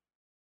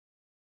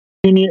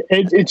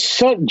 It's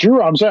so,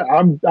 Drew.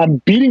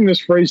 I'm beating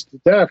this phrase to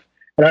death,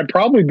 and I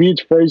probably beat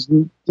the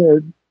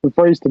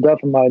phrase to death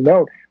in my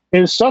note.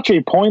 It is such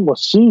a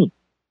pointless scene.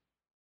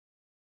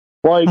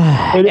 Like,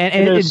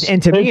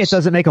 and to me, it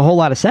doesn't make a whole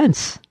lot of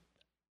sense.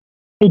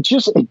 It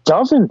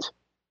doesn't.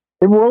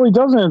 It really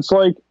doesn't. It's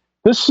like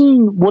this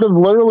scene would have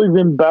literally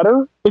been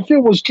better if it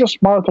was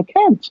just Martha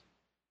Kent.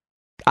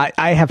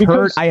 I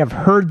have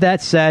heard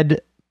that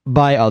said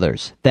by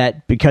others,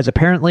 that because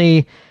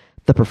apparently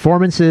the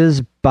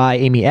performances by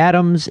Amy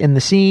Adams in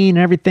the scene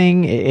and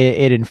everything,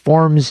 it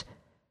informs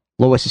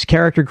Lois's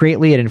character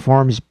greatly. It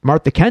informs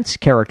Martha Kent's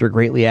character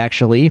greatly,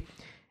 actually.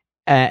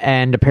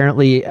 And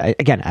apparently,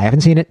 again, I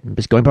haven't seen it. I'm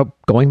just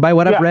going by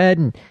what I've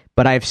read,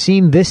 but I've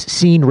seen this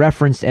scene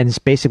referenced, and it's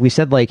basically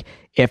said like,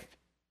 if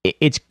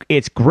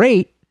it's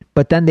great,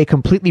 but then they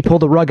completely pull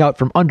the rug out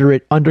from under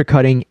it,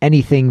 undercutting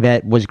anything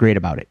that was great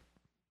about it.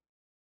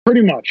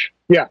 Pretty much,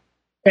 yeah.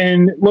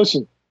 And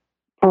listen,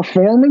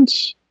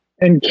 performance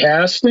and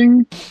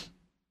casting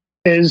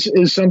is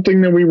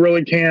something that we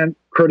really can't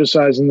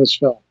criticize in this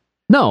film.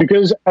 No,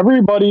 because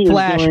everybody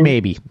Flash is doing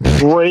maybe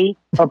great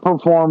a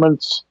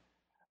performance.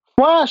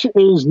 Flash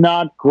is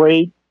not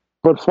great,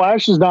 but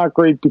Flash is not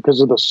great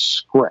because of the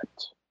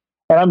script.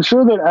 And I'm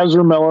sure that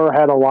Ezra Miller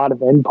had a lot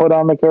of input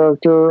on the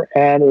character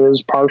and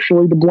is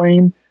partially to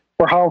blame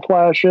for how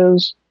Flash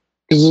is.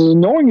 Because as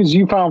annoying as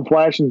you found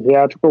Flash in the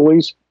theatrical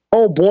release,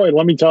 oh boy,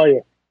 let me tell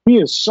you, he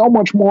is so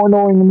much more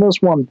annoying than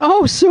this one.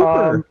 Oh,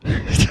 super.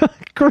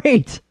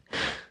 Great.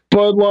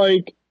 But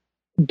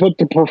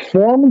the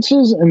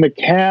performances and the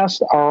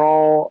cast are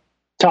all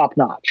top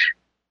notch.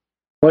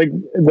 Like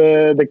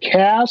the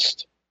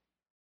cast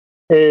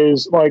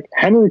is like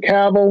Henry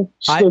Cavill,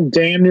 still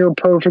damn near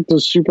perfect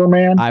as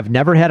Superman. I've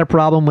never had a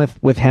problem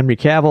with Henry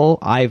Cavill.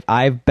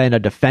 I've been a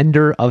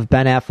defender of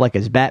Ben Affleck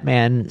as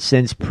Batman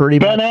since pretty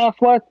much. Ben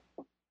Affleck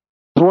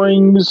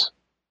brings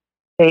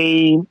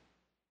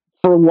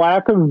for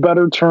lack of a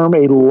better term,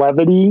 a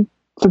levity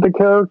to the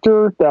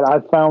character that I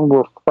found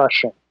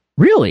refreshing.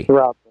 Really?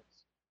 Throughout this.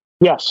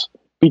 Yes,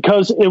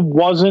 because it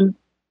wasn't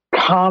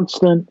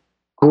constant,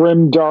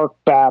 grim, dark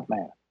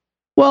Batman.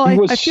 Well,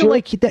 I feel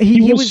like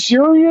he was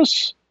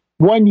serious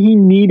when he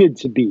needed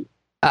to be.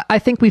 I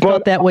think we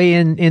felt that way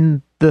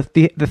in the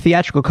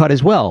theatrical cut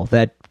as well.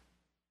 That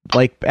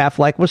like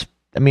Affleck was.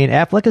 I mean,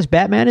 Affleck as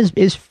Batman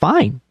is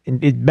fine.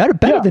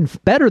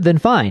 Better than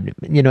fine.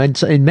 You know,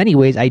 in many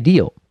ways,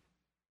 ideal.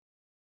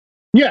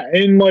 Yeah,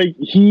 and like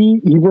he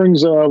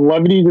brings a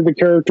levity to the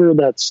character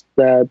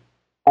that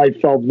I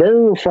felt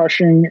very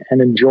refreshing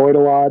and enjoyed a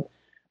lot.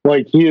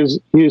 Like he is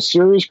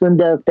serious,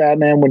 grimdark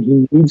Batman when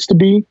he needs to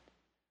be.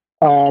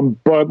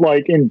 But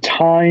like in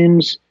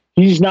times,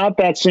 he's not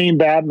that same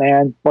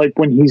Batman, like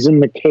when he's in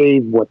the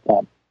cave with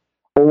them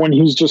or when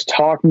he's just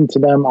talking to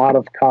them out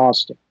of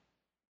costume.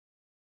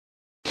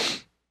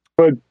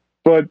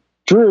 But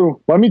Drew,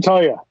 let me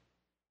tell you,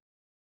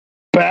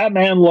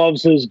 Batman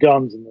loves his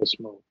guns in this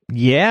movie.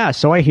 Yeah,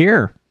 so I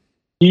hear.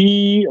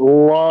 He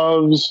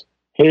loves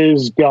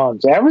his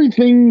guns.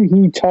 Everything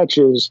he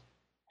touches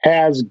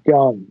has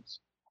guns.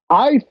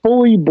 I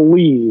fully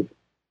believe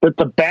that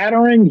the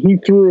battering he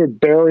threw at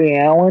Barry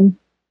Allen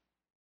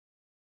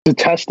to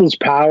test his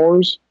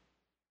powers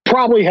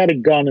probably had a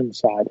gun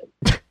inside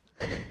it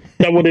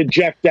that would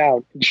eject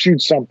out and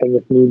shoot something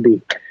if need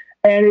be.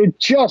 And it's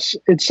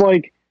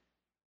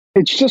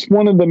just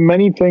one of the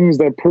many things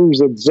that proves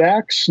that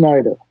Zack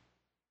Snyder,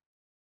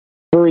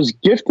 for as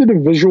gifted a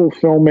visual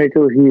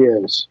filmmaker he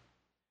is,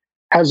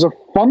 has a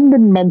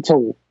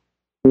fundamental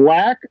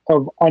lack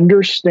of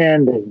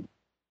understanding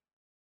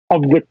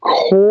of the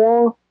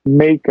core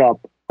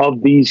makeup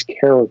of these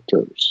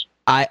characters.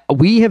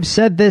 We have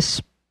said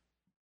this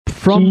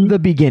from the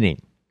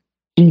beginning.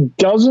 He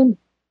doesn't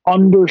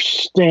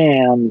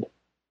understand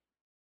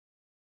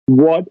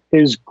what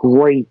is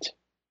great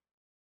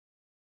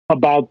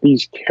about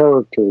these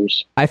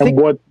characters and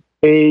what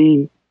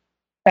they,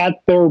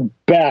 at their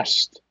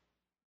best,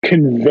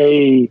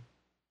 convey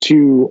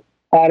to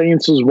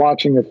audiences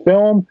watching a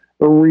film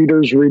or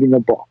readers reading a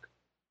book.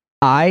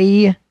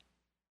 I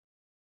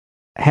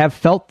have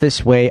felt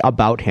this way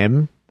about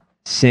him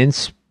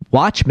since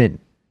Watchmen.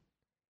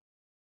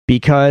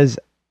 Because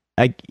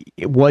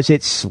was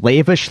it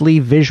slavishly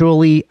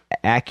visually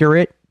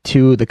accurate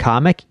to the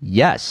comic?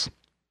 Yes.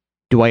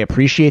 Do I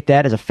appreciate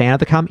that as a fan of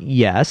the comic?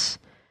 Yes.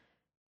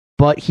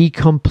 But he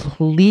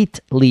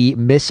completely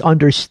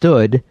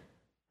misunderstood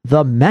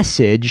the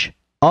message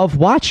of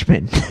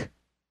Watchmen.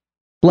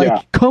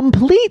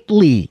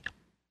 Completely.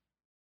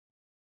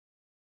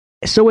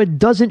 So it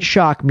doesn't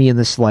shock me in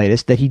the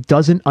slightest that he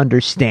doesn't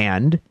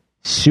understand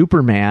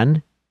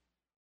Superman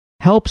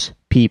helps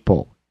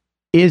people,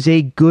 is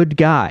a good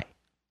guy.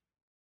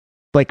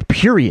 Like,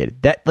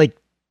 period. That's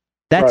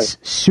right.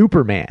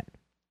 Superman.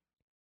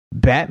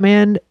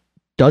 Batman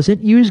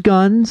doesn't use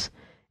guns,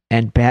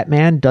 and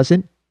Batman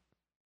doesn't,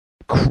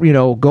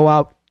 go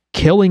out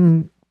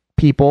killing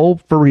people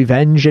for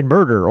revenge and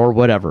murder or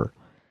whatever.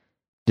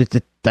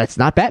 That's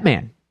not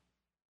Batman.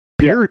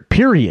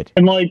 Period.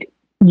 And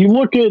you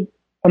look at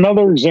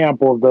another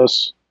example of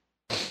this,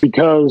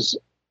 because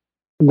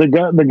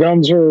the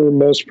guns are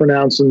most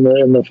pronounced in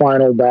the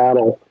final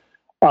battle.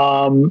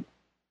 All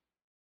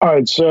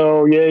right,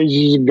 so he's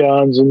using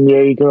guns, and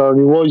you can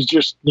argue, well, he's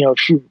just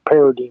shooting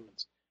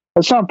parademons.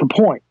 That's not the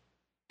point.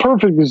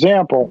 Perfect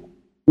example.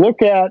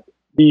 Look at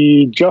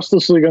the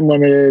Justice League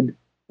Unlimited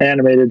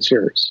animated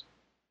series.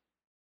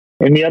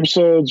 In the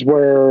episodes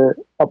where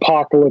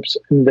Apocalypse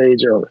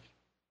invades Earth.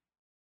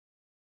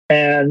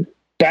 And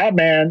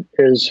Batman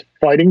is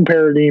fighting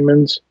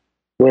parademons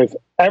with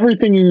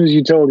everything in his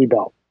utility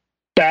belt.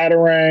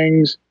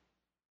 Batarangs,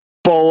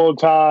 bolo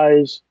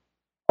ties,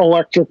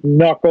 electric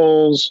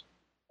knuckles,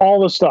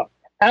 all the stuff.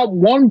 At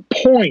one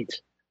point,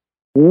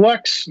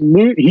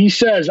 he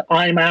says,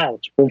 "I'm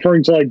out,"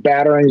 referring to like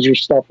batarangs or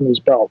stuff in his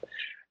belt.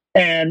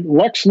 And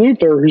Lex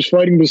Luthor, who's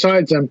fighting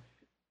beside him,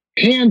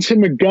 hands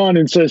him a gun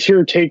and says,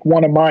 "Here, take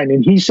one of mine."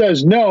 And he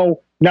says,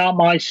 "No, not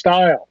my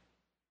style."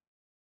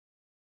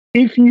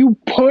 If you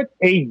put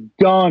a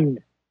gun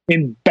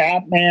in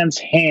Batman's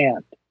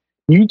hand,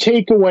 you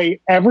take away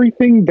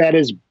everything that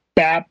is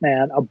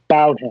Batman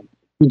about him.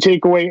 You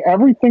take away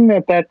everything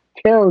that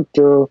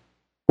character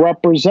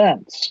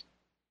represents.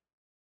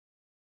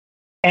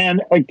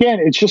 And again,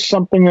 it's just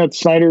something that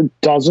Snyder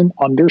doesn't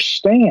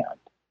understand.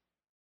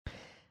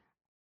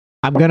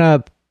 I'm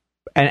gonna,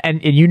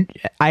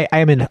 I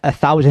am in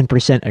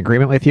 1,000%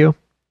 agreement with you.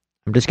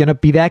 I'm just gonna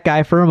be that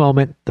guy for a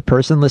moment, the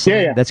person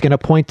listening that's gonna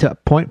point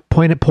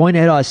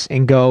at us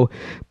and go,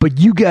 "But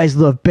you guys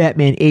love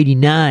Batman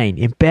 '89,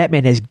 and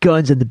Batman has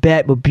guns in the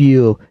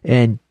Batmobile,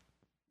 and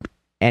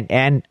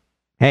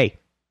hey,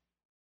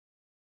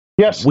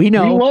 yes, we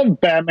know, we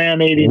love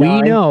Batman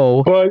 '89. We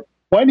know, but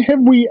when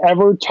have we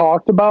ever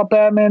talked about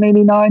Batman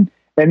 '89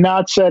 and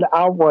not said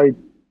outright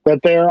that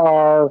there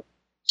are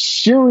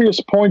serious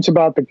points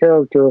about the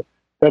character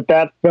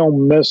that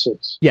film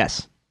misses?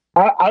 Yes.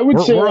 I would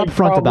say we're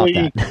upfront about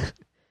that.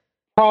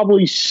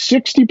 Probably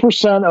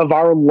 60% of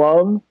our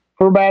love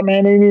for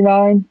Batman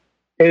 '89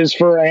 is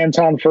for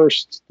Anton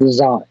Furst's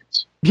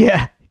designs.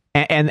 Yeah,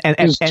 and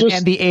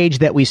the age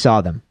that we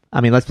saw them.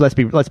 I mean, let's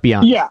be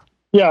honest.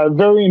 Yeah,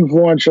 very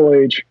influential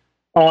age.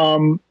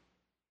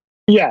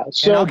 Yeah,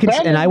 so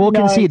and I will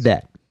concede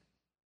that.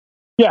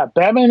 Yeah,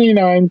 Batman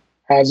 '89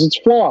 has its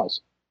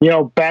flaws. You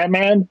know,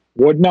 Batman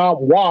would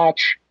not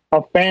watch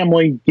a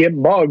family get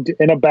mugged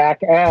in a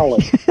back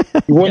alley.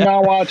 He would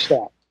not watch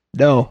that.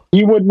 No.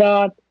 He would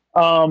not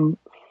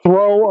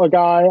throw a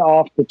guy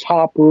off the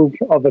top roof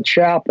of a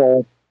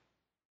chapel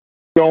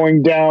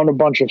going down a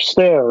bunch of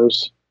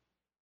stairs,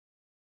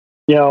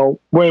 you know,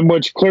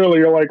 which clearly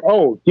you're like,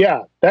 oh,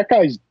 yeah, that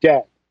guy's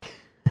dead.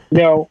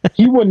 You know,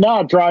 he would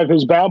not drive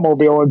his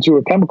Batmobile into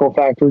a chemical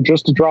factory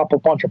just to drop a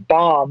bunch of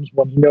bombs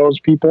when he knows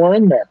people are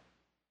in there.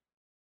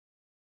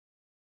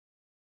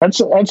 That's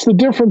the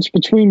difference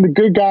between the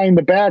good guy and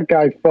the bad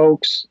guy,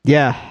 folks.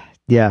 Yeah.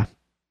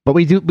 But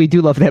we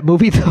do love that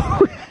movie, though.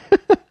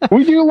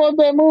 We do love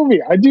that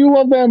movie. I do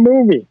love that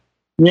movie.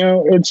 You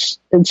know, it's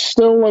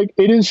still like,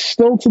 it is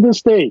still to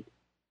this day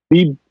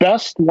the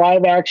best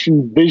live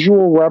action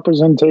visual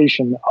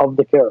representation of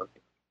the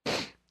character.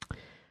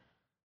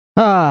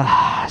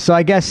 So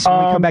I guess when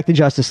we come back to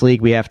Justice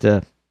League, we have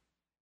to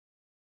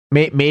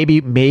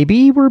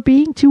maybe we're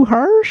being too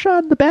harsh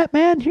on the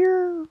Batman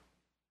here.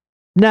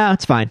 No,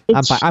 it's fine.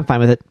 I'm fine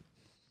with it.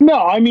 No,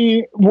 I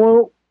mean,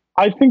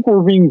 I think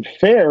we're being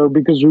fair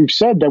because we've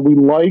said that we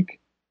like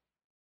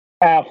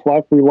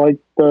Affleck, we like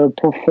the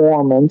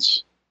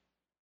performance.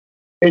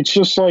 It's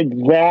just like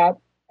that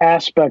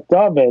aspect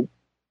of it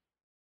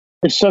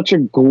is such a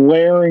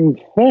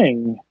glaring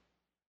thing.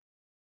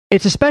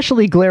 It's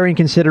especially glaring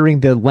considering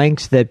the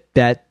lengths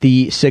that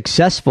the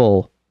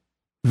successful,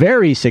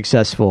 very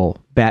successful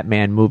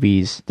Batman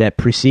movies that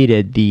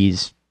preceded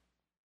these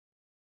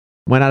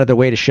went out of their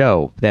way to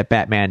show that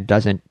Batman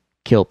doesn't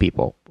kill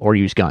people or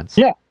use guns.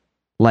 Yeah.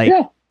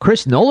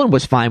 Chris Nolan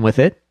was fine with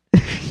it,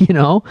 you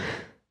know?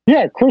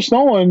 Yeah, Chris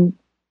Nolan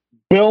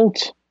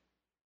built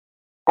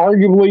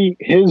arguably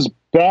his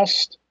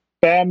best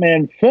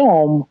Batman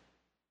film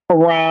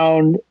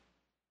around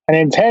an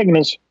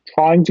antagonist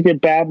trying to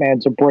get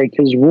Batman to break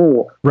his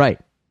rule. Right.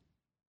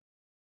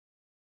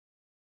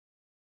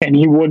 And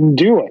he wouldn't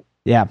do it.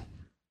 Yeah.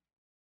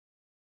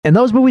 And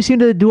those movies seem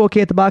to do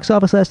okay at the box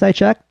office last I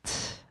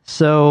checked.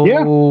 So,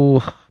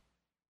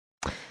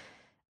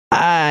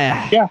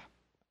 I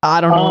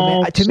don't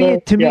know. To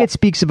me, it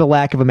speaks of a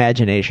lack of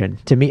imagination.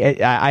 To me,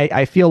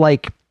 I feel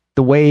like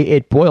the way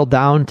it boiled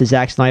down to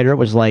Zack Snyder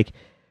was like,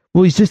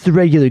 well, he's just a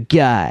regular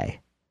guy,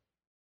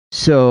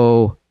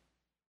 so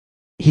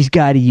he's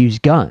got to use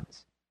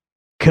guns.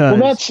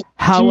 Because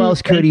how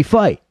else could he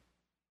fight?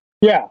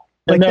 Yeah,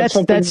 like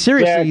that's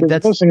seriously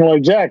that's missing.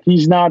 Like Jack,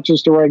 he's not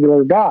just a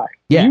regular guy.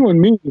 Yeah. You and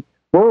me,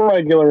 we're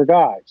regular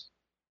guys.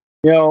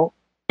 You know,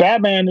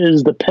 Batman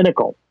is the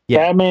pinnacle.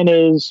 Yeah. Batman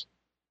is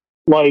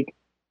like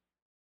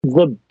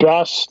the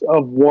best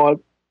of what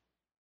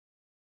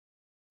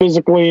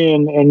physically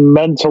and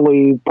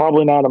mentally,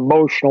 probably not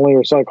emotionally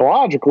or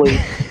psychologically,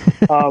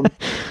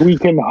 we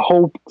can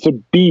hope to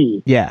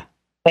be. Yeah.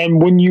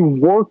 And when you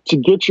work to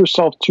get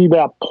yourself to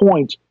that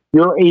point,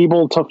 you're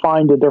able to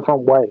find a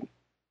different way.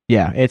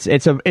 Yeah, it's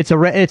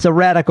a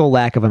radical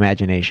lack of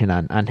imagination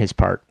on his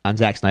part, on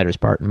Zack Snyder's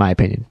part, in my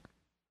opinion.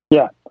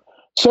 Yeah.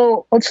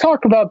 So let's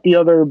talk about the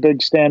other big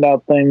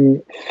standout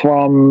thing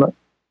from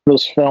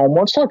this film,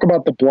 let's talk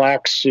about the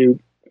black suit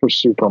for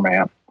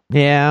Superman.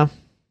 Yeah.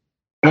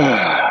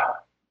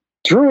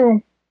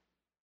 True.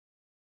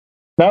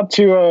 Not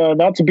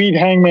to beat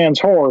Hangman's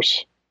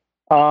horse,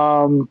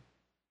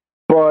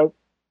 but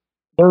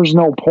there's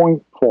no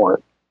point for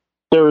it.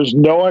 There is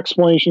no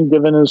explanation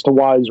given as to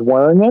why he's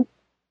wearing it.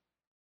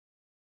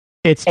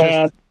 It's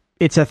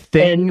a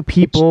thing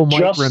people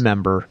might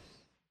remember.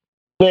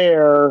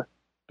 There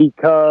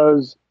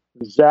because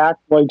Zack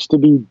likes to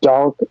be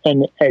dark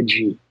and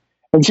edgy.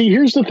 And see,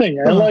 here's the thing.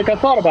 And I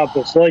thought about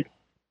this.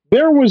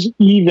 There was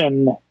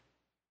even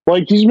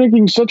he's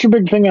making such a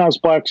big thing out of his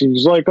black suit.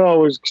 He's like,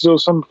 oh, it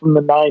was something from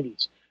the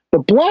 90s. The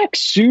black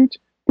suit,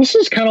 this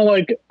is kind of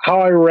like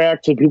how I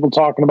react to people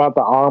talking about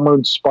the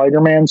armored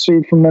Spider-Man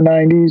suit from the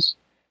 90s.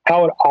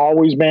 How it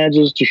always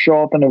manages to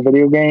show up in a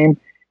video game,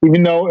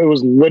 even though it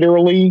was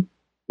literally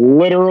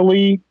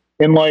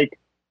in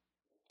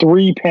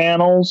 3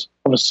 panels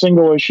of a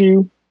single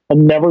issue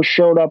and never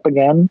showed up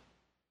again.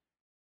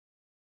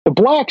 The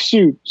black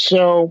suit.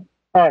 So,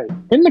 all right,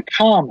 in the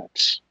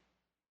comics,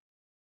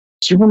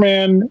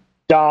 Superman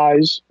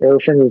dies, air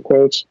finger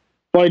quotes,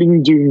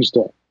 fighting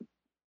Doomsday.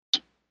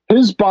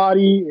 His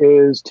body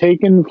is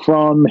taken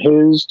from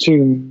his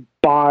tomb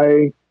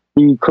by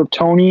the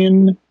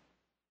Kryptonian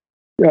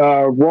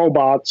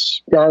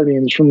robots,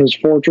 guardians from his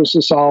Fortress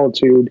of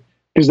Solitude,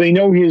 because they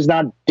know he is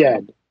not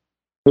dead.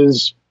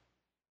 His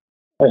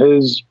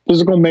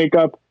physical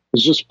makeup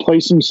has just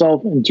placed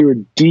himself into a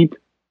deep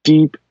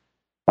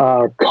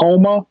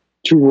coma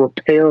to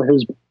repair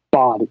his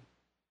body.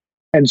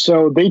 And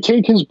so they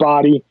take his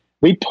body,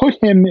 they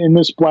put him in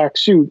this black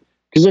suit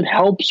because it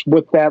helps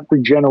with that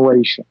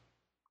regeneration.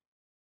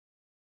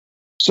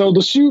 So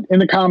the suit in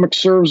the comic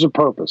serves a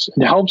purpose.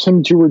 It helps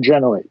him to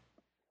regenerate.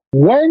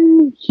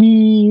 When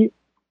he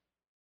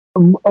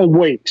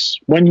awakes,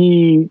 when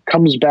he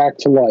comes back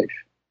to life,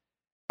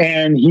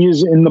 and he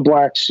is in the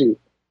black suit,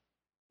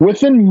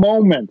 within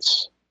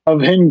moments of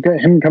him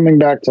coming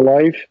back to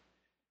life,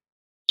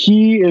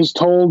 he is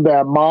told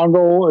that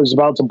Mongol is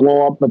about to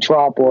blow up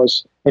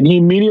Metropolis, and he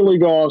immediately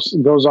goes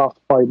off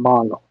to fight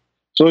Mongol.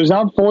 So he's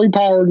not fully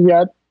powered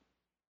yet.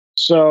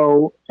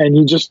 And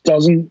he just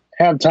doesn't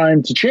have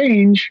time to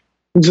change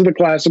into the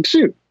classic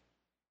suit.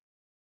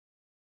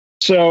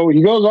 So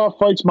he goes off,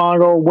 fights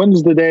Mongol,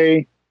 wins the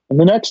day. And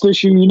the next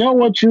issue, you know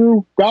what,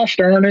 Drew? Gosh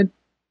darn it.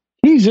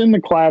 He's in the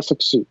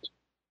classic suit.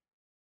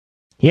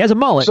 He has a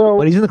mullet,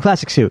 but he's in the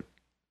classic suit.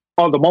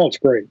 Oh, the mullet's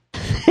great.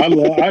 I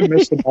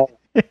miss the mullet.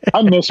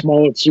 I miss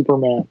mullet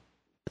Superman.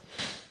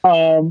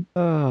 The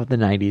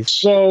 90s.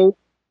 So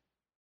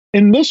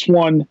in this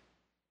one,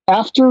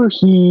 after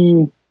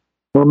he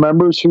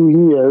remembers who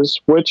he is,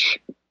 which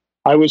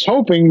I was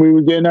hoping we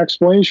would get an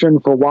explanation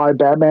for why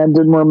Superman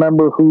didn't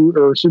remember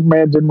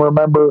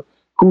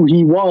who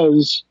he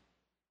was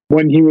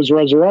when he was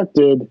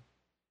resurrected,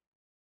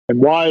 and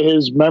why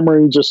his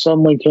memory just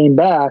suddenly came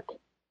back.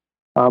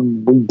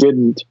 We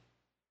didn't.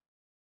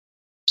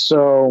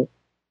 So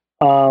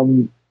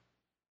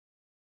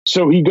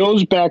he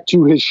goes back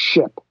to his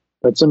ship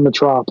that's in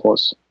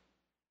Metropolis.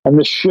 And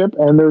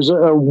there's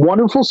a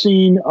wonderful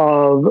scene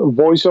of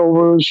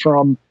voiceovers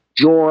from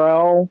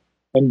Jor-El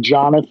and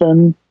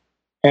Jonathan,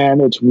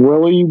 and it's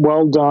really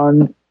well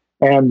done.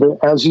 And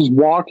as he's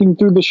walking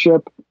through the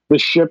ship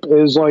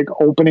is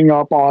opening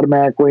up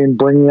automatically and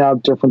bringing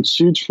out different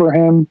suits for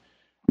him,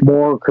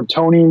 more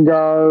Kryptonian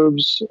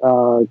garbs,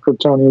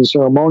 Kryptonian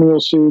ceremonial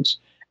suits,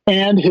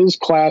 and his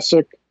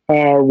classic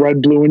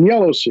red, blue, and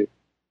yellow suit.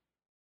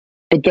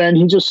 But then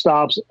he just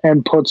stops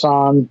and puts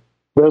on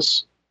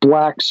this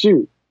black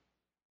suit.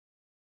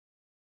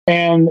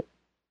 And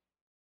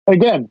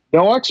again,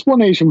 no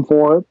explanation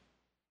for it.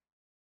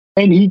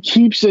 And he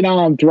keeps it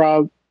on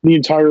throughout the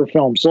entire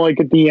film. So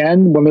at the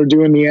end, when they're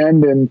doing the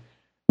end and,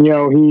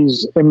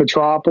 he's in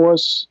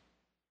Metropolis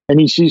and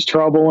he sees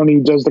trouble and he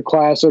does the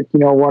classic,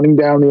 running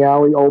down the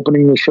alley,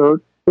 opening the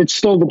shirt, it's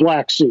still the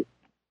black suit.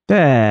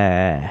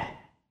 And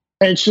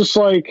it's just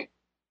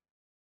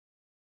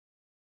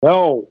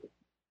no.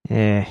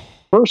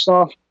 First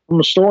off, from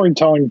a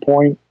storytelling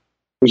point,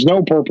 there's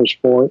no purpose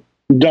for it.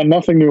 You've done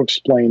nothing to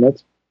explain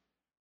it.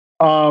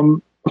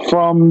 From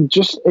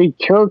just a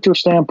character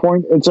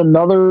standpoint, it's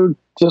another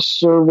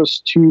disservice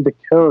to the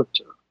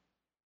character.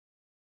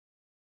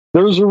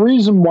 There's a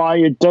reason why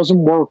it doesn't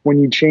work when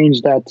you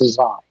change that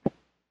design.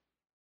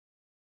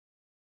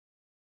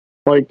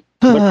 The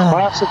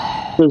classic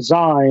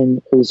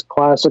design is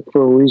classic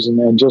for a reason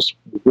and just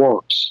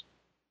works.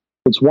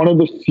 It's one of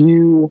the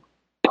few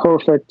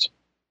perfect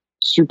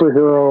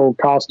superhero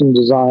costume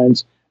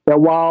designs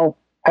that, while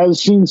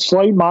has seen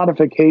slight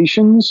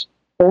modifications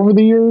over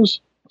the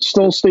years,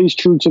 still stays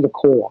true to the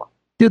core.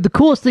 Dude, the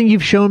coolest thing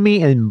you've shown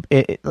me, and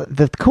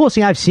the coolest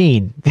thing I've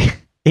seen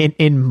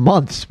in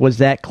months, was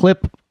that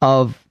clip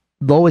of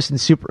Lois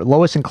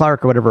and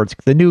Clark or whatever. It's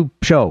the new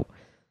show,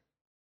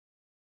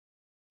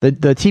 the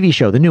TV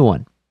show, the new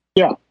one.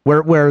 Yeah,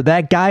 where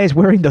that guy is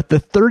wearing the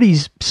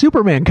 30s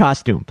Superman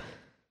costume.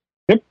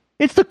 Yep,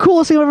 it's the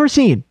coolest thing I've ever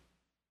seen.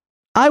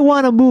 I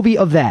want a movie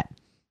of that.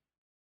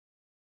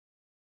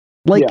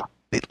 Like, Yeah.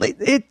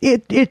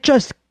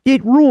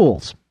 it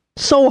rules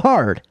so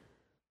hard.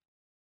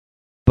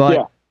 But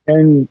yeah.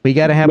 And we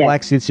got to have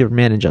Black Suit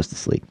Superman in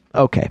Justice League.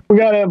 Okay. We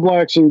got to have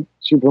Black Suit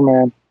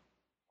Superman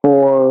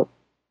for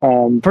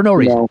no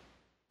reason.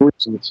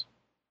 Reasons.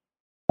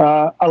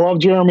 I love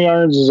Jeremy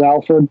Irons as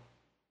Alfred.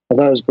 I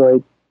thought it was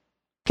great.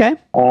 Okay.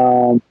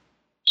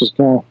 Just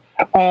going.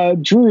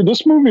 Drew,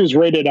 this movie is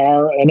rated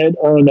R, and it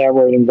earned that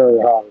rating very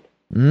hard.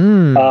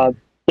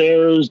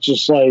 There's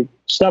just like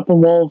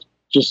Steppenwolf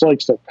just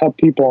likes to cut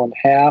people in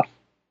half,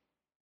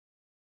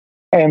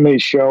 and they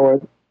show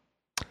it.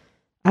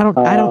 I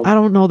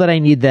don't know that I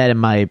need that in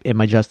my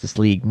Justice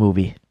League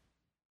movie.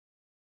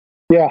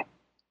 Yeah,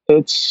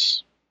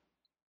 it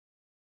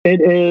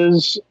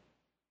is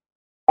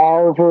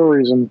R for a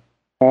reason,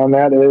 and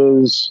that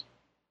is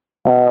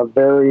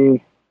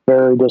very,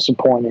 very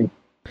disappointing.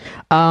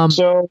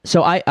 So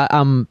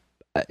I'm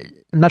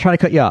not trying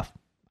to cut you off.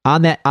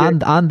 On that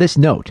on this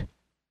note,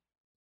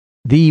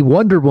 the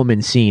Wonder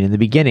Woman scene in the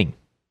beginning.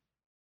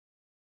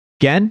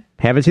 Again,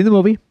 haven't seen the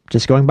movie,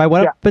 just going by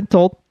what I've been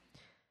told.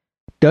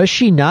 Does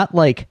she not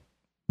like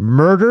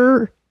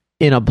murder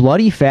in a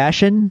bloody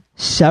fashion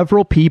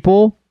several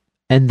people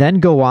and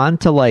then go on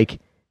to like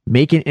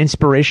make an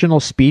inspirational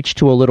speech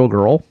to a little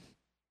girl?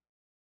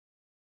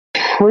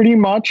 Pretty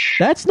much.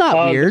 That's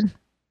not weird.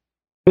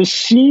 The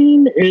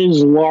scene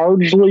is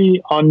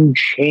largely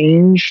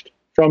unchanged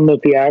from the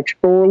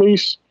theatrical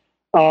release.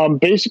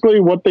 Basically,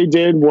 what they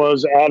did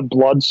was add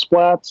blood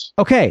splats.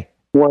 Okay,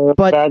 where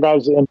bad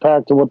guys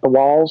impacted with the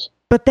walls.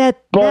 But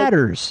that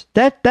matters.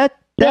 That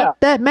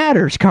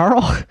matters,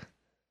 Carl.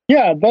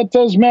 Yeah, that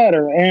does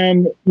matter.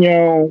 And, you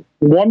know,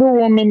 Wonder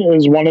Woman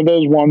is one of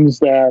those ones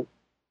that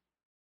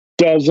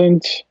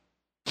doesn't.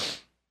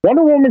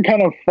 Wonder Woman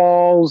kind of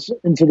falls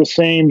into the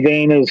same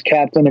vein as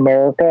Captain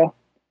America,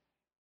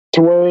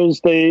 to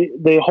whereas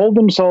they hold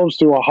themselves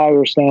to a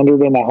higher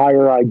standard and a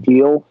higher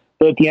ideal,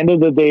 but at the end of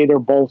the day, they're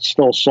both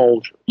still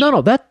soldiers.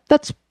 No,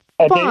 that's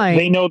fine.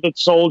 They know that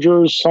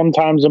soldiers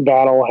sometimes in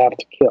battle have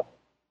to kill.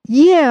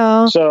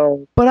 Yeah,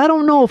 so, but I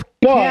don't know if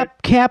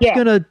Cap's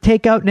gonna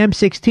take out an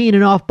M16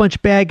 and off a bunch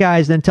of bad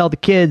guys, then tell the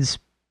kids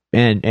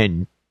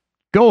and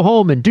go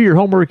home and do your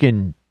homework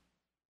and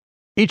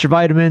eat your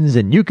vitamins,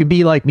 and you can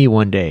be like me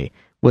one day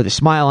with a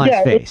smile on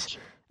his face.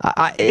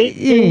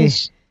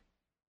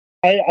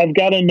 I've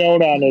got a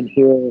note on it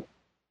here.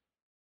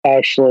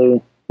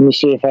 Actually, let me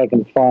see if I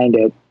can find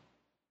it.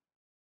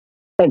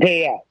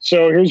 Okay, yeah.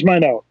 So here's my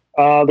note.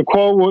 The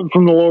quote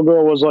from the little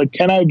girl was like,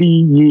 "Can I be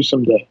you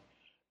someday?"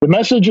 The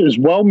message is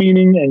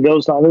well-meaning and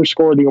goes to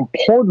underscore the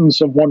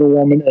importance of Wonder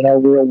Woman in our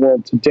real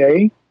world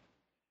today.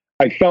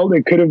 I felt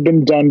it could have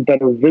been done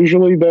better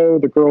visually, though.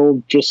 The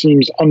girl just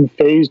seems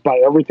unfazed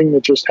by everything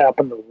that just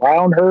happened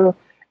around her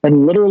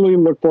and literally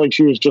looked like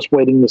she was just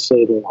waiting to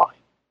say the line.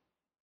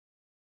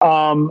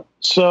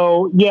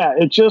 So, yeah,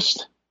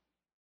 it's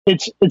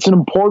an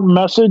important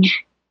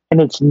message, and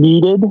it's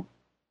needed,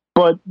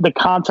 but the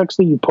context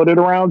that you put it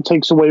around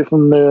takes away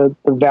from the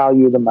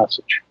value of the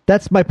message.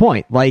 That's my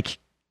point. Like,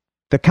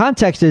 the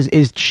context is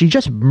she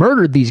just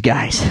murdered these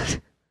guys.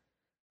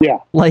 Yeah.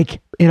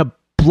 Like, in a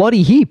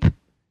bloody heap.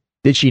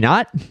 Did she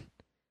not?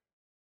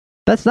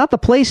 That's not the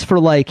place for,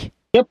 like,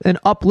 an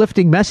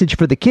uplifting message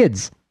for the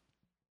kids.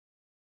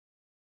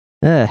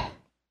 In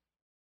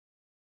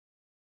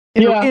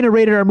a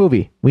rated R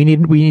movie, we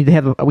need to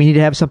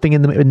have something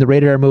in the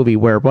rated R movie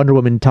where Wonder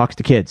Woman talks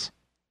to kids.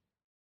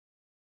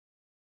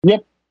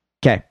 Yep.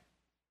 Okay.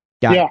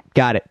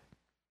 Got it.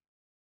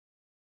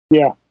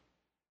 Yeah.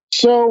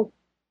 So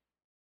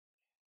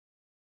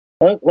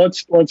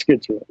let's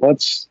get to it.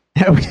 Let's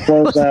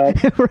close out.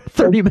 We're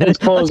 30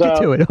 minutes. Let's get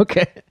to it.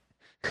 Okay.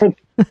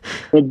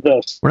 With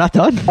this, we're not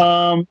done.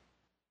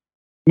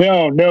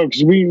 No,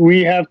 because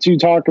we have to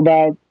talk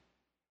about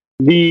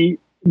the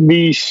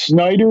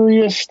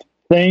Snyderiest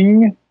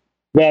thing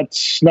that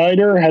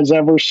Snyder has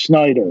ever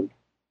Snydered,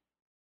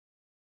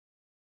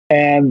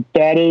 and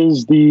that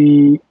is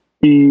the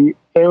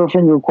air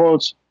finger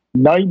quotes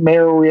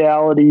nightmare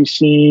reality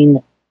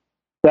scene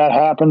that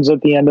happens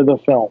at the end of the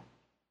film,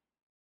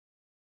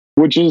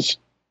 which is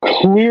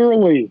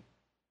clearly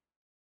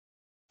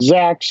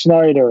Zack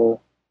Snyder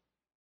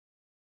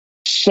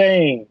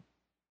saying,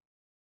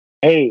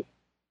 "Hey,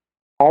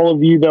 all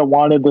of you that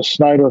wanted the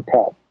Snyder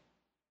cut,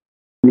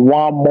 you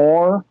want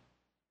more?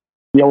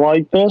 You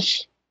like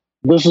this?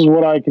 This is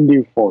what I can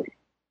do for you."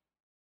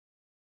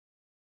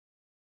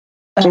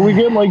 So we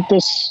get like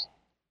this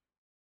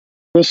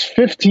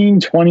 15,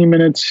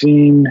 20-minute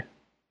scene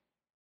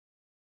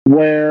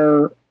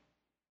where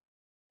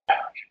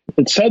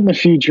it's set in the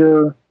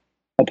future.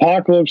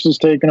 Apocalypse is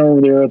taking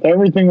over the earth.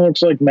 Everything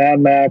looks like Mad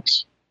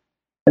Max.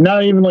 And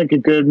not even like a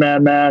good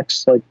Mad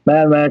Max, like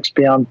Mad Max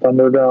Beyond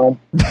Thunderdome.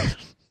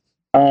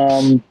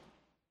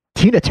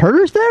 Tina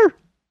Turner's there?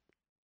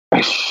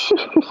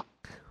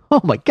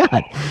 Oh my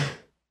God.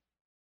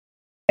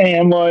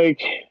 And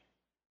like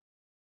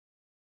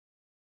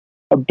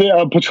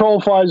a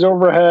patrol flies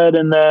overhead,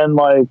 and then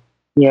like,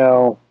 you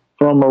know,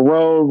 from a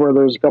road where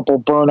there's a couple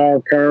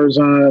burnout cars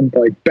on,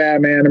 like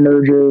Batman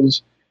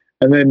emerges,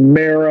 and then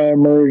Mara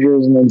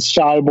emerges, and then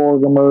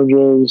Cyborg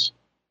emerges,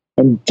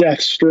 and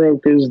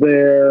Deathstroke is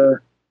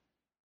there,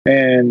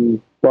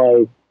 and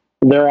like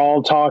they're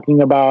all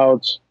talking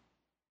about,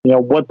 you know,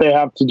 what they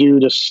have to do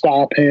to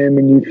stop him,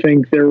 and you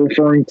think they're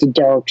referring to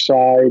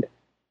Darkseid.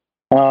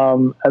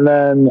 And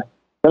then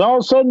all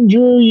of a sudden,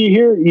 Drew,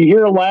 you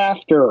hear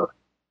laughter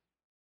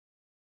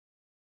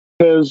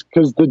because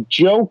the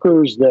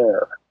Joker's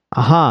there.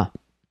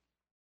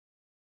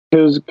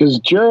 Because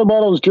Jared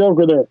Leto's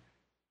Joker there.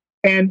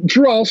 And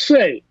Drew, I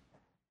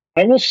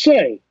will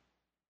say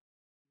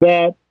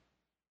that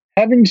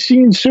having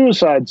seen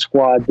Suicide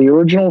Squad, the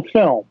original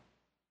film,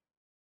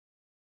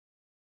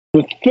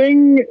 the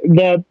thing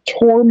that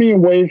tore me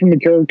away from the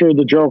character of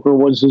the Joker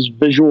was his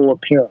visual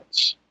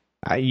appearance.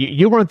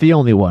 You weren't the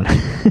only one.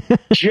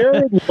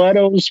 Jared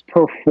Leto's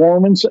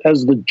performance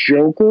as the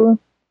Joker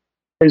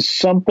is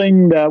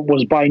something that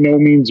was by no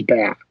means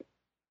bad.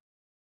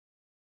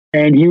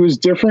 And he was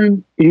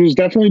different. He was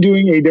definitely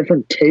doing a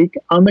different take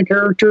on the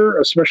character,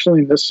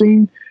 especially in this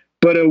scene,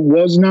 but it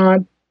was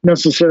not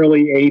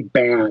necessarily a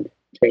bad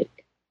take.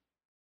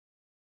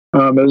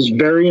 It was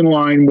very in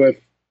line with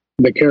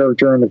the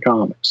character in the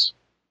comics.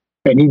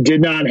 And he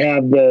did not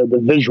have the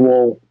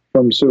visual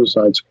from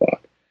Suicide Squad.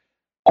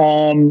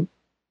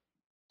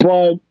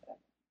 But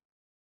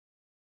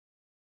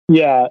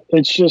yeah,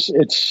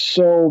 it's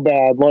so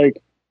bad.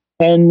 Like,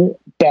 and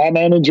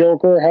Batman and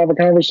Joker have a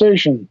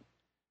conversation.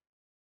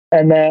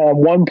 And then at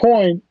one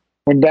point,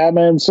 when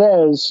Batman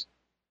says,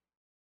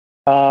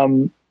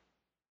 when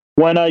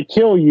I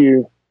kill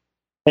you,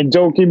 and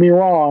don't get me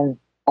wrong,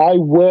 I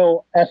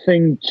will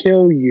effing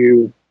kill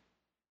you.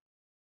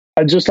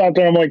 I just thought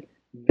that, I'm like,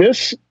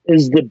 this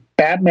is the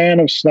Batman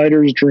of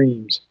Snyder's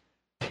dreams.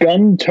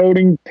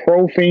 Gun-toting,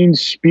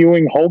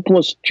 profane-spewing,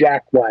 hopeless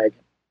jackwagon.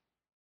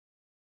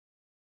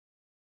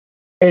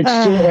 And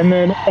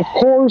then, of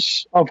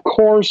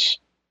course,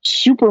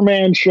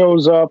 Superman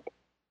shows up,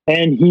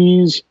 and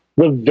he's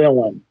the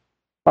villain.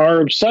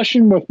 Our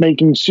obsession with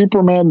making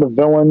Superman the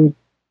villain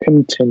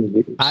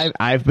continues.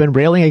 I've been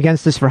railing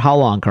against this for how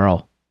long,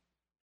 Carl?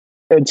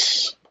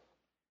 It's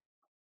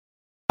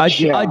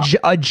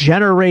a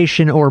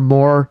generation or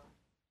more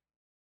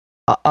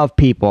of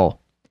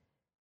people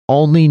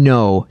only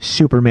know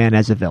Superman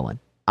as a villain.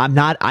 I'm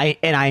not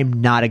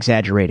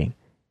exaggerating,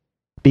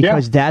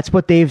 because that's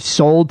what they've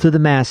sold to the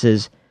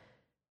masses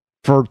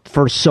for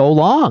so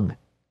long.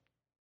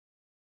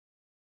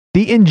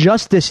 The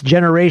Injustice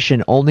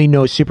generation only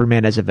knows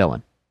Superman as a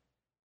villain.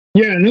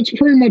 Yeah, and that's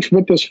pretty much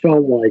what this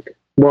felt like.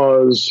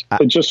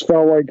 It just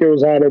felt like it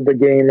was out of the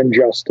game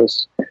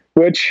Injustice,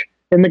 which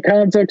in the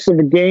context of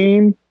a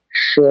game,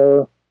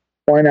 sure,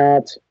 why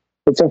not?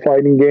 It's a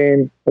fighting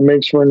game. It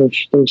makes for an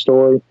interesting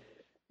story.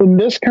 In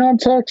this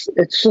context,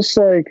 it's just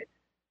like,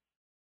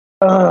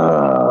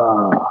 I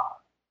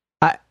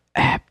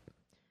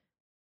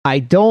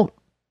don't.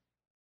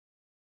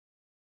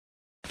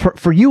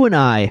 For you and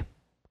I,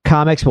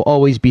 comics will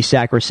always be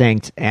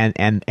sacrosanct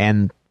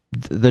and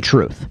the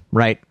truth,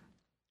 right?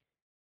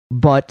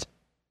 But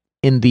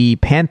in the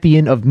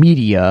pantheon of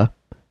media,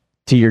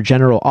 to your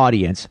general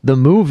audience, the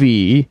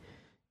movie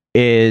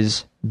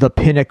is the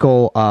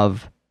pinnacle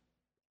of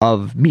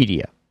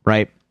media,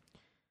 right?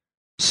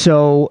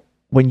 So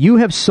when you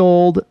have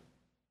sold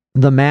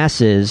the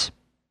masses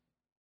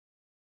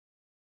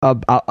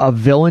a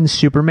villain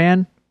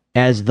Superman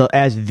as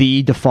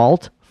the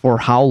default for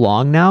how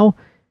long now?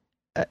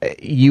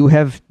 You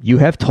have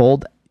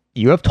told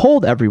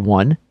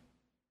everyone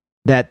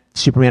that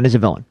Superman is a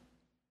villain,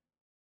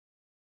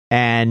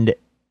 and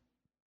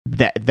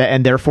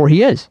and therefore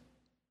he is.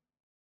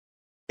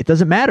 It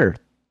doesn't matter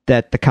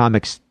that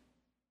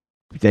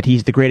that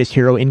he's the greatest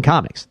hero in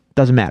comics. It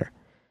doesn't matter.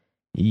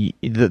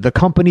 The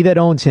company that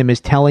owns him is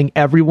telling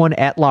everyone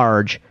at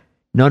large,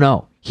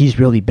 no, he's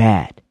really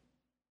bad.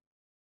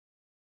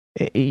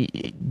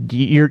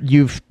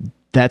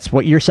 That's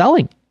what you're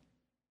selling.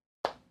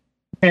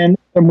 And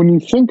when you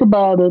think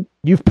about it,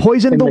 you've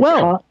poisoned the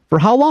well for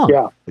how long?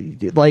 Yeah,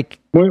 like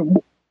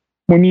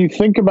when you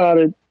think about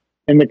it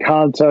in the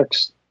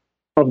context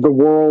of the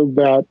world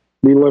that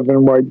we live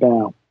in right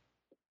now,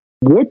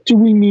 what do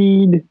we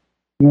need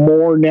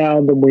more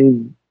now than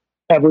we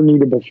ever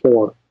needed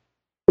before,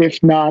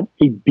 if not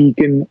a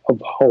beacon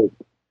of hope?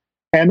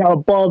 And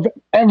above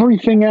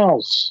everything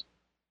else,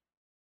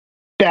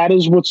 that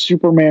is what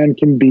Superman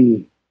can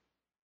be.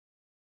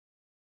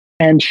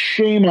 And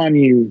shame on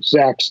you,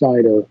 Zack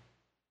Snyder,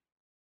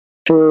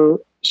 for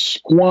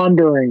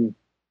squandering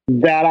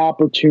that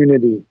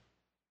opportunity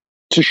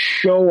to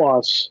show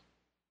us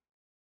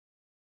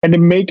and to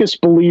make us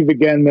believe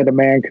again that a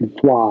man can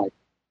fly.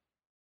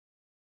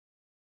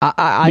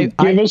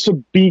 Give us a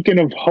beacon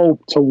of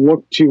hope to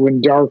look to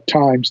in dark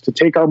times, to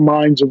take our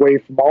minds away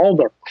from all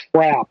the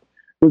crap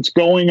that's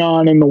going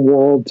on in the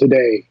world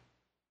today.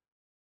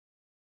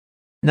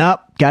 Nope,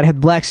 gotta have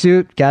the black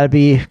suit. Gotta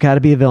be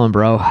a villain,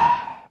 bro.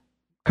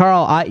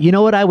 Carl, do you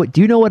know what I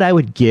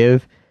would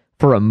give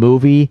for a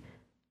movie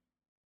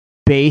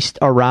based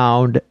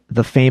around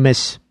the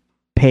famous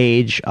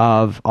page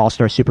of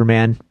All-Star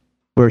Superman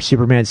where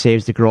Superman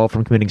saves the girl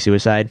from committing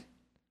suicide?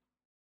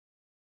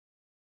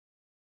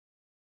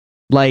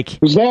 Like,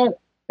 was that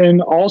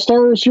an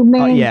All-Star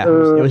Superman? Yeah, it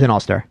was an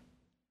All-Star.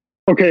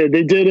 Okay,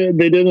 they did it.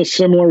 They did a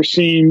similar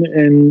scene,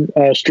 and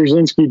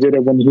Straczynski did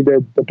it when he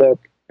did the book,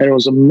 and it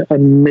was an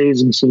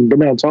amazing scene. But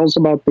now, tell us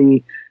about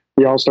the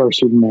All-Star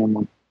Superman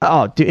one.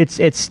 Oh, dude,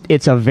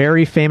 it's a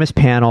very famous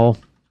panel.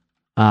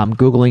 I'm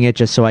Googling it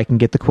just so I can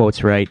get the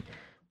quotes right.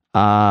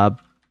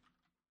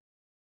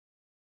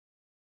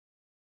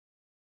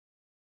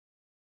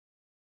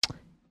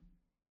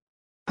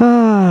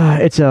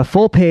 It's a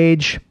full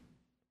page,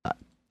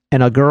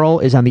 and a girl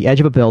is on the edge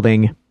of a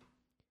building,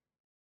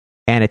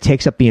 and it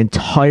takes up the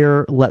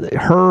entire...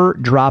 her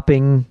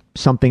dropping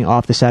something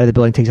off the side of the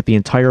building takes up the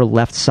entire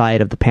left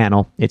side of the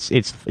panel. It's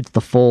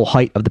the full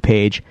height of the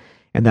page.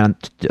 And then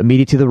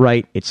immediately to the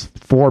right, it's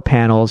 4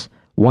 panels.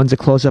 One's a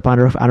close-up on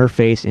her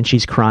face, and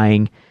she's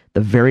crying.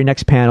 The very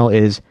next panel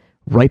is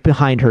right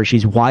behind her.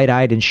 She's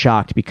wide-eyed and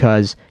shocked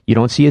because you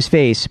don't see his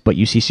face, but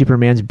you see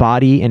Superman's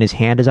body, and his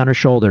hand is on her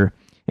shoulder,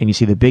 and you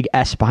see the big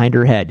S behind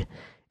her head.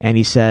 And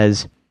he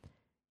says,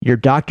 "Your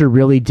doctor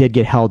really did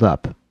get held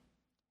up.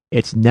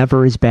 It's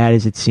never as bad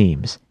as it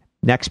seems."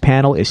 Next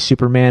panel is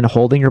Superman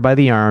holding her by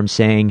the arm,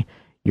 saying,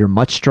 "You're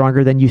much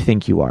stronger than you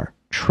think you are.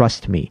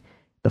 Trust me."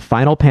 The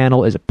final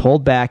panel is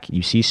pulled back.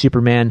 You see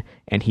Superman,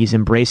 and he's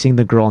embracing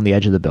the girl on the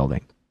edge of the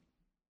building.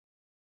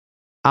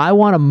 I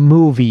want a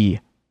movie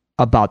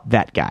about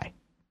that guy.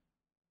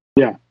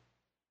 Yeah.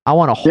 I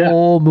want a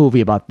whole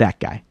movie about that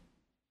guy.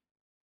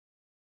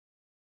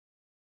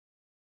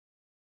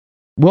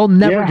 We'll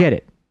never get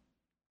it,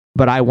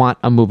 but I want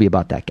a movie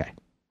about that guy.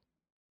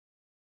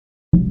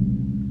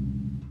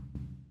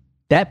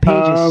 That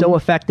page is so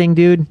affecting,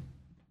 dude.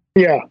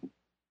 Yeah.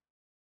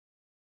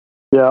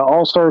 Yeah,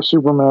 All-Star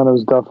Superman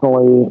is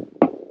definitely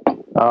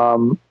at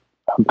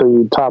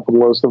the top of the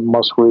list of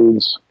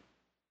must-reads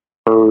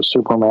for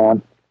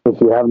Superman,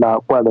 if you have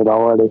not read it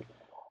already.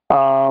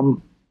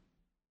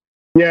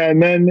 Yeah,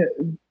 and then,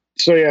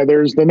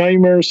 there's the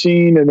nightmare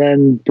scene, and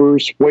then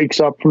Bruce wakes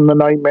up from the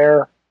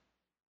nightmare.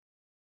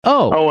 Is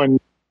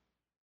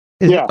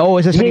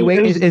this when he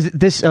wakes? Is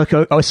this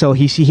okay? Oh, so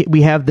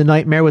we have the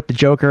nightmare with the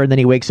Joker, and then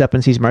he wakes up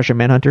and sees Martian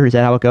Manhunter. Is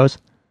that how it goes?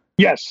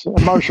 Yes,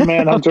 Martian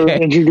Manhunter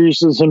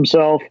introduces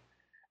himself,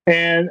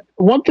 and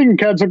one thing that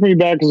kind of took me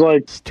back is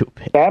like,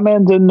 stupid.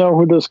 Batman didn't know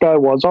who this guy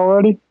was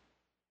already.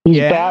 He's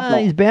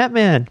Batman. He's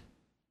Batman.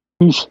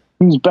 He's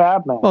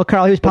Batman. Well,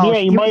 Carl, he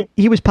was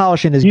he was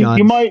polishing his guns.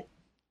 You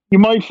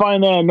might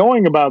find that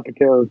annoying about the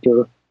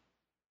character,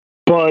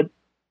 but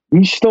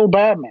he's still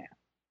Batman.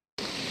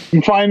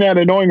 You find that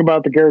annoying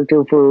about the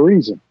character for a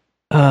reason.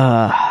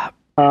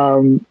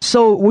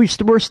 So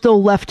we're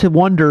still left to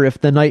wonder if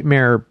the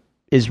nightmare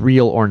is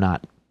real or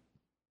not.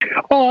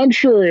 Oh, I'm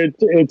sure it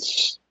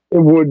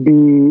would be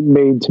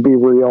made to be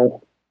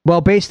real.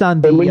 Well, based on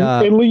the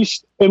at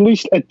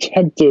least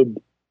attempted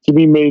to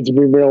be made to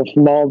be real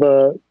from all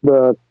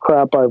the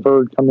crap I've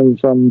heard coming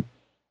from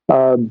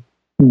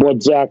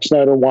what Zack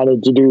Snyder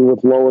wanted to do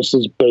with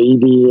Lois's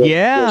baby.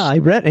 Yeah, I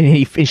read,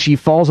 and she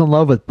falls in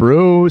love with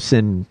Bruce,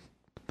 and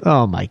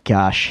oh my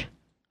gosh,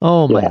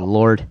 my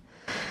Lord.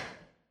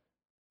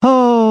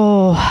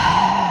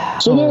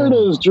 So there it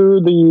is, Drew.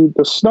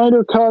 The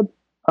Snyder cut.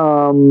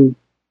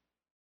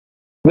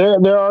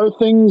 There are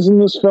things in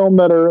this film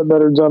that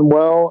are done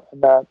well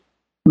and that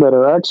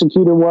are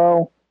executed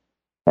well,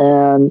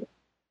 and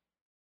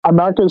I'm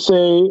not going to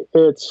say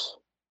it's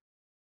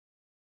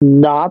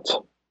not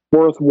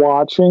worth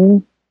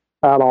watching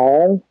at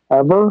all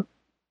ever,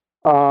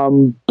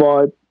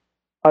 but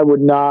I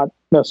would not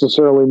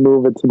necessarily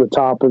move it to the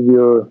top of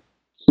your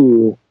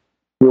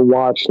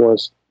watch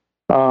list.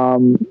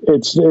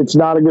 It's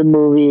not a good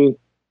movie.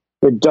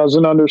 It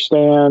doesn't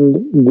understand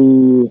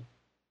the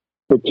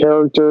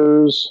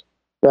characters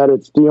that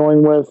it's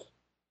dealing with.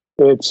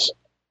 It's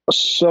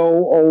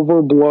so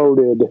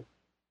overbloated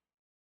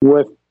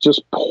with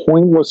just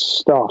pointless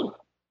stuff.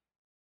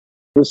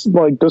 This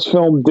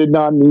film did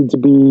not need to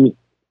be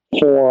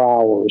 4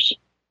 hours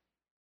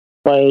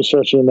by any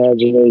stretch of the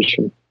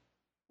imagination.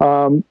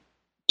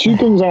 Two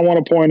things I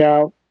want to point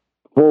out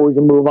before we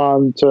can move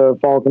on to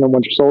Falcon and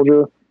Winter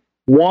Soldier.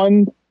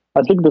 One,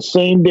 I think the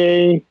same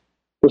day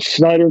the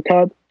Snyder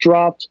Cut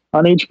dropped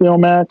on HBO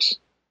Max,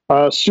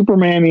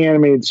 Superman the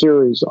Animated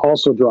Series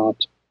also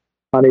dropped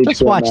on HBO Max.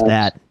 Just watch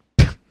that.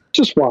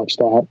 Just watch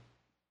that.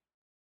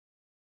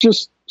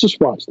 Just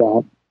watch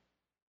that.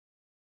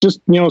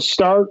 Just,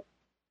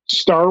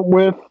 start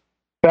with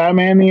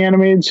Batman the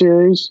Animated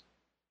Series.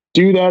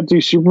 Do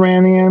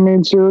Superman the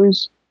Animated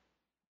Series.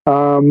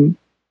 I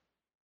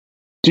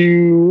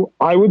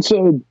would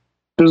say,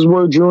 this is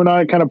where Drew and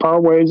I kind of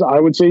part ways. I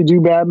would say do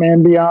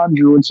Batman Beyond.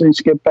 Drew would say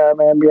skip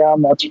Batman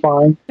Beyond. That's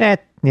fine. Yeah.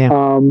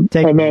 And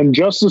then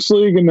Justice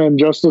League, and then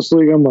Justice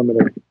League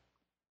Unlimited.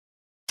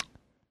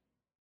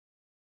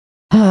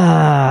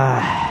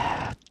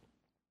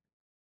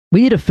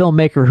 We need a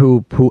filmmaker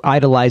who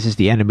idolizes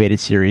the animated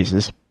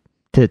series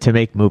to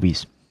make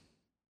movies.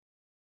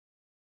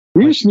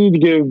 We just need to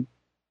give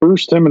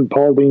Bruce Timm and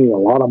Paul Dini a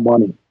lot of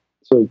money.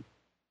 So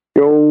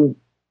go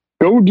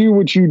do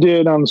what you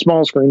did on the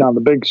small screen on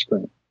the big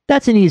screen.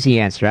 That's an easy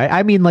answer.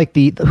 I mean, like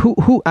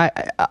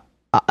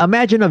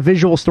imagine a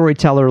visual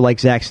storyteller like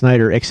Zack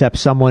Snyder, except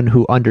someone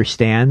who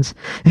understands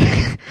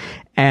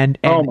and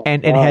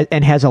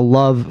has a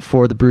love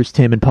for the Bruce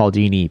Timm and Paul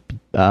Dini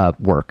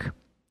work.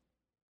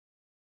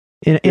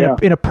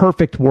 In a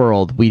perfect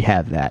world, we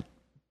have that.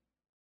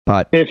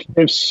 But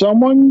if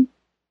someone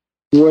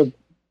with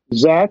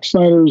Zack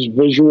Snyder's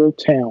visual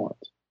talent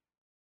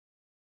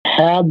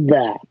had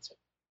that,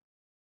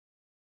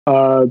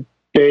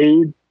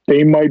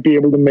 they might be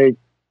able to make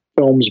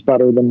films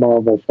better than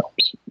Marvel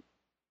films.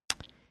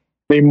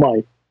 They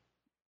might.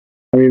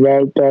 I mean,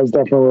 that's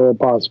definitely a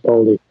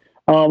possibility.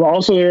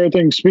 Also, the other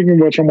thing, speaking of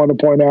which, I want to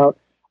point out,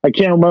 I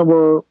can't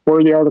remember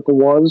where the article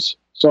was,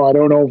 so I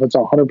don't know if it's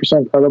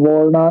 100% credible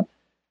or not,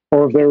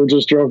 or if they were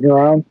just joking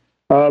around.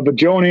 But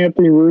Joe and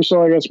Anthony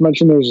Russo, I guess,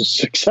 mentioned there's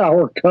a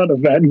 6-hour cut of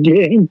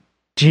Endgame.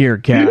 Dear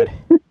God.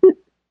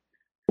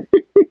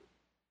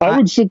 I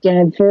would sit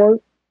down for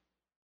it.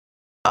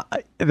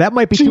 That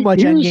might be too much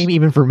Endgame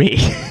even for me.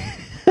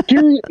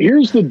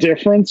 Here's the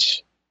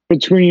difference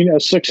between a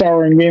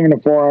 6-hour Endgame and a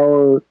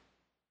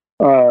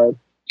 4-hour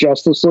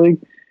Justice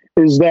League,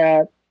 is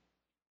that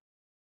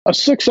a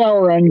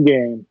 6-hour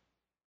Endgame,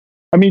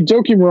 I mean,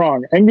 don't get me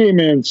wrong, Endgame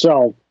in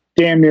itself,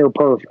 damn near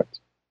perfect.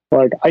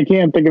 Like, I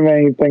can't think of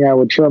anything I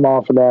would trim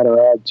off of that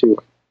or add to it.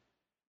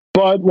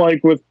 But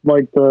like with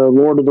the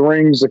Lord of the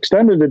Rings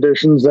extended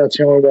editions, that's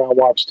the only way I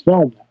watched the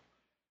film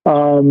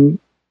now.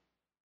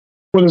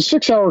 With a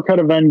 6-hour cut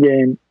of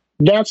Endgame,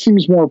 that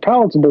seems more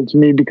palatable to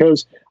me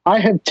because I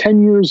have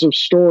 10 years of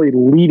story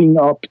leading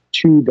up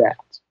to that.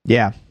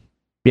 Yeah.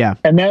 Yeah.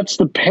 And that's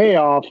the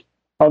payoff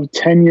of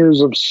 10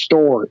 years of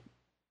story.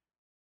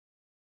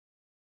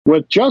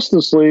 With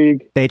Justice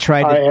League, they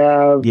tried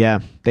to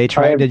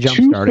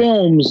jumpstart 2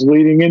 films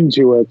leading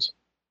into it,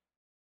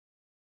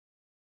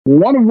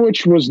 one of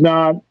which was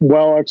not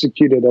well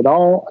executed at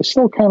all. I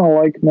still kind of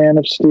like Man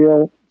of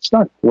Steel. It's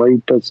not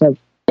great, but it's not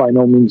by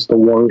no means the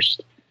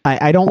worst.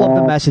 I don't love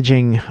the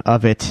messaging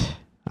of it.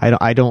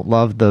 I don't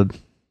love the.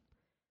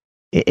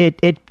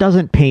 It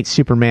doesn't paint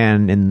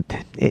Superman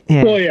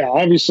Well, yeah,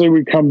 obviously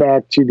we come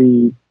back to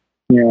the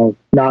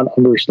not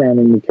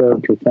understanding the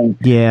character thing.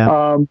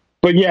 Yeah.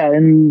 But yeah,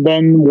 and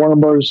then Warner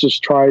Bros.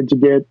 Just tried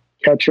to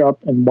catch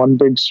up in one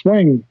big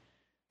swing,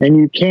 and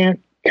you can't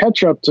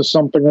catch up to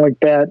something like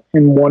that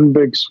in one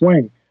big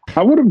swing.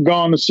 I would have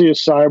gone to see a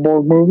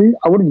Cyborg movie.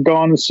 I would have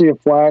gone to see a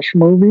Flash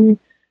movie.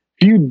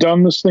 If you'd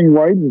done this thing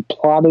right and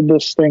plotted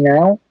this thing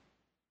out,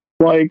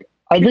 like,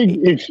 I think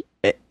if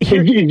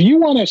you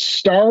want to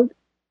start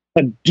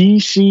a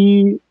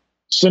DC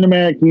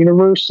cinematic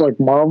universe like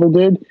Marvel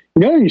did,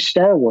 you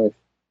start with?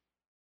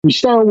 You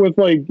start with,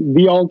 like,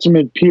 the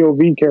ultimate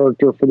POV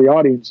character for the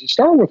audience. You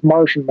start with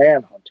Martian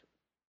Manhunter.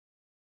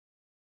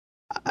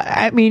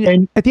 I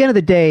mean, at the end of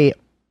the day,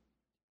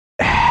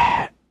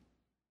 I'm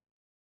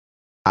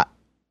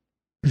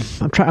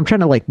trying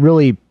to, like,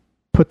 really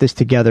put this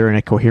together in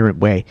a coherent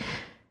way.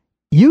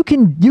 You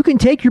can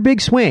take your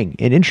big swing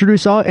and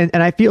introduce all, and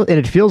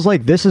it feels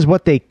like this is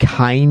what they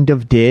kind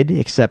of did,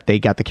 except they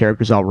got the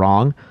characters all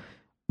wrong,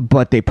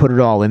 but they put it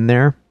all in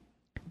there.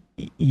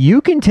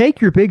 You can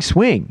take your big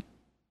swing,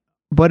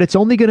 but it's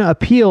only going to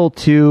appeal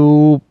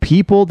to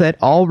people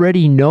that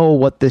already know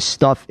what this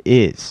stuff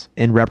is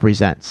and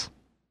represents.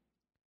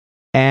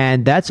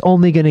 And that's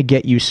only going to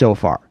get you so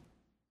far.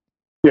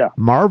 Yeah.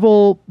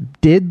 Marvel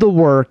did the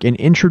work and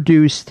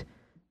introduced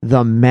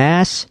the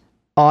mass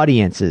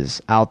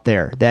audiences out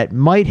there that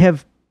might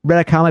have read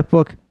a comic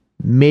book,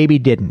 maybe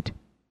didn't.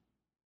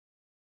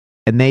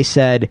 And they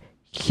said,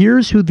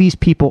 here's who these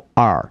people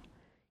are.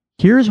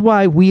 Here's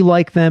why we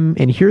like them,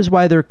 and here's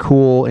why they're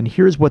cool, and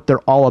here's what they're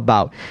all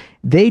about.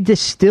 They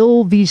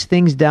distill these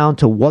things down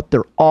to what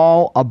they're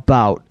all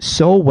about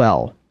so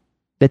well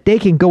that they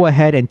can go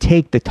ahead and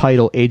take the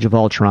title Age of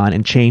Ultron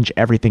and change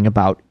everything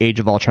about Age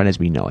of Ultron as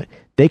we know it.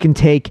 They can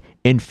take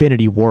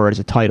Infinity War as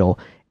a title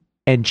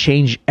and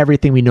change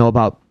everything we know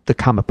about the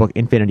comic book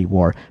Infinity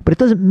War. But it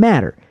doesn't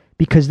matter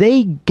because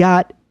they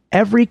got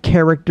every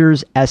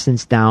character's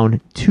essence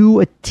down to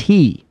a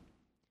T.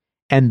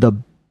 And the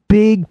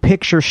big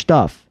picture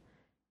stuff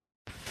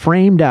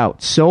framed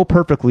out so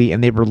perfectly,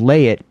 and they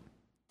relay it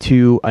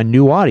to a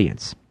new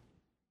audience.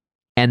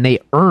 And they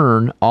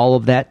earn all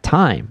of that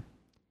time.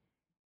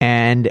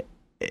 And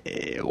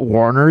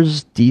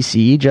Warner's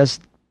DC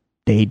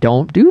they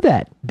don't do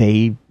that.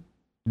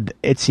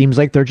 It seems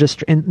like they're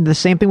just, and the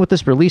same thing with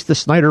this release, the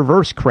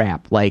Snyderverse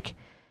crap. Like,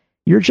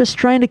 you're just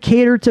trying to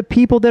cater to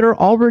people that are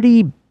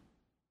already,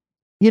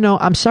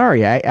 I'm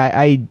sorry.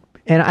 I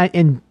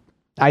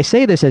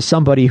say this as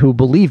somebody who,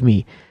 believe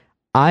me,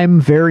 I'm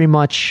very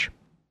much,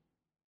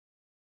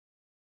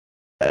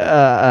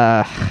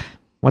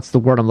 what's the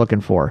word I'm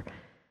looking for?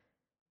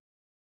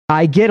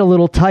 I get a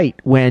little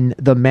tight when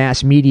the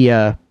mass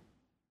media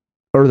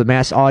or the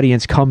mass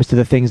audience comes to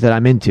the things that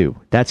I'm into.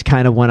 That's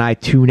kind of when I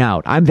tune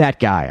out. I'm that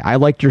guy. I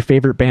liked your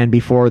favorite band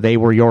before they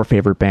were your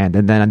favorite band,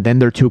 and then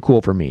they're too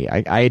cool for me.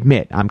 I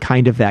admit, I'm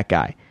kind of that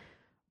guy.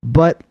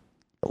 But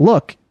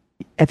look,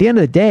 at the end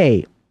of the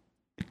day,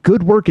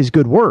 good work is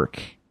good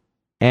work.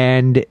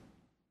 And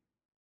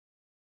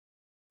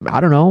I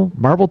don't know,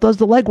 Marvel does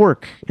the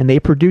legwork and they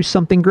produce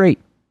something great.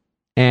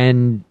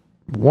 And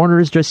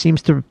Warner's just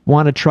seems to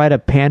want to try to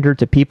pander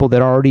to people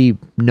that already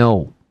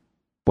know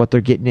what they're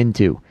getting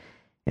into.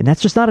 And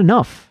that's just not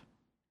enough.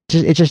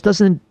 It just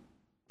doesn't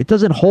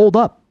hold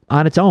up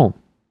on its own.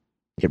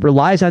 It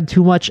relies on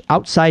too much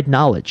outside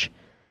knowledge.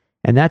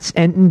 And that's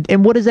and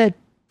what does that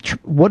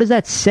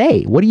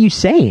say? What are you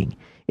saying?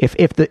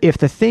 If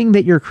the thing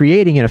that you're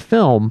creating in a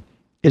film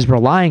is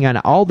relying on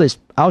all this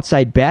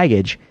outside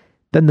baggage,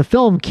 then the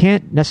film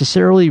can't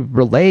necessarily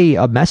relay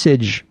a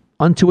message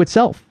unto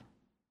itself.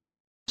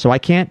 So I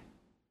can't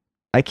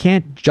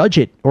judge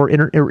it or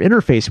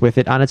interface with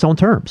it on its own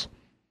terms.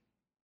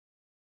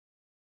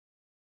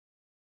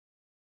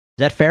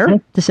 Is that fair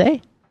to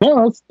say?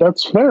 Yeah,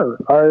 that's fair.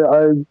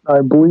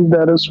 I believe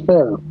that is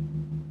fair.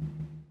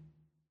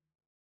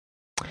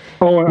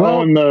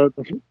 And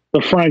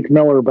the Frank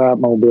Miller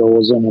Batmobile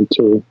was in it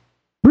too.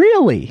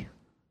 Really?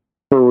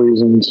 For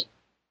reasons.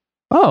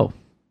 Oh,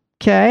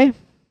 okay.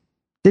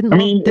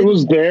 It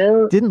was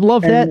there. Didn't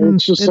love that.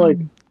 It's just like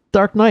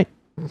Dark Knight.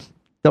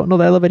 Don't know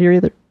that I love it here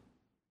either.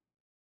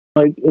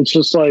 Like, it's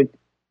just like,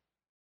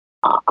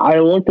 I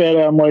looked at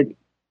it, I'm like,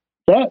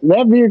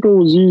 that vehicle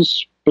was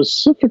used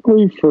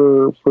specifically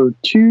for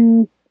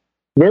two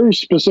very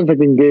specific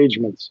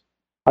engagements.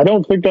 I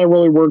don't think that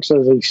really works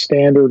as a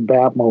standard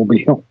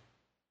Batmobile.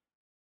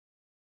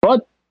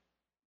 But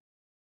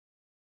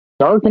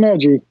dark and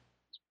edgy,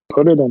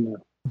 put it in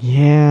there.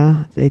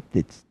 Yeah,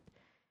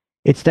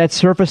 it's that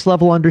surface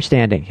level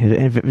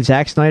understanding.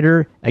 Zack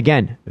Snyder,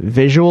 again,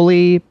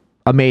 visually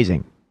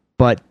amazing,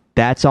 but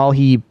that's all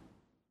he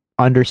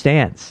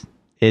understands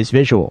is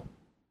visual.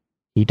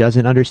 He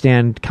doesn't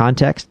understand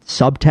context,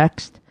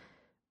 subtext,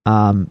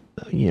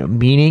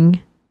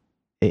 meaning.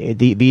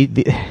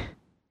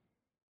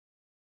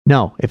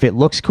 No, if it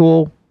looks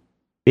cool,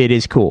 it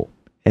is cool,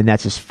 and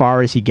that's as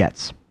far as he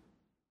gets.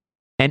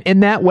 And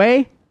in that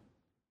way,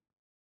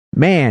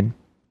 man,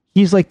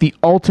 he's like the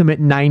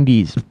ultimate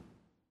 90s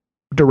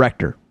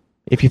director,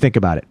 if you think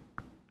about it.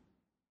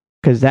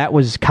 Because that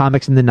was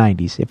comics in the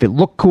 90s. If it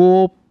looked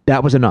cool,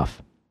 that was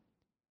enough.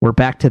 We're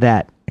back to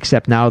that,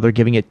 except now they're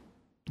giving it,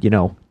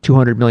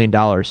 $200 million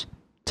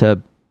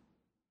to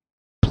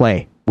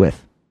play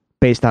with,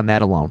 based on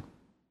that alone.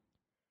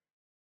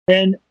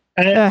 And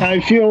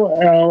I feel,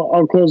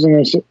 I'll close on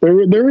this,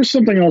 there is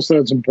something else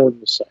that's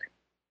important to say.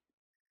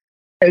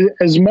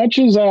 As much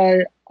as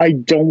I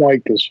don't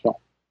like this film,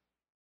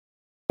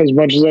 as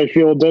much as I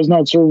feel it does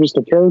not service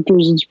the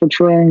characters it's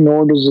portraying,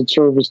 nor does it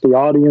service the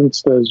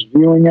audience that is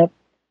viewing it,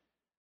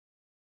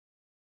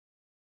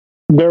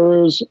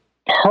 there is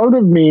part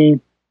of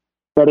me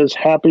that is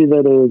happy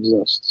that it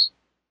exists.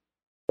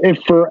 If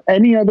for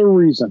any other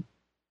reason,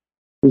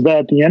 is that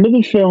at the end of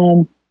the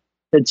film,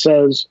 it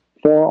says,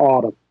 "For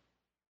Autumn,"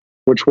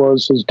 which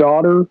was his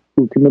daughter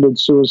who committed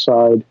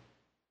suicide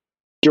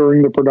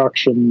during the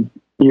production,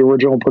 the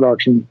original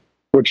production,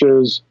 which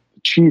is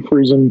the chief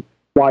reason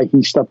why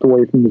he stepped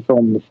away from the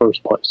film in the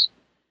first place.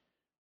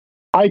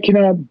 I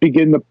cannot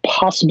begin to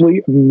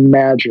possibly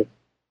imagine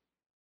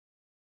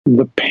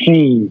the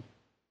pain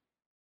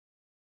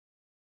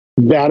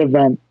that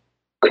event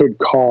could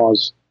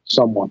cause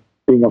someone.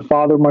 Being a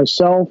father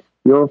myself,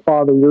 you're a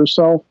father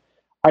yourself,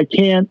 I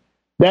can't,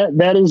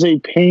 that is a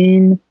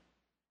pain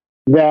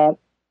that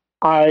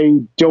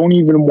I don't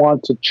even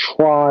want to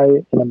try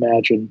and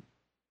imagine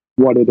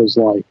what it is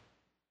like.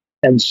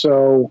 And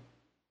so,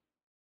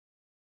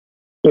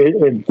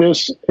 if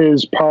this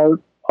is part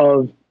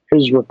of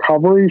his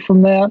recovery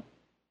from that,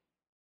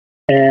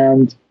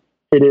 and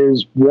it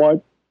is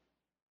what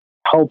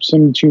helps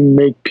him to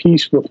make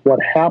peace with what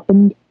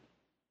happened,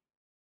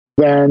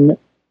 then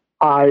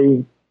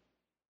I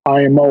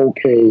am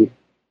okay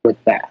with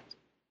that.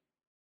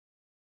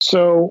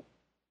 So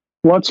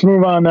let's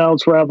move on now.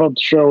 Let's wrap up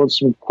the show with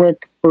some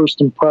quick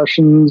first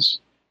impressions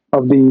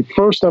of the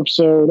first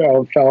episode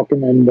of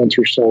Falcon and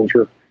Winter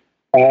Soldier.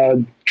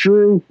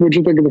 Drew, what'd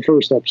you think of the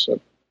first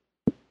episode?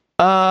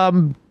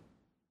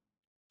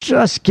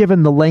 Just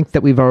given the length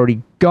that we've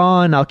already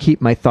gone, I'll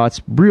keep my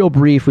thoughts real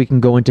brief. We can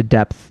go into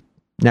depth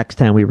next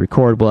time we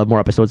record. We'll have more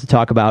episodes to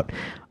talk about.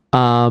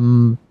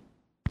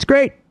 It's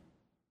great.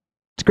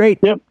 It's great.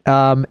 Yep.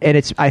 And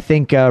it's, I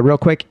think, real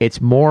quick, it's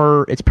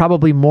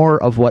probably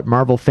more of what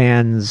Marvel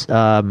fans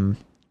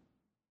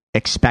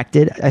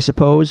expected, I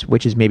suppose,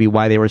 which is maybe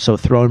why they were so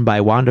thrown by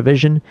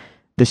WandaVision.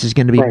 This is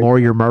going to be more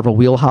your Marvel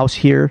wheelhouse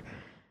here.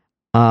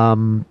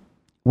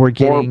 We're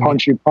getting more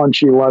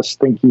punchy, less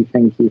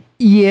thinky.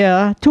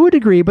 Yeah, to a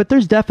degree, but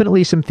there's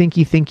definitely some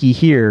thinky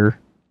here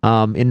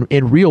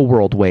in real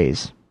world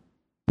ways,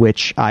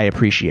 which I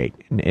appreciate,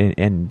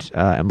 and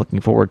I'm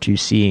looking forward to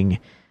seeing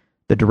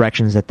the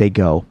directions that they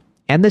go.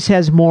 And this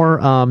has more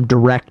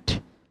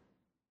direct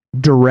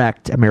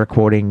direct, I'm air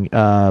quoting,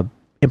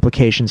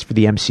 implications for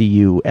the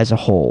MCU as a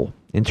whole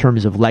in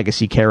terms of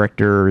legacy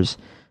characters,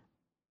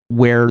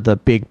 where the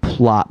big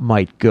plot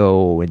might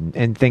go,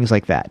 and things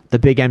like that. The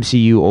big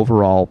MCU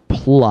overall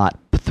plot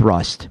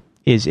thrust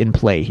is in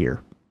play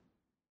here.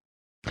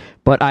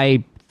 But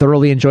I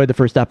thoroughly enjoyed the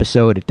first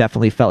episode. It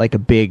definitely felt like a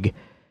big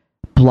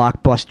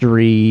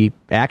blockbustery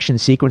action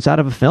sequence out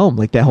of a film,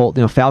 like that whole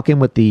Falcon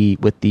with the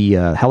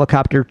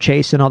helicopter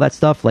chase and all that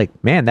stuff. Like,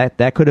 man,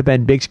 that could have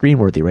been big screen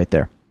worthy right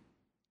there.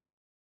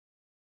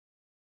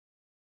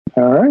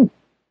 All right.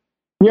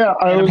 Yeah,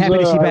 I'm happy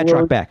to see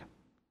Batroc back.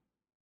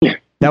 Yeah,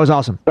 that was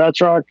awesome.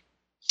 Batroc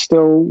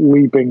still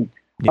leaping.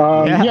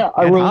 I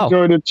really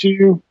enjoyed it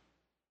too.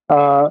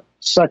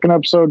 Second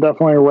episode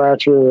definitely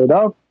ratcheted it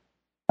up.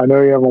 I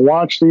know you haven't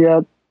watched it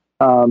yet,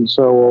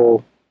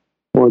 so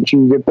we'll let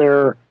you get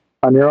there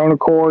on your own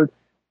accord.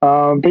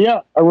 But yeah,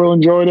 I really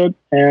enjoyed it.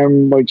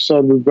 And like I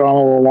said, we've gone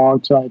a little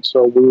long tonight,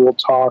 so we will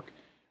talk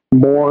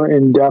more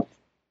in depth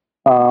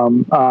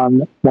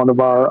on one of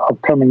our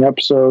upcoming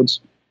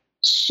episodes.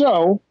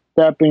 So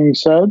that being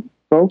said,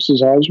 folks,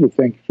 as always, we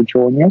thank you for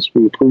joining us.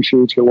 We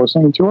appreciate you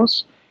listening to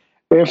us.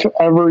 If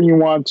ever you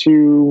want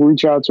to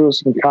reach out to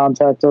us and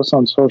contact us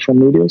on social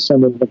media,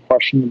 send in a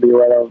question to be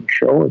read out on the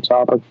show or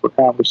topic for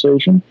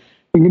conversation,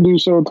 you can do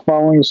so at the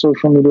following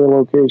social media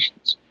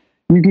locations.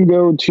 You can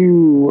go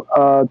to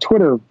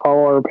Twitter,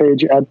 follow our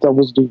page at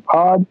Devils Do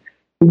Pod.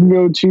 You can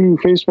go to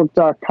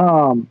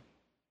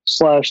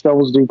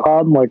Facebook.com/Devils Do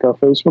Pod, like our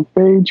Facebook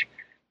page.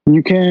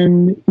 You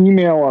can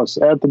email us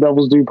at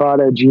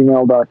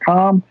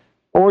thedevilsdopod@gmail.com,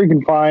 or you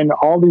can find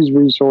all these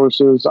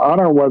resources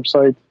on our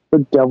website,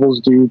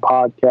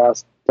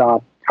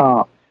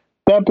 thedevilsdopodcast.com.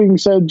 That being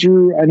said,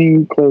 Drew,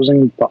 any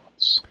closing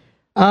thoughts?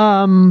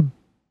 No,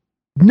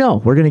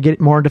 we're going to get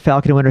more into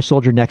Falcon and Winter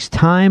Soldier next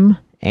time.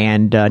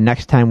 And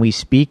next time we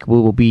speak, we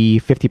will be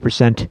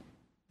 50%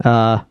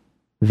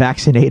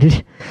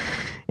 vaccinated.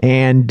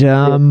 And,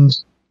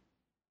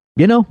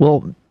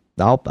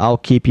 I'll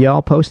keep you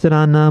all posted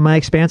on my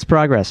Expanse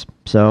progress.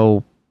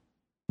 So,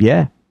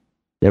 yeah,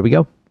 there we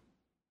go.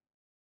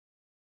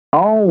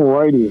 All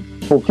righty.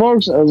 Well,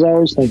 folks, as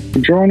always, thank you for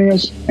joining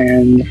us.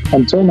 And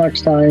until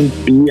next time,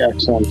 be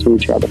excellent to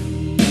each other.